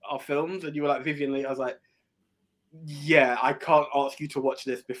our films, and you were like Vivien Leigh, I was like, yeah, I can't ask you to watch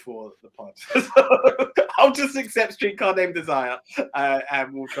this before the pod. So I'll just accept Streetcar Named Desire,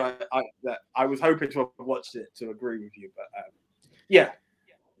 and we'll try. I was hoping to have watched it to agree with you, but yeah.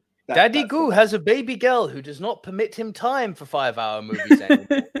 Daddy Goo has a baby girl who does not permit him time for 5-hour movies anymore.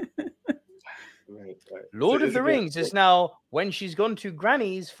 Right. Lord of the Rings is now when she's gone to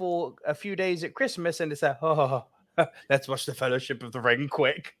Granny's for a few days at Christmas, and it's like, let's watch the Fellowship of the Ring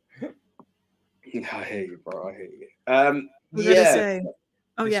quick. I hear you, bro. I hear you. Go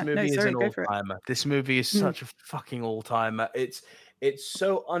for it. This movie is such a fucking all-timer. It's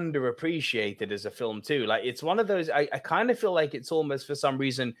so underappreciated as a film too. Like, it's one of those, I kind of feel like it's almost for some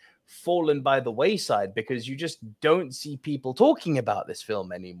reason fallen by the wayside, because you just don't see people talking about this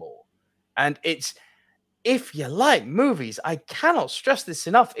film anymore. And it's, if you like movies, I cannot stress this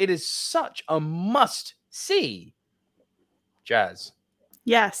enough. It is such a must see. Jazz.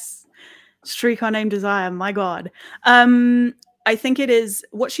 Yes. Streetcar Named Desire. My God. I think it is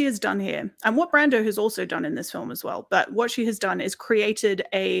what she has done here, and what Brando has also done in this film as well. But what she has done is created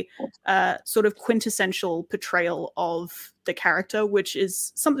a sort of quintessential portrayal of the character, which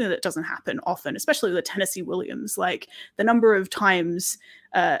is something that doesn't happen often, especially with Tennessee Williams. Like, the number of times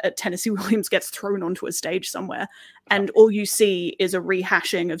Tennessee Williams gets thrown onto a stage somewhere, and all you see is a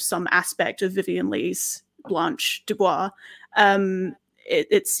rehashing of some aspect of Vivien Leigh's Blanche Dubois.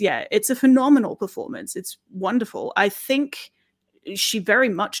 It's a phenomenal performance. It's wonderful. I think she very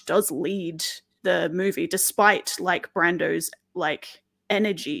much does lead the movie, despite like Brando's like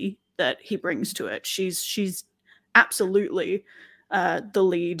energy that he brings to it. She's absolutely the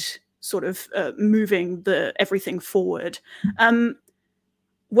lead, sort of moving everything forward.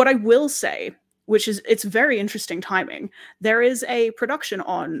 What I will say, which is, it's very interesting timing, there is a production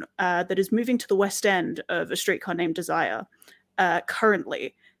on that is moving to the West End of A Streetcar Named Desire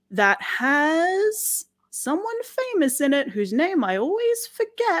currently, that has someone famous in it whose name I always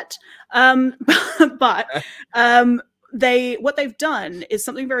forget. But what they've done is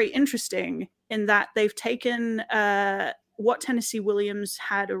something very interesting, in that they've taken what Tennessee Williams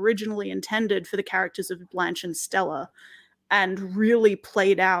had originally intended for the characters of Blanche and Stella, and really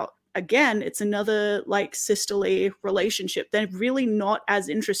played out. Again, it's another like sisterly relationship. They're really not as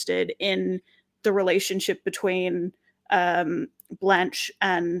interested in the relationship between Blanche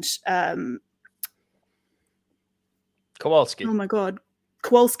and Kowalski. Oh my God,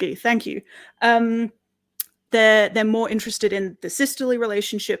 Kowalski. Thank you. They're more interested in the sisterly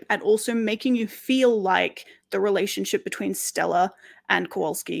relationship, and also making you feel like the relationship between Stella and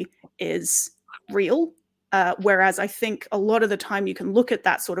Kowalski is real. Whereas I think a lot of the time you can look at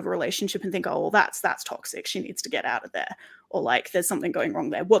that sort of relationship and think, oh, well, that's toxic. She needs to get out of there. Or like there's something going wrong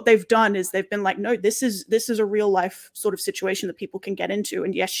there. What they've done is they've been like, no, this is a real life sort of situation that people can get into.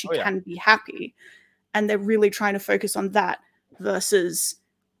 And yes, she can be happy. And they're really trying to focus on that versus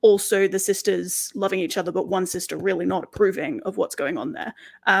also the sisters loving each other, but one sister really not approving of what's going on there.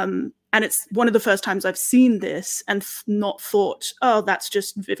 And it's one of the first times I've seen this and not thought, oh, that's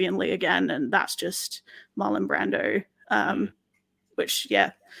just Vivian Leigh again, and that's just Marlon Brando. Which,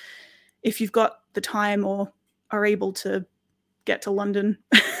 yeah, if you've got the time or are able to get to London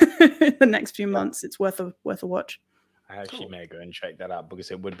in the next few months, it's worth a watch. I actually may go and check that out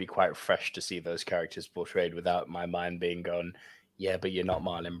because it would be quite fresh to see those characters portrayed without my mind being gone, yeah, but you're not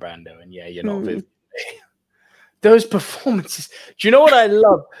Marlon Brando, and yeah, you're not Vivian Leigh. Those performances. Do you know what I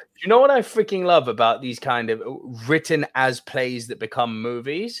love? Do you know what I freaking love about these kind of written as plays that become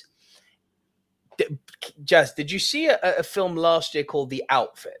movies? Jazz, did you see a film last year called The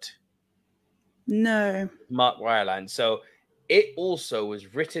Outfit? No. Mark Rylance. So it also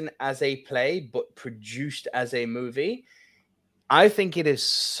was written as a play, but produced as a movie. I think it is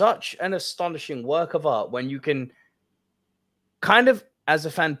such an astonishing work of art when you can kind of, as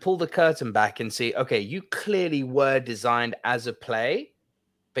a fan, pull the curtain back and see, okay, you clearly were designed as a play,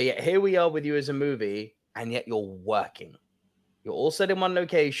 but yet here we are with you as a movie, and yet you're working. You're all set in one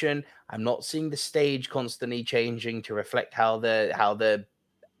location. I'm not seeing the stage constantly changing to reflect how the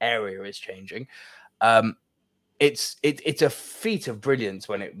area is changing. It's a feat of brilliance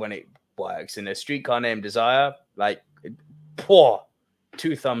when it works. In A Streetcar Named Desire, like, poor,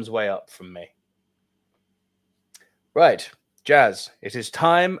 2 thumbs way up from me. Right. Jazz, it is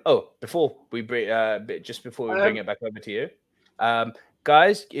time. Oh, before we bring it back over to you,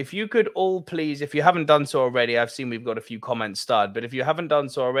 guys, if you could all please, if you haven't done so already, I've seen we've got a few comments started, but if you haven't done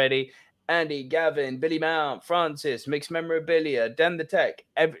so already, Andy, Gavin, Billy Mount, Francis, Mixed Memorabilia, Den the Tech,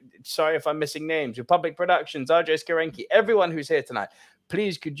 sorry if I'm missing names, Republic Productions, RJ Skarenki, everyone who's here tonight,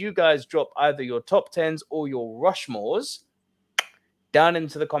 please could you guys drop either your top 10s or your Rushmores down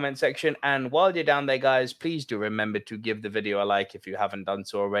into the comment section. And while you're down there, guys, please do remember to give the video a like if you haven't done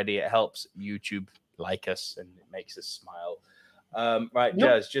so already. It helps YouTube like us and it makes us smile. Right,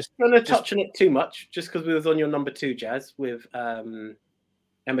 Jazz, just going to touch on it too much, just because we was on your number 2, Jazz, with Emma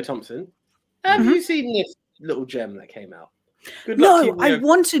Thompson. Have you seen this little gem that came out? Good luck. No, I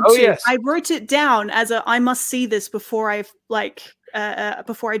wanted to. Yes. I wrote it down as I must see this before I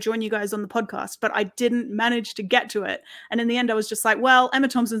join you guys on the podcast, but I didn't manage to get to it. And in the end, I was just like, well, Emma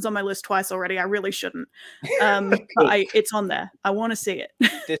Thompson's on my list twice already. I really shouldn't. But it's on there. I want to see it.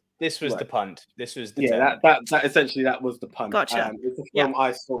 This was the punt. This was the that essentially that was the punt. Gotcha. It's a film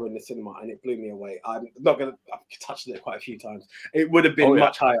I saw in the cinema and it blew me away. I've touched it quite a few times. It would have been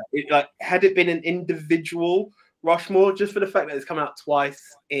much higher. Had it been an individual Rushmore, just for the fact that it's come out twice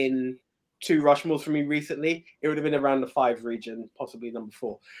in 2 Rushmores for me recently, it would have been around the 5 region, possibly number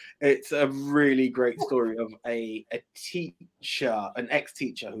 4. It's a really great story of a teacher, an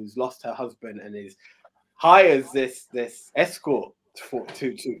ex-teacher who's lost her husband and hires this escort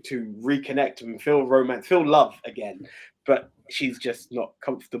to reconnect and feel romance, feel love again. But she's just not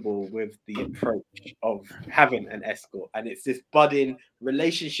comfortable with the approach of having an escort. And it's this budding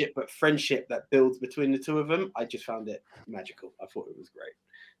relationship, but friendship that builds between the 2 of them. I just found it magical. I thought it was great.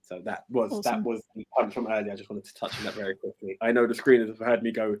 So that was the punt from earlier. I just wanted to touch on that very quickly. I know the screeners have heard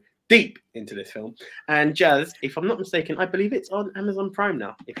me go deep into this film. And Jazz, if I'm not mistaken, I believe it's on Amazon Prime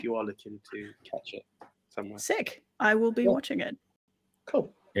now, if you are looking to catch it somewhere. Sick. I will be watching it.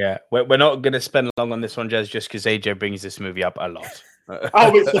 Cool. Yeah, we're not going to spend long on this one, Jazz, just because AJ brings this movie up a lot.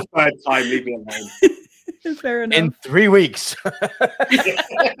 Oh, it's the 3rd time. Leave me alone. Fair enough. In 3 weeks.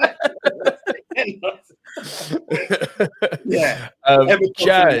 Yeah.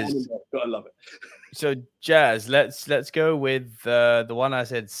 Jazz. Gotta love it. So, Jazz, let's go with the one I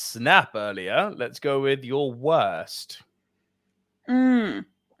said snap earlier. Let's go with your worst.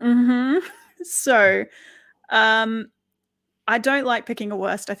 So, I don't like picking a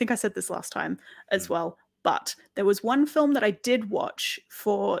worst. I think I said this last time as well. But there was one film that I did watch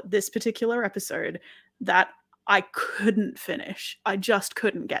for this particular episode that I couldn't finish. I just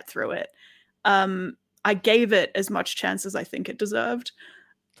couldn't get through it. I gave it as much chance as I think it deserved.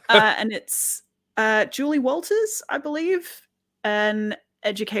 And it's Julie Walters, I believe, and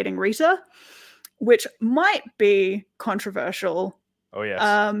Educating Rita, which might be controversial. Oh,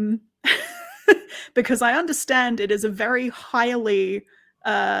 yes. Because I understand it is a very highly,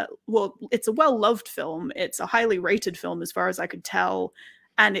 it's a well-loved film. It's a highly rated film as far as I could tell.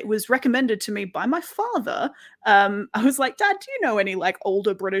 and it was recommended to me by my father. I was like, Dad, do you know any like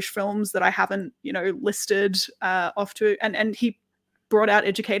older British films that I haven't, listed off to? And he brought out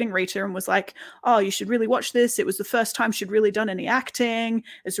Educating Rita and was like, oh, you should really watch this. It was the first time she'd really done any acting.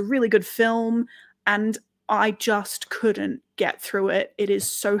 It's a really good film. And I just couldn't get through it. It is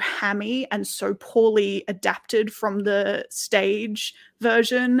so hammy and so poorly adapted from the stage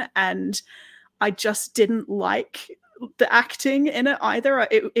version. And I just didn't like the acting in it either.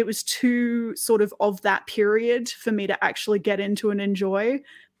 It was too sort of that period for me to actually get into and enjoy.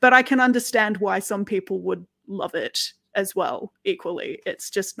 But I can understand why some people would love it as well equally. It's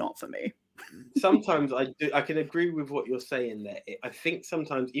just not for me. Sometimes I can agree with what you're saying there. I think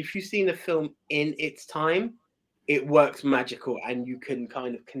sometimes if you've seen a film in its time, it works magical and you can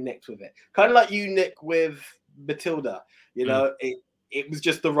kind of connect with it. Kind of like you, Nick, with Matilda. It was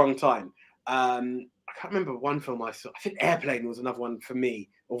just the wrong time. I can't remember one film I saw. I think Airplane was another one for me,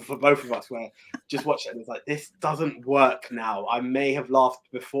 or for both of us, where just watched it and it's like, this doesn't work now. I may have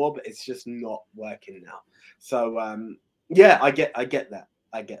laughed before, but it's just not working now. So yeah, I get that.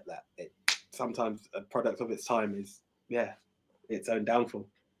 Sometimes a product of its time is, its own downfall.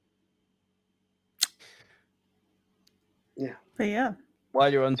 Yeah. But yeah.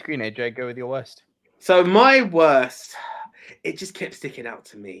 While you're on screen, AJ, go with your worst. So my worst, it just kept sticking out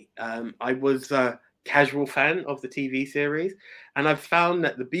to me. I was a casual fan of the TV series, and I've found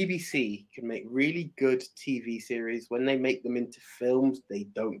that the BBC can make really good TV series. When they make them into films, they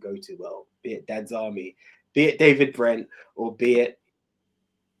don't go too well, be it Dad's Army, be it David Brent, or be it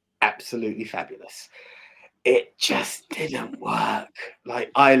Absolutely Fabulous. It just didn't work. Like,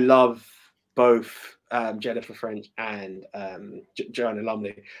 I love both Jennifer French and Joanna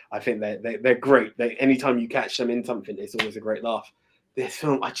Lumley. I think they're great. Anytime you catch them in something, it's always a great laugh. This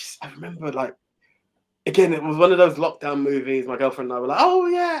film, I remember, like, again, it was one of those lockdown movies. My girlfriend and I were like, oh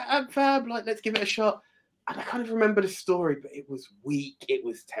yeah, I'm fab, like, let's give it a shot. And I kind of remember the story, but it was weak. It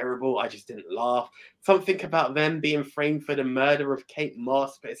was terrible. I just didn't laugh. Something about them being framed for the murder of Kate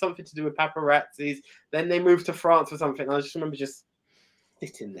Moss, but it's something to do with paparazzis. Then they moved to France or something. And I just remember just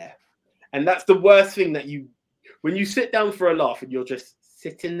sitting there. And that's the worst thing, that when you sit down for a laugh and you're just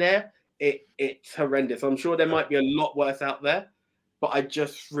sitting there, it's horrendous. I'm sure there might be a lot worse out there, but I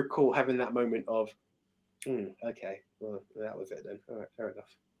just recall having that moment of, okay, well, that was it then. All right, fair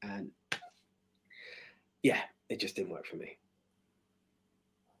enough. And yeah, it just didn't work for me.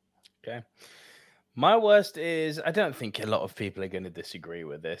 Okay. My worst is, I don't think a lot of people are going to disagree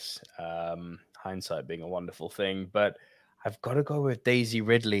with this. Hindsight being a wonderful thing, but I've got to go with Daisy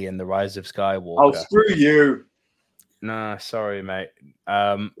Ridley in The Rise of Skywalker. Oh, screw you. Nah, sorry, mate.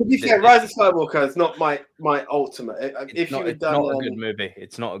 To be fair, Rise of Skywalker is not my ultimate. It's not a good movie.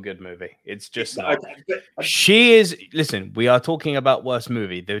 It's not a good movie. It's just not. She is. Listen, we are talking about worst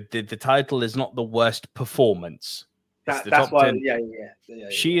movie. The title is not the worst performance. That's why. Yeah.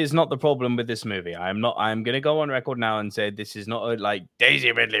 She is not the problem with this movie. I'm going to go on record now and say this is not like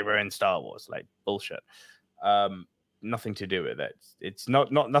Daisy Ridley ruined Star Wars. Like, bullshit. Nothing to do with it. It's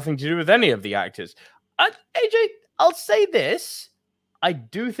not nothing to do with any of the actors. AJ, I'll say this. I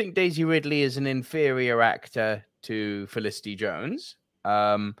do think Daisy Ridley is an inferior actor to Felicity Jones,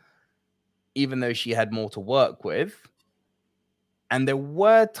 even though she had more to work with. And there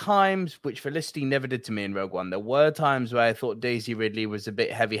were times, which Felicity never did to me in Rogue One, there were times where I thought Daisy Ridley was a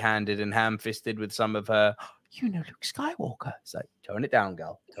bit heavy-handed and ham-fisted with some of her, Luke Skywalker. It's like, tone it down,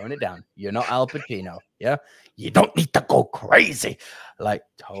 girl. Tone it down. You're not Al Pacino, yeah? You don't need to go crazy. Like,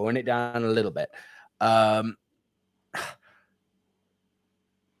 tone it down a little bit.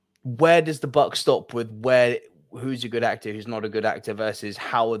 Where does the buck stop with who's a good actor, who's not a good actor, versus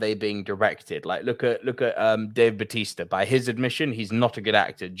how are they being directed? Like, look at Dave Bautista. By his admission, he's not a good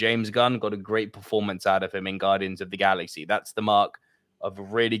actor. James Gunn got a great performance out of him in Guardians of the Galaxy. That's the mark of a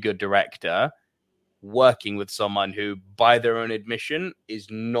really good director, working with someone who, by their own admission, is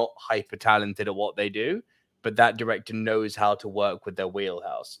not hyper talented at what they do, but that director knows how to work with their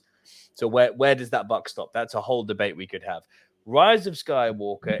wheelhouse. So where does that buck stop? That's a whole debate we could have. Rise of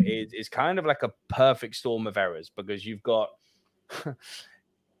Skywalker is kind of like a perfect storm of errors, because you've got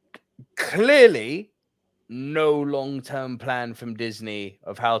clearly no long-term plan from Disney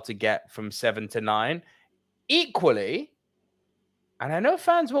of how to get from 7 to 9. Equally, and I know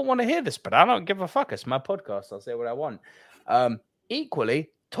fans won't want to hear this, but I don't give a fuck. It's my podcast. I'll say what I want.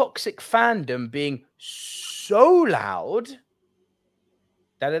 Equally, toxic fandom being so loud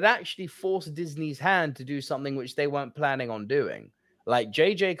that it actually forced Disney's hand to do something which they weren't planning on doing. Like,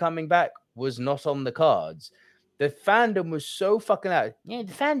 JJ coming back was not on the cards. The fandom was so fucking loud. Yeah,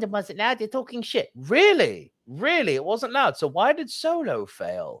 the fandom wasn't loud. They're talking shit. Really? Really? It wasn't loud. So why did Solo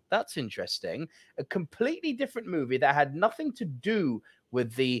fail? That's interesting. A completely different movie that had nothing to do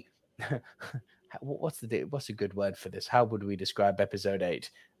with the... what's a good word for this? How would we describe episode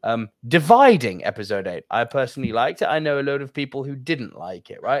 8? Dividing episode 8. I personally liked it. I know a load of people who didn't like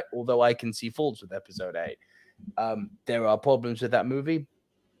it, right? Although I can see faults with episode 8. There are problems with that movie,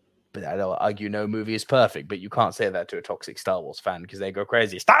 but I don't argue no movie is perfect. But you can't say that to a toxic Star Wars fan because they go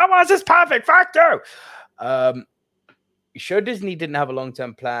crazy. Star Wars is perfect. Fuck you. Sure, Disney didn't have a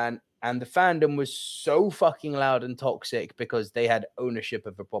long-term plan, and the fandom was so fucking loud and toxic because they had ownership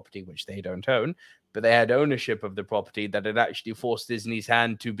of a property which they don't own, but they had ownership of the property that had actually forced Disney's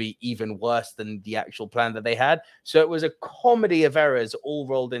hand to be even worse than the actual plan that they had. So it was a comedy of errors all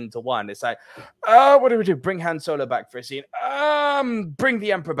rolled into one. It's like, what do we do? Bring Han Solo back for a scene. Bring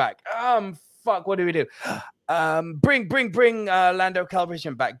the Emperor back. Fuck, what do we do? Bring Lando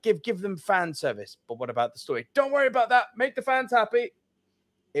Calrissian back. Give them fan service. But what about the story? Don't worry about that. Make the fans happy.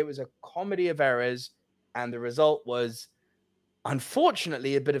 It was a comedy of errors, and the result was,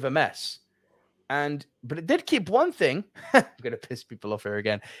 unfortunately, a bit of a mess. But it did keep one thing. I'm going to piss people off here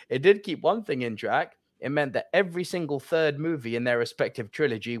again. It did keep one thing in track. It meant that every single third movie in their respective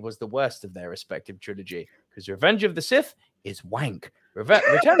trilogy was the worst of their respective trilogy. Because Revenge of the Sith is wank. Return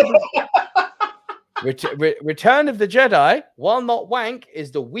of the Jedi, while not wank,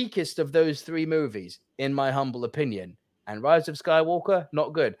 is the weakest of those three movies, in my humble opinion. And Rise of Skywalker,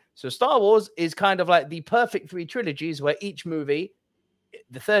 not good. So Star Wars is kind of like the perfect three trilogies where each movie,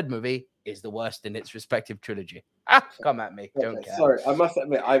 the third movie, is the worst in its respective trilogy. Come at me. Don't care. Sorry, I must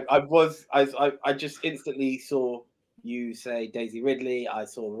admit, I just instantly saw you say Daisy Ridley. I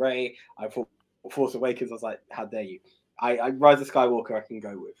saw Rey. I thought Force Awakens. I was like, how dare you? I Rise of Skywalker I can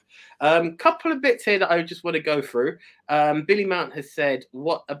go with. Couple of bits here that I just want to go through. Billy Mount has said,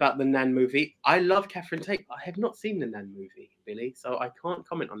 what about the Nan movie? I love Catherine Tate. I have not seen the Nan movie, Billy, so I can't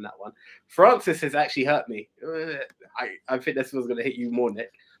comment on that one. Francis has actually hurt me. I think this was going to hit you more,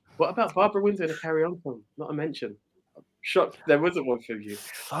 Nick. What about Barbara Windsor in a Carry On film? Not a mention. I'm shocked there wasn't one for you.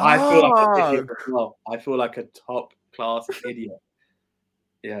 I feel like an idiot as well. I feel like a top class idiot.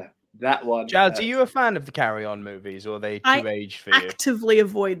 Yeah. That one. Jazz, are you a fan of the Carry On movies, or are they too aged for you? I actively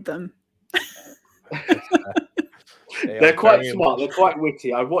avoid them. They're quite smart. They're quite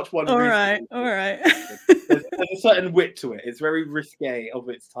witty. I watched one. All right. There's a certain wit to it. It's very risque of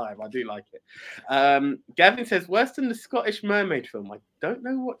its time. I do like it. Gavin says, worse than the Scottish Mermaid film. I don't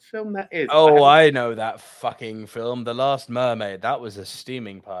know what film that is. Oh, I know that fucking film, The Last Mermaid. That was a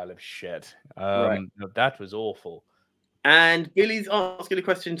steaming pile of shit. Right. That was awful. And Billy's asking a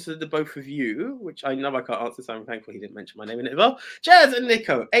question to the both of you, which I know I can't answer, so I'm thankful he didn't mention my name in it as well. Jazz and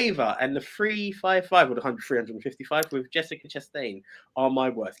Nico, Ava, and the 355 or the 355 with Jessica Chastain are my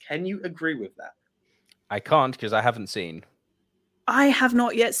worst. Can you agree with that? I can't because I haven't seen. I have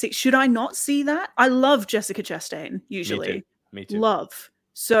not yet seen. Should I not see that? I love Jessica Chastain, usually. Me too. Love.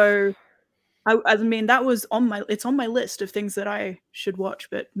 So, I mean, that was it's on my list of things that I should watch,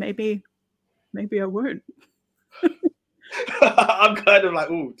 but maybe I won't. I'm kind of like,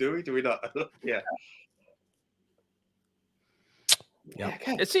 oh, do we not? Yeah.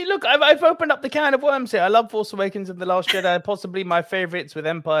 Okay. See, look, I've opened up the can of worms here. I love Force Awakens and The Last Jedi, possibly my favorites with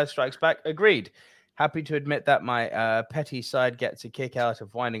Empire Strikes Back. Agreed. Happy to admit that my petty side gets a kick out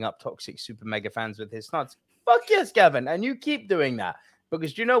of winding up toxic super mega fans with his snuts. Fuck yes, Gavin. And you keep doing that.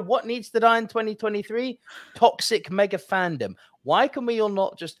 Because do you know what needs to die in 2023? Toxic mega fandom. Why can we all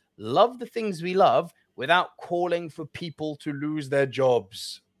not just love the things we love without calling for people to lose their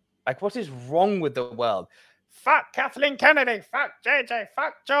jobs? Like, what is wrong with the world? Fuck Kathleen Kennedy. Fuck JJ.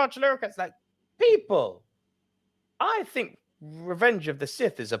 Fuck George Lucas. Like, people, I think Revenge of the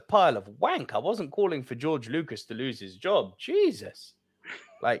Sith is a pile of wank. I wasn't calling for George Lucas to lose his job. Jesus.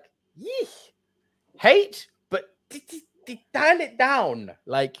 Like, yeesh. Hate, but dial it down.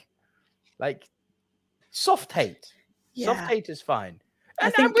 Like soft hate. Yeah. Soft hate is fine.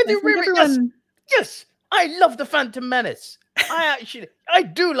 And I'm with you, everyone... Yes, I love The Phantom Menace. I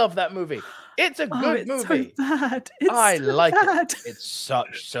do love that movie. It's a good movie. So bad. I like it. It's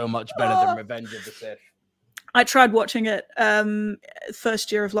so much better than Revenge of the Sith. I tried watching it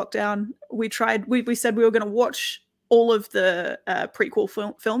first year of lockdown. We said we were going to watch all of the prequel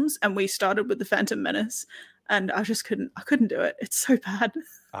films, and we started with The Phantom Menace, and I just couldn't do it. It's so bad.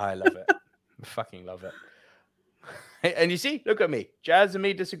 I love it. I fucking love it. And you see, look at me. Jazz and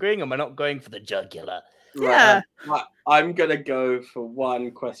me disagreeing, and we're not going for the jugular. Yeah. Right. I'm going to go for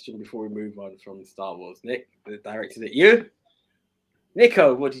one question before we move on from Star Wars. Nick, directed at you.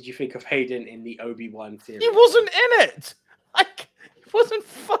 Nico, what did you think of Hayden in the Obi-Wan series? He wasn't in it. He wasn't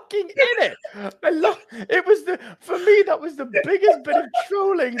fucking in it. It was for me, that was the biggest bit of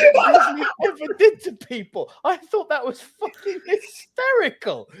trolling that Disney ever did to people. I thought that was fucking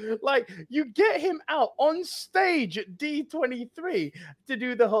hysterical. Like, you get him out on stage at D23 to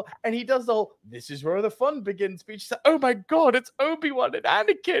do the whole, and he does the whole, this is where the fun begins speech. Like, oh my God, it's Obi-Wan and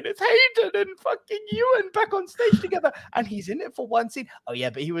Anakin, it's Hayden and fucking Ewan back on stage together. And he's in it for one scene. Oh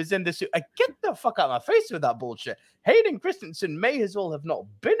yeah, but he was in the suit. Get the fuck out of my face with that bullshit. Hayden Christensen may as well have not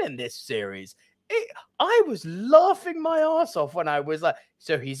been in this series. I was laughing my ass off when I was like,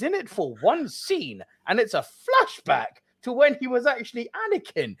 so he's in it for one scene, and it's a flashback to when he was actually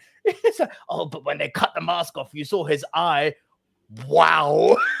Anakin. It's like, oh, but when they cut the mask off, you saw his eye.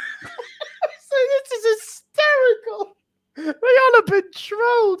 Wow. So this is hysterical. They all have been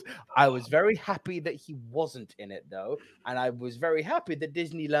trolled. I was very happy that he wasn't in it, though, and I was very happy that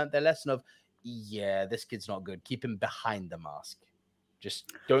Disney learned their lesson of, yeah, this kid's not good. Keep him behind the mask.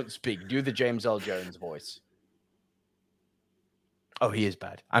 Just don't speak. Do the James L. Jones voice. Oh, he is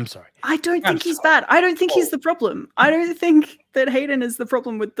bad. I'm sorry. I don't think he's bad. I don't think he's the problem. I don't think that Hayden is the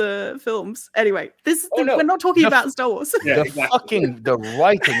problem with the films. Anyway, we're not talking about Star Wars. Yeah, the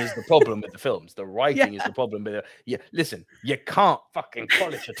writing is the problem with the films. The writing is the problem with listen, you can't fucking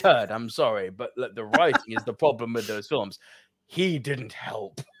polish a turd. I'm sorry, but the writing is the problem with those films. He didn't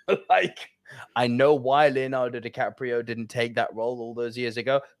help. I know why Leonardo DiCaprio didn't take that role all those years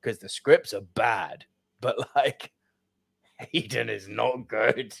ago, because the scripts are bad. But Hayden is not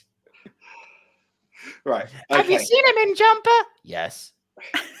good. Right. Okay. Have you seen him in Jumper? Yes.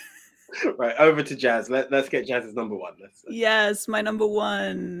 Right, over to Jazz. Let's get Jazz's number one. Yes, my number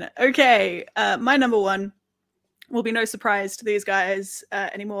one. Okay, my number one will be no surprise to these guys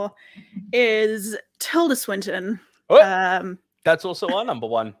anymore, is Tilda Swinton. Oh, that's also our number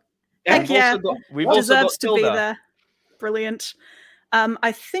one. Heck yeah, deserves to be there. Brilliant.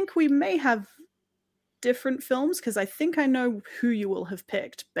 I think we may have different films, because I think I know who you will have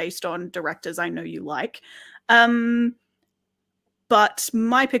picked based on directors I know you like. But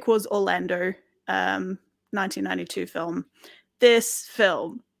my pick was Orlando, 1992 film. This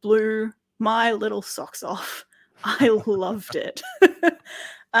film blew my little socks off. I loved it.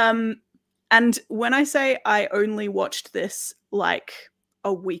 And when I say I only watched this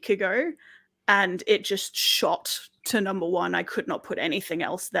a week ago, and it just shot to number one, I could not put anything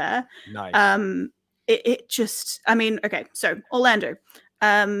else there. Nice. It just, okay, so Orlando.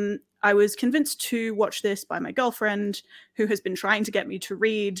 I was convinced to watch this by my girlfriend, who has been trying to get me to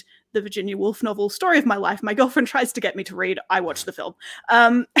read the Virginia Woolf novel Story of My Life. My girlfriend tries to get me to read. I watch the film.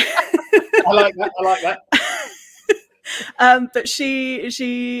 I like that. But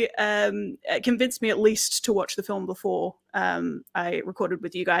she convinced me at least to watch the film before I recorded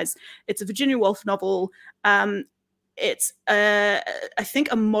with you guys. It's a Virginia Woolf novel. It's I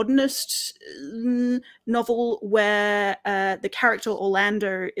think a modernist novel where the character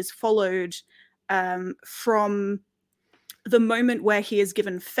Orlando is followed from the moment where he is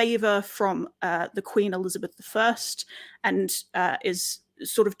given favor from the Queen Elizabeth I and is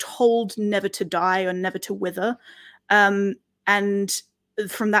sort of told never to die or never to wither. And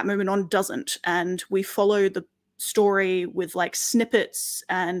from that moment on doesn't. And we follow the story with snippets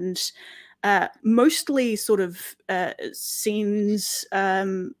and mostly sort of scenes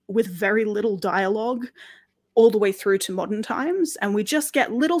with very little dialogue all the way through to modern times. And we just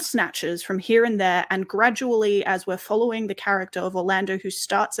get little snatches from here and there. And gradually, as we're following the character of Orlando, who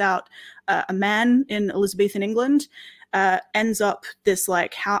starts out a man in Elizabethan England, ends up this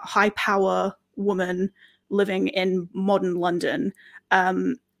high power woman living in modern London.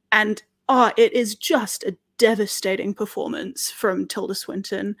 It is just a devastating performance from Tilda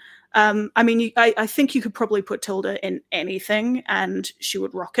Swinton. I think you could probably put Tilda in anything and she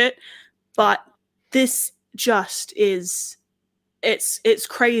would rock it, but this just is, it's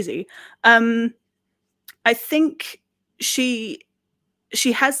crazy. I think she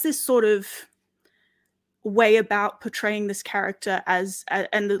has this sort of way about portraying this character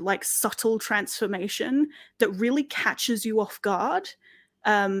and the subtle transformation that really catches you off guard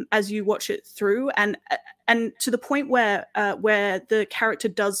as you watch it through, and to the point where the character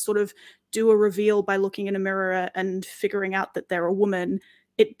does sort of do a reveal by looking in a mirror and figuring out that they're a woman.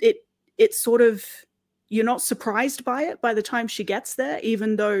 It sort of, you're not surprised by it by the time she gets there,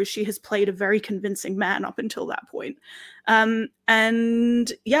 even though she has played a very convincing man up until that point.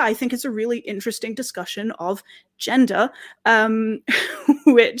 I think it's a really interesting discussion of gender,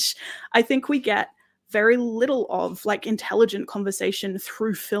 which I think we get very little of, intelligent conversation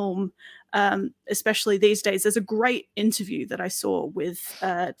through film especially these days. There's a great interview that I saw with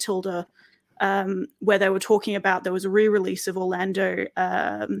Tilda, where they were talking about there was a re-release of Orlando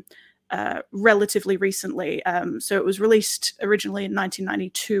relatively recently. So it was released originally in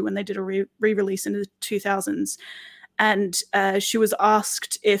 1992, and they did a re-release in the 2000s. And she was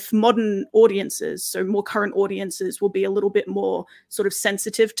asked if modern audiences, so more current audiences, will be a little bit more sort of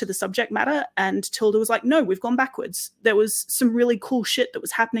sensitive to the subject matter. And Tilda was like, no, we've gone backwards. There was some really cool shit that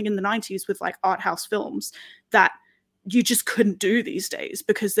was happening in the 90s with like art house films that you just couldn't do these days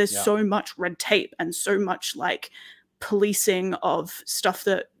because there's so much red tape and so much like policing of stuff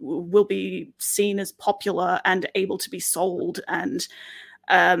that will be seen as popular and able to be sold. And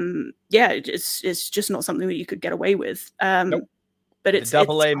it's just not something that you could get away with. Nope. But the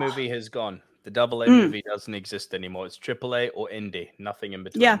AA movie has gone. The AA movie doesn't exist anymore. It's AAA or indie, nothing in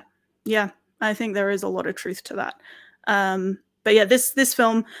between. Yeah. I think there is a lot of truth to that. But yeah, this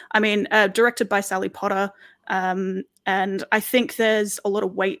film, I mean, directed by Sally Potter, and I think there's a lot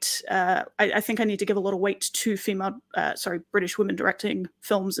of weight. I think I need to give a lot of weight to British women directing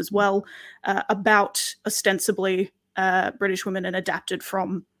films as well, about ostensibly British women and adapted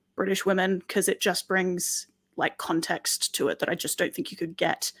from British women, because it just brings like context to it that I just don't think you could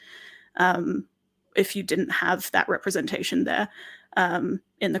get if you didn't have that representation there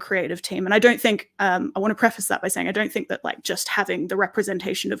in the creative team. And I don't think I want to preface that by saying I don't think that like just having the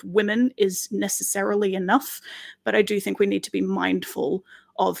representation of women is necessarily enough, but I do think we need to be mindful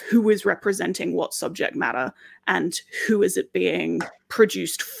of who is representing what subject matter and who is it being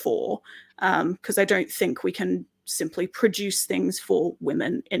produced for, because I don't think we can simply produce things for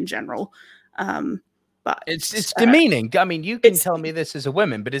women in general. But it's demeaning. I mean, you can tell me this as a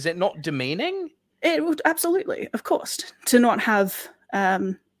woman, but is it not demeaning? It would absolutely, of course, to not have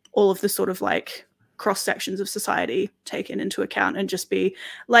all of the sort of like cross sections of society taken into account and just be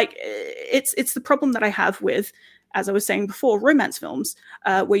like, it's the problem that I have with, as I was saying before, romance films,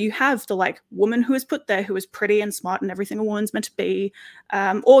 where you have the like woman who is put there who is pretty and smart and everything a woman's meant to be,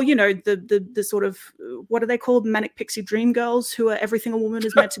 or you know the sort of, what are they called, manic pixie dream girls, who are everything a woman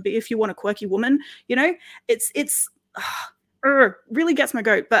is meant to be if you want a quirky woman. You know, it's really gets my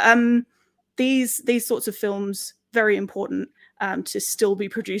goat. But these sorts of films, very important to still be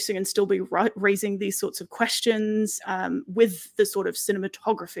producing and still be raising these sorts of questions with the sort of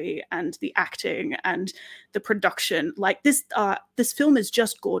cinematography and the acting and the production. Like this film is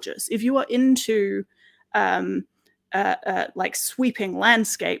just gorgeous. If you are into like sweeping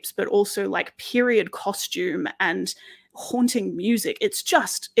landscapes, but also like period costume and haunting music, it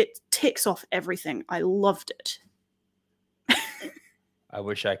ticks off everything. I loved it. I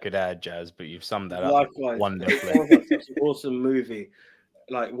wish I could add, Jazz, but you've summed that up wonderfully. It's such an awesome movie,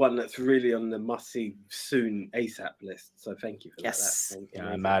 like one that's really on the must-see soon ASAP list. So thank you for that. Yeah,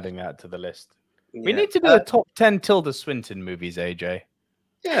 I'm adding that to the list. Yeah. We need to do a top 10 Tilda Swinton movies, AJ.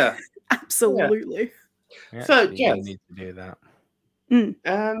 Yeah, absolutely. Yeah, so, Jazz, need to do that.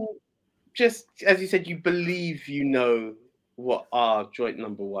 Just as you said, you believe you know what our joint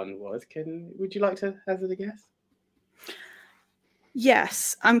number one was. Would you like to hazard a guess?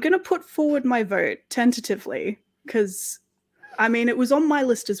 Yes, I'm going to put forward my vote tentatively because, I mean, it was on my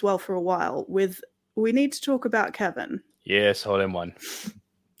list as well for a while with We Need to Talk About Kevin. Yes, all in one.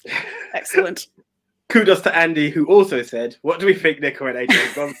 Excellent. Kudos to Andy, who also said, what do we think Nico and AJ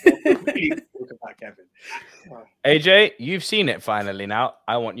have gone for? We need to talk about Kevin. Oh. AJ, you've seen it finally now.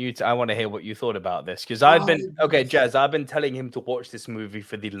 I want to hear what you thought about this because Jazz, I've been telling him to watch this movie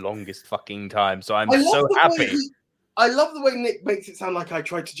for the longest fucking time. So I'm so happy. I love the way Nick makes it sound like I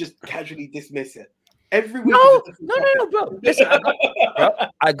tried to just casually dismiss it. Every week. No, bro. Listen,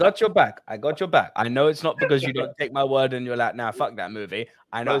 I got your back. I know it's not because you don't take my word and you're like, nah, fuck that movie.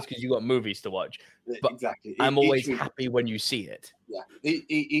 I know it's because you got movies to watch. But exactly. I'm always happy when you see it. Yeah.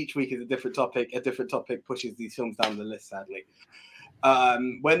 Each week is a different topic. A different topic pushes these films down the list, sadly.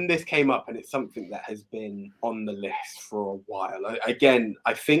 When this came up, and it's something that has been on the list for a while. Again,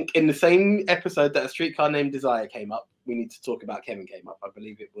 I think in the same episode that A Streetcar Named Desire came up, We Need to Talk About Kevin came up. I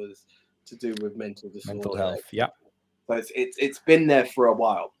believe it was to do with mental disorder. Mental health, yeah. So it's been there for a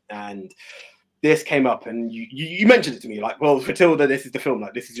while, and this came up, and you mentioned it to me, like, well, for Tilda, this is the film,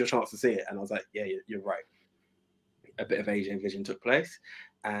 like, this is your chance to see it, and I was like, yeah, you're right. A bit of Asian vision took place,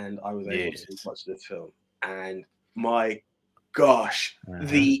 and I was able to watch this film, and my gosh,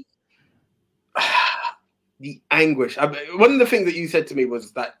 the anguish. One of the things that you said to me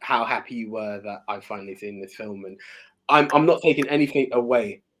was that how happy you were that I finally seen this film, and I'm not taking anything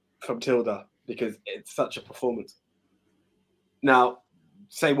away from Tilda because it's such a performance. Now,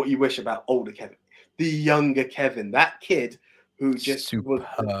 say what you wish about older Kevin, the younger Kevin, that kid who just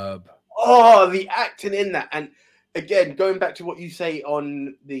superb. the acting in that. And again, going back to what you say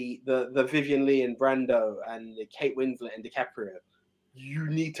on the Vivian Leigh and Brando and the Kate Winslet and DiCaprio, you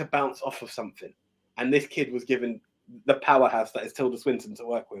need to bounce off of something. And this kid was given the powerhouse that is Tilda Swinton to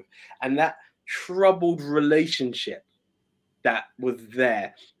work with. And that troubled relationship that was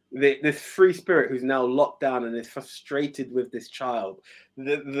there, this free spirit who's now locked down and is frustrated with this child,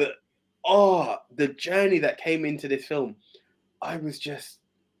 the journey that came into this film, I was just,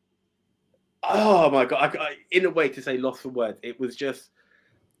 oh my God, I in a way to say lost for words. It was just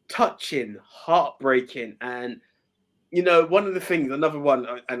touching, heartbreaking. And, you know, one of the things, another one,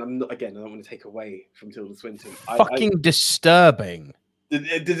 and I'm not, again, I don't want to take away from Tilda Swinton. Disturbing.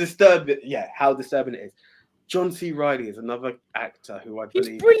 The disturbing, yeah, how disturbing it is. John C. Reilly is another actor who I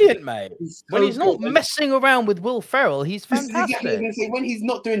believe... He's brilliant, mate. When he's not messing around with Will Ferrell, he's fantastic. Exactly. When he's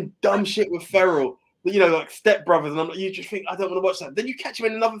not doing dumb shit with Ferrell, you know, like Step Brothers, and you just think, I don't want to watch that. Then you catch him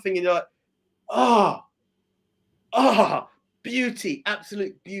in another thing and you're like, beauty,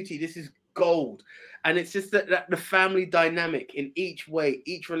 absolute beauty. This is gold. And it's just that the family dynamic in each way,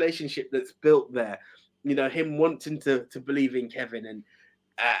 each relationship that's built there, you know, him wanting to believe in Kevin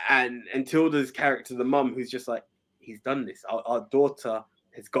and Tilda's character, the mum, who's just like, he's done this. Our daughter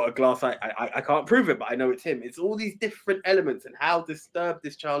has got a glass eye. I can't prove it, but I know it's him. It's all these different elements and how disturbed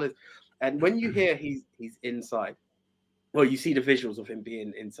this child is. And when you hear he's inside, well, you see the visuals of him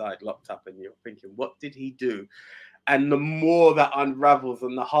being inside, locked up, and you're thinking, what did he do? And the more that unravels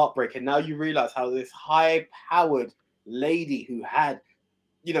and the heartbreak, and now you realize how this high-powered lady who had,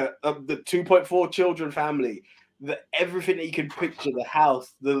 you know, the 2.4 children family, everything that you can picture, the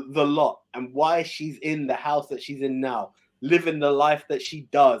house, the lot, and why she's in the house that she's in now, living the life that she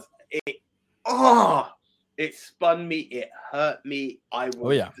does. It spun me. It hurt me. I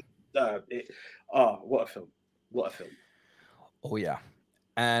was disturbed. What a film. What a film. Oh, yeah.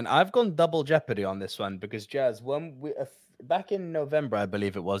 And I've gone double jeopardy on this one because, Jazz, when back in November, I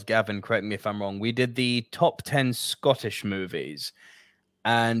believe it was, Gavin, correct me if I'm wrong, we did the top 10 Scottish movies.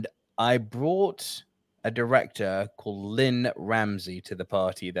 And I brought a director called Lynn Ramsay to the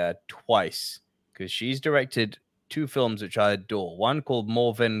party there twice because she's directed 2 films which I adore. One called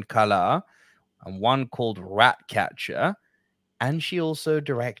Morven Kala and one called Ratcatcher. And she also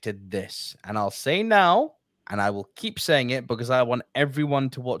directed this. And I'll say now, and I will keep saying it because I want everyone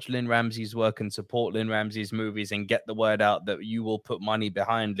to watch Lynn Ramsay's work and support Lynn Ramsay's movies and get the word out that you will put money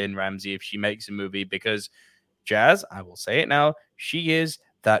behind Lynn Ramsay if she makes a movie because, Jazz, I will say it now, she is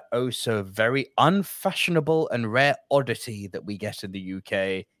that so very unfashionable and rare oddity that we get in the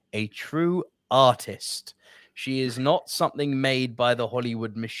UK, a true artist. She is not something made by the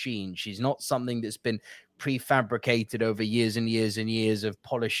Hollywood machine. She's not something that's been prefabricated over years and years and years of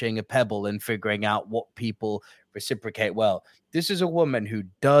polishing a pebble and figuring out what people reciprocate well. This is a woman who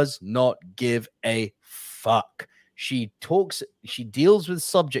does not give a fuck. She deals with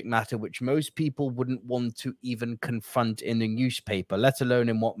subject matter which most people wouldn't want to even confront in a newspaper, let alone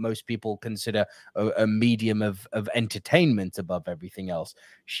in what most people consider a medium of entertainment above everything else.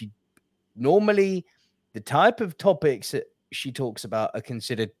 Normally, the type of topics that she talks about are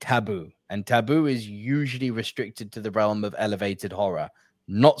considered taboo, and taboo is usually restricted to the realm of elevated horror.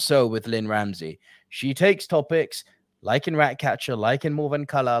 Not so with Lynn Ramsay. She takes topics like in Ratcatcher, like in Morven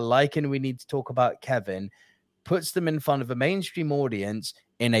Kala, like in We Need to Talk About Kevin, puts them in front of a mainstream audience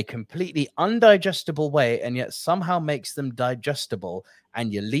in a completely undigestible way, and yet somehow makes them digestible,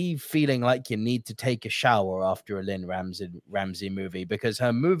 and you leave feeling like you need to take a shower after a Lynn Ramsay movie because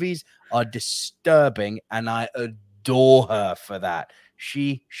her movies are disturbing, and I adore her for that.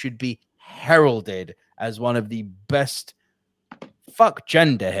 She should be heralded as one of the best. Fuck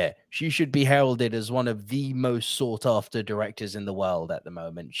gender here. She should be heralded as one of the most sought after directors in the world at the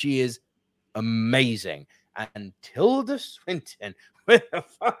moment. She is amazing. And Tilda Swinton with a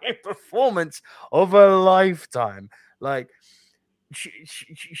fucking performance of a lifetime. Like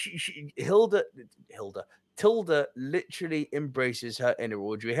Tilda literally embraces her inner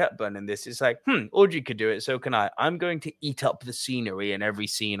Audrey Hepburn in this. It's like, Audrey could do it, so can I. I'm going to eat up the scenery in every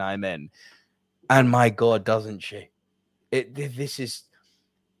scene I'm in. And my God, doesn't she? This is...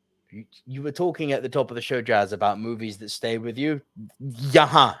 You were talking at the top of the show, Jazz, about movies that stay with you.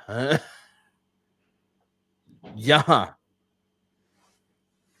 Yeah.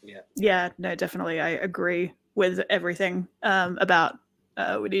 Yeah, no, definitely. I agree with everything about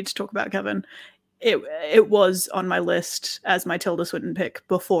We Need to Talk About Kevin. It was on my list as my Tilda Swinton pick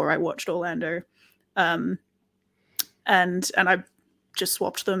before I watched Orlando. And I just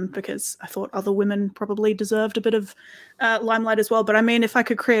swapped them because I thought other women probably deserved a bit of limelight as well. But I mean, if I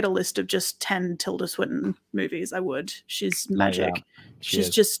could create a list of just 10 Tilda Swinton movies, I would. She's magic. Yeah, she's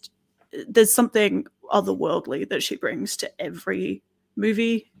just there's something otherworldly that she brings to every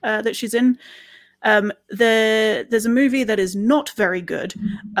movie that she's in. There's a movie that is not very good,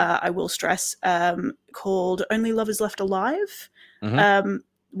 I will stress, called Only Lovers Left Alive,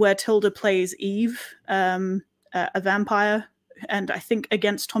 where Tilda plays Eve, a vampire, and I think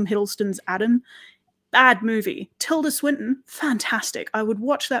against Tom Hiddleston's Adam. Bad movie. Tilda Swinton, fantastic. I would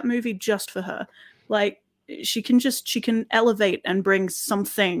watch that movie just for her. Like, she can elevate and bring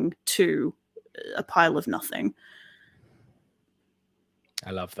something to a pile of nothing.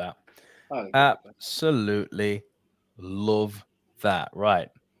 I love that. Absolutely love that. Right.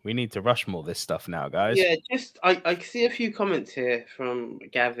 We need to Rushmore this stuff now, guys. Yeah, I see a few comments here from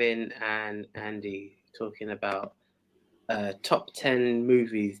Gavin and Andy talking about top 10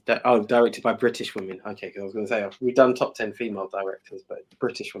 movies that directed by British women. Okay, because I was going to say we've done top 10 female directors, but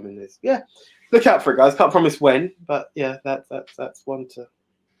British women is look out for it, guys. Can't promise when, but yeah, that's one to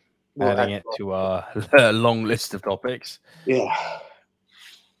adding it to our long list of topics. Yeah,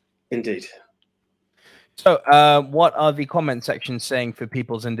 indeed. So, what are the comment sections saying for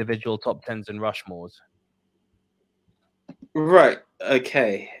people's individual top 10s and Rushmores? Right.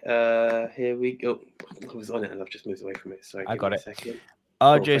 Okay. Here we go. I was on it and I've just moved away from it. Sorry. I got it.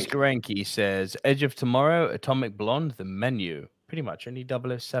 RJ Skarenki says Edge of Tomorrow, Atomic Blonde, The Menu. Pretty much any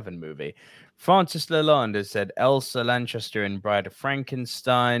 007 movie. Francis Lalonde has said Elsa Lanchester in Bride of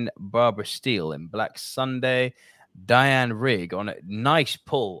Frankenstein, Barbara Steele in Black Sunday, Diane Rigg on a nice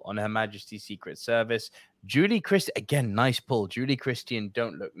pull on Her Majesty's Secret Service, Julie Christie, again, nice pull, Julie Christie in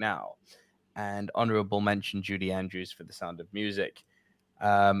Don't Look Now, and honorable mention Julie Andrews for The Sound of Music.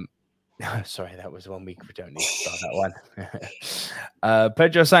 Sorry, that was one week. We don't need to start that one.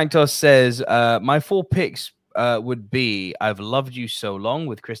 Pedro Santos says, my 4 picks would be I've Loved You So Long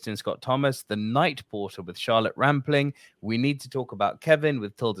with Kristen Scott Thomas, The Night Porter with Charlotte Rampling, We Need to Talk About Kevin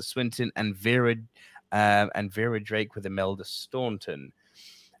with Tilda Swinton, and Vera Drake with Imelda Staunton.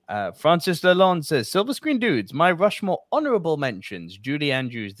 Francis Lalonde says, Silver Screen Dudes, my Rushmore honorable mentions, Julie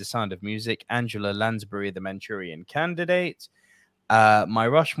Andrews, The Sound of Music, Angela Lansbury, The Manchurian Candidate. My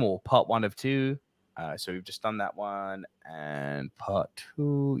Rushmore, part 1 of 2. So we've just done that one. And part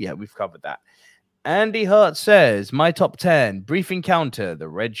 2, yeah, we've covered that. Andy Hart says, my top 10, Brief Encounter, The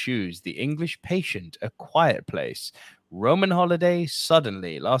Red Shoes, The English Patient, A Quiet Place, Roman Holiday,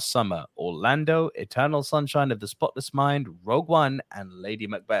 Suddenly, Last Summer, Orlando, Eternal Sunshine of the Spotless Mind, Rogue One, and Lady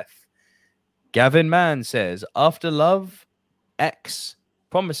Macbeth. Gavin Mann says, After Love, X,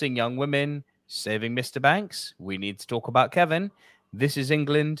 Promising Young Women, Saving Mr. Banks, We Need to Talk About Kevin, This Is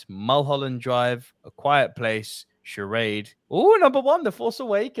England, Mulholland Drive, A Quiet Place, Charade. Oh, number 1, The Force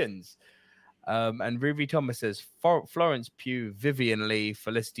Awakens. And Ruby Thomas says Florence Pugh, Vivian Lee,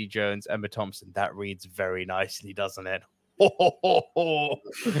 Felicity Jones, Emma Thompson. That reads very nicely, doesn't it?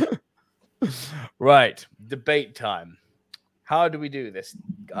 Right, debate time. How do we do this,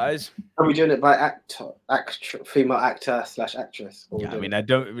 guys? Are we doing it by female actor / actress? Yeah, I mean, I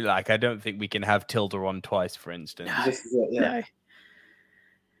don't think we can have Tilda on twice, for instance. This is it, yeah. No.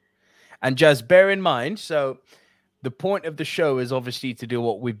 And just bear in mind, so the point of the show is obviously to do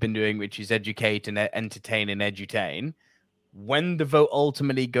what we've been doing, which is educate and entertain and edutain. When the vote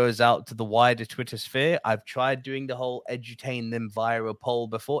ultimately goes out to the wider Twitter sphere, I've tried doing the whole edutain them via a poll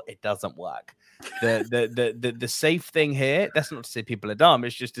before. It doesn't work. The safe thing here, that's not to say people are dumb.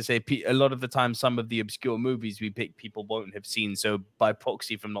 It's just to say a lot of the time, some of the obscure movies we pick, people won't have seen. So by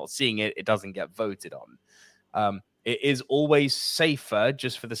proxy from not seeing it, it doesn't get voted on. It is always safer,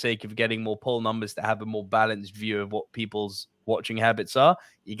 just for the sake of getting more poll numbers, to have a more balanced view of what people's watching habits are.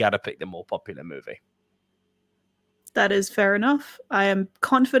 You got to pick the more popular movie. That is fair enough. I am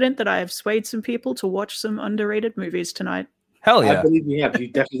confident that I have swayed some people to watch some underrated movies tonight. Hell yeah. I believe you have.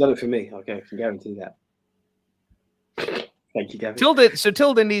 You've definitely done it for me. Okay, I can guarantee that. Thank you, Gavin.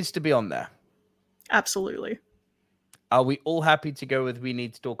 Tilda needs to be on there. Absolutely. Are we all happy to go with We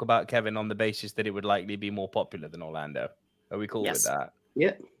Need to Talk About Kevin on the basis that it would likely be more popular than Orlando? Are we cool with that?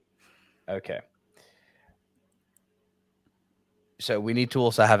 Yeah. Okay. So we need to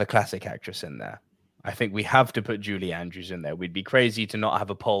also have a classic actress in there. I think we have to put Julie Andrews in there. We'd be crazy to not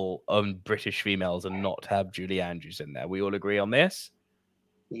have a poll on British females and not have Julie Andrews in there. We all agree on this?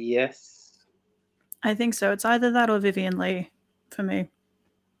 Yes. I think so. It's either that or Vivian Lee for me.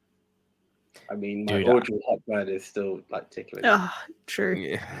 I mean, my Audrey Hepburn is still like tickling. Oh, true.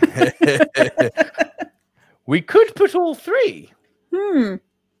 Yeah. We could put all 3.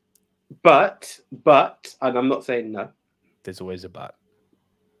 But, and I'm not saying no. There's always a but.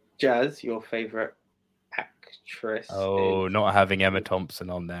 Jazz, your favorite actress? Oh, not having Emma Thompson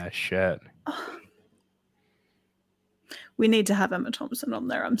on there. Shit. We need to have Emma Thompson on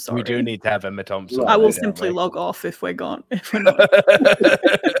there. I'm sorry. We do need to have Emma Thompson. I will simply log off if we're gone. If we're not.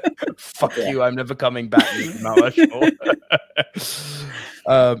 Fuck you! I'm never coming back.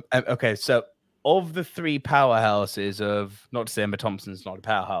 Okay, so of the three powerhouses of, not to say Emma Thompson's not a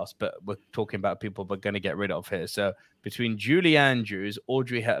powerhouse, but we're talking about people we're going to get rid of here. So between Julie Andrews,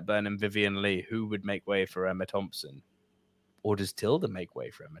 Audrey Hepburn, and Vivian Leigh, who would make way for Emma Thompson? Or does Tilda make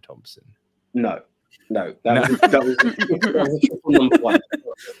way for Emma Thompson? No. That was triple number one.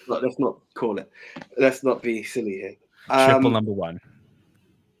 Let's not call it. Let's not be silly here. Triple number one.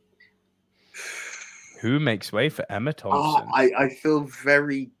 Who makes way for Emma Thompson? I feel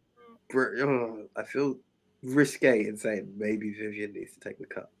very... I feel risque in saying maybe Vivian needs to take the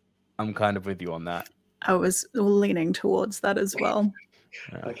cut. I'm kind of with you on that. I was leaning towards that as well.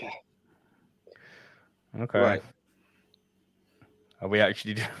 Yeah. Okay. Right. Are we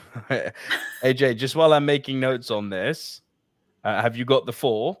actually AJ, just while I'm making notes on this, have you got the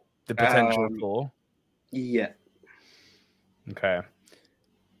potential four? Yeah. Okay.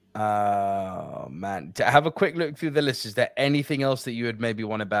 Man, to have a quick look through the list, is there anything else that you would maybe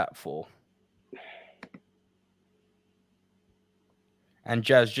want to bat for? And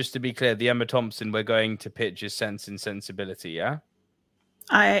Jazz, just to be clear, the Emma Thompson we're going to pitch is Sense and Sensibility, yeah?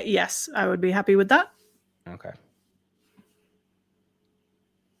 Yes, I would be happy with that. Okay.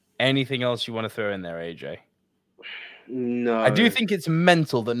 Anything else you want to throw in there, AJ? No. I do think it's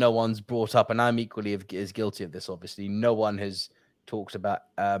mental that no one's brought up, and I'm equally as guilty of this, obviously. No one has talked about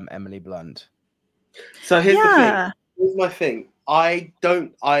Emily Blunt. So here's the thing. Here's my thing. I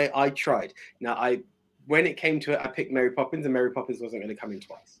tried. Now, when it came to it, I picked Mary Poppins, and Mary Poppins wasn't going to come in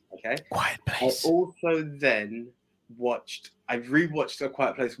twice. Okay? Quiet Place. I also then I rewatched A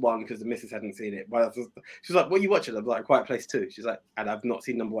Quiet Place 1 because the missus hadn't seen it. But she was like, what are you watching? I was like, A Quiet Place 2. She's like, and I've not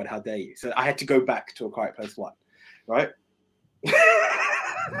seen number 1, how dare you? So I had to go back to A Quiet Place 1, right?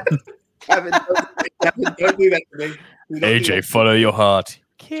 Don't do that to me. AJ, follow your heart.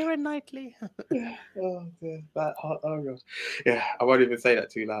 Keira Knightley. Oh, dear. That heart. Oh, God. Yeah, I won't even say that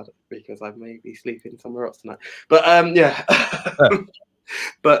too loud because I may be sleeping somewhere else tonight. But, yeah.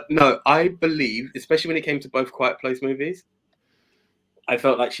 But no, I believe, especially when it came to both Quiet Place movies, I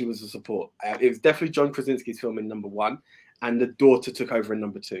felt like she was a support. It was definitely John Krasinski's film in number 1, and the daughter took over in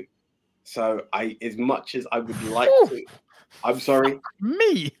number 2. So as much as I would like to, I'm sorry.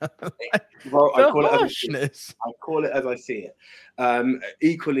 Me? Bro, I call it as I see it.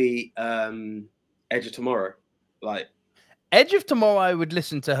 Equally, Edge of Tomorrow. Like, Edge of Tomorrow, I would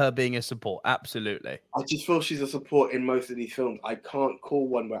listen to her being a support. Absolutely. I just feel she's a support in most of these films. I can't call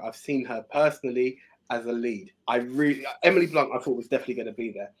one where I've seen her personally as a lead. Emily Blunt, I thought was definitely going to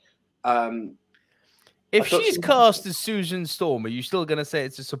be there. If she's cast as Susan Storm, are you still going to say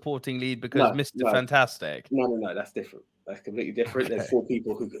it's a supporting lead because Mr. Fantastic? No, that's different. That's completely different. Okay. There's 4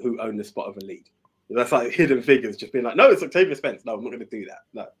 people who own the spot of a lead. That's like Hidden Figures, just being like, no, it's Octavia Spencer. No, I'm not going to do that.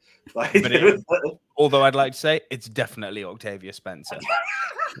 No. Like, although I'd like to say it's definitely Octavia Spencer.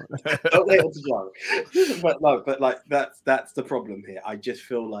 but like that's the problem here. I just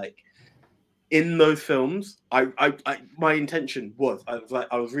feel like in those films, my intention was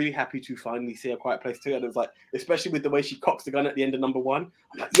I was really happy to finally see A Quiet Place 2, and it was like, especially with the way she cocks the gun at the end of number 1,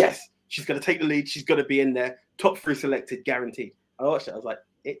 I'm like, yes, she's gonna take the lead, she's gonna be in there, top 3 selected, guaranteed. I watched it, I was like,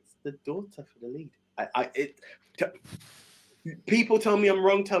 it's the daughter for the lead. People tell me I'm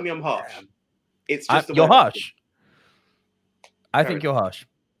wrong, tell me I'm harsh. It's just you're harsh. I think you're harsh,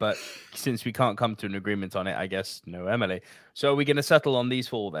 but since we can't come to an agreement on it, I guess no Emily. So are we going to settle on these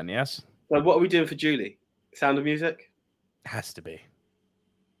 4 then? Yes. So what are we doing for Julie? Sound of Music? Has to be.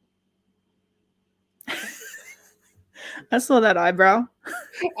 I saw that eyebrow.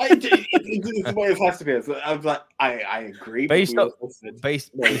 It's the way it has to be. I was like, I agree. Bro,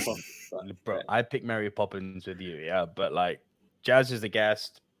 I picked Mary Poppins with you, yeah. But like, Jazz is the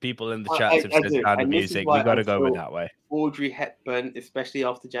guest. People in the chat have said Sound of Music. We got to go with that way. Audrey Hepburn, especially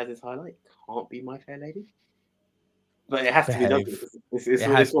after Jazz's highlight, can't be My Fair Lady. But it has to be done.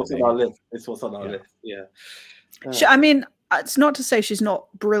 It's what's on our list. It's what's on our list. Yeah. I mean, it's not to say she's not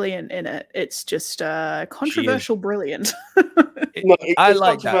brilliant in it. It's just controversial brilliant. I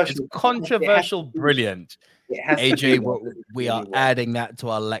like that. It's controversial brilliant. AJ, we are adding that to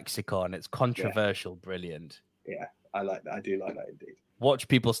our lexicon. It's controversial brilliant. Yeah, I like that. I do like that indeed. Watch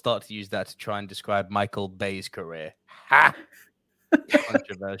people start to use that to try and describe Michael Bay's career. Ha!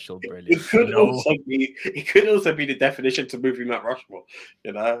 Controversial brilliant. It could also be the definition to movie Mount Rushmore,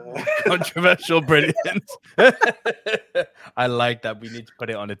 you know. Controversial brilliant. I like that. We need to put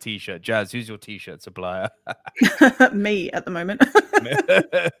it on a t-shirt. Jazz, who's your t-shirt supplier? Me at the moment.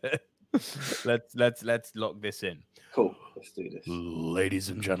 Let's lock this in. Cool. Let's do this. Ladies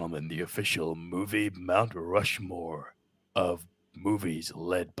and gentlemen, the official movie Mount Rushmore of movies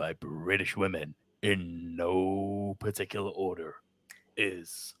led by British women in no particular order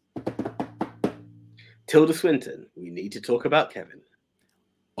is... Tilda Swinton, We Need to Talk About Kevin.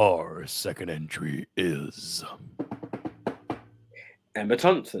 Our second entry is... Emma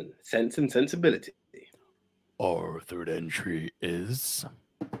Thompson, Sense and Sensibility. Our third entry is...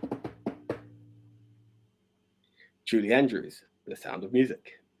 Julie Andrews, The Sound of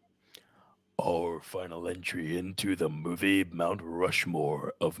Music. Our final entry into the movie Mount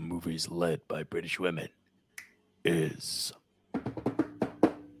Rushmore of movies led by British women is...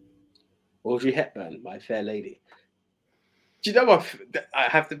 Audrey Hepburn, My Fair Lady. Do you know what? I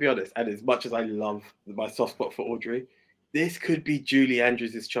have to be honest, and as much as I love my soft spot for Audrey, this could be Julie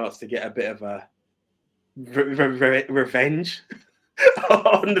Andrews' chance to get a bit of a revenge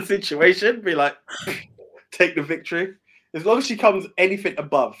on the situation. Be like, take the victory. As long as she comes anything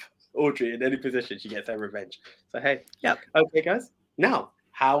above Audrey in any position, she gets her revenge. So, hey. Yep. Okay, guys. Now,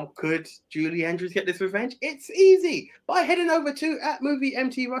 how could Julie Andrews get this revenge? It's easy by heading over to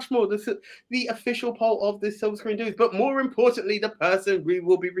 @MovieMT Rushmore, the official poll of this Silver Screen Dudes. But more importantly, the person we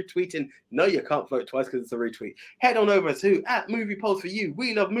will be retweeting. No, you can't vote twice because it's a retweet. Head on over to @MoviePolls4You.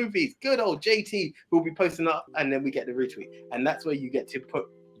 We love movies. Good old JT will be posting up, and then we get the retweet. And that's where you get to put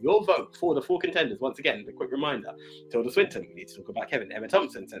your vote for the 4 contenders. Once again, a quick reminder: Tilda Swinton, We Need to Talk About Kevin; Emma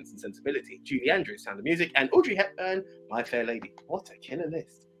Thompson, Sense and Sensibility; Julie Andrews, Sound of Music; and Audrey Hepburn, My Fair Lady. What a killer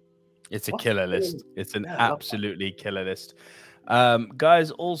list! It's a killer list. It's an absolutely killer list. Guys,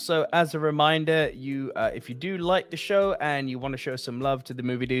 also as a reminder, you if you do like the show and you want to show some love to the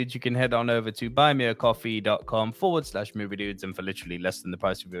Movie Dudes, you can head on over to buymeacoffee.com/Movie Dudes, and for literally less than the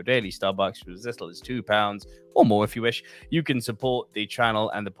price of your daily Starbucks, which is as little as £2 or more if you wish, you can support the channel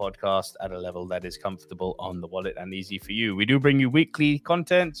and the podcast at a level that is comfortable on the wallet and easy for you. We do bring you weekly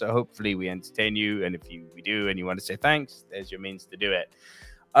content, so hopefully we entertain you, and if we do and you want to say thanks, there's your means to do it.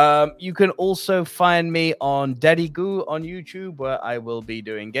 You can also find me on Daddy Goo on YouTube, where I will be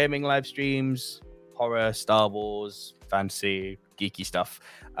doing gaming live streams, horror, Star Wars, fantasy, geeky stuff.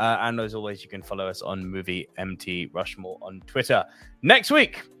 And as always, you can follow us on Movie MT Rushmore on Twitter. Next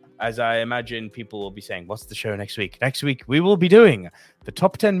week, as I imagine people will be saying, what's the show next week? Next week, we will be doing the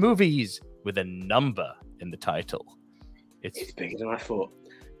top 10 movies with a number in the title. It's bigger than I thought.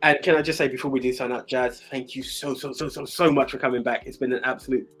 And can I just say, before we do sign out, Jazz, thank you so much for coming back. It's been an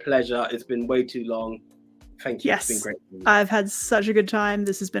absolute pleasure. It's been way too long. Thank you. Yes, it's been great. I've had such a good time.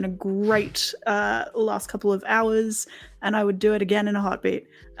 This has been a great last couple of hours, and I would do it again in a heartbeat.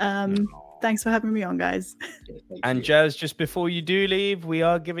 Thanks for having me on, guys. And Jazz, just before you do leave, we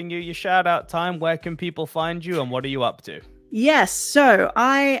are giving you your shout out time. Where can people find you, and what are you up to? Yes, so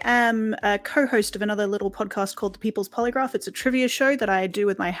I am a co-host of another little podcast called The People's Polygraph. It's a trivia show that I do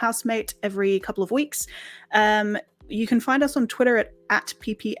with my housemate every couple of weeks. You can find us on Twitter at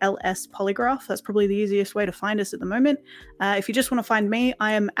PPLS Polygraph. That's probably the easiest way to find us at the moment. If you just want to find me,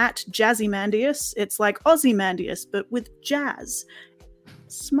 I am at Jazzymandius. It's like Ozymandias, but with jazz.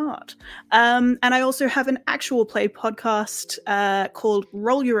 Smart. And I also have an actual play podcast called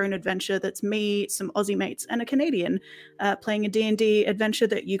Roll Your Own Adventure. That's me, some Aussie mates, and a Canadian playing a D&D adventure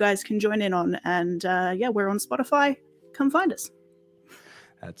that you guys can join in on. And yeah, we're on Spotify. Come find us.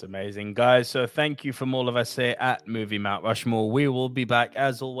 That's amazing, guys. So thank you from all of us here at Movie Mount Rushmore. We will be back,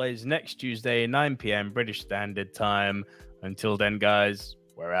 as always, next Tuesday, 9 p.m. British Standard Time. Until then, guys,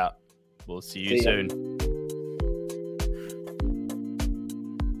 we're out. We'll see you soon.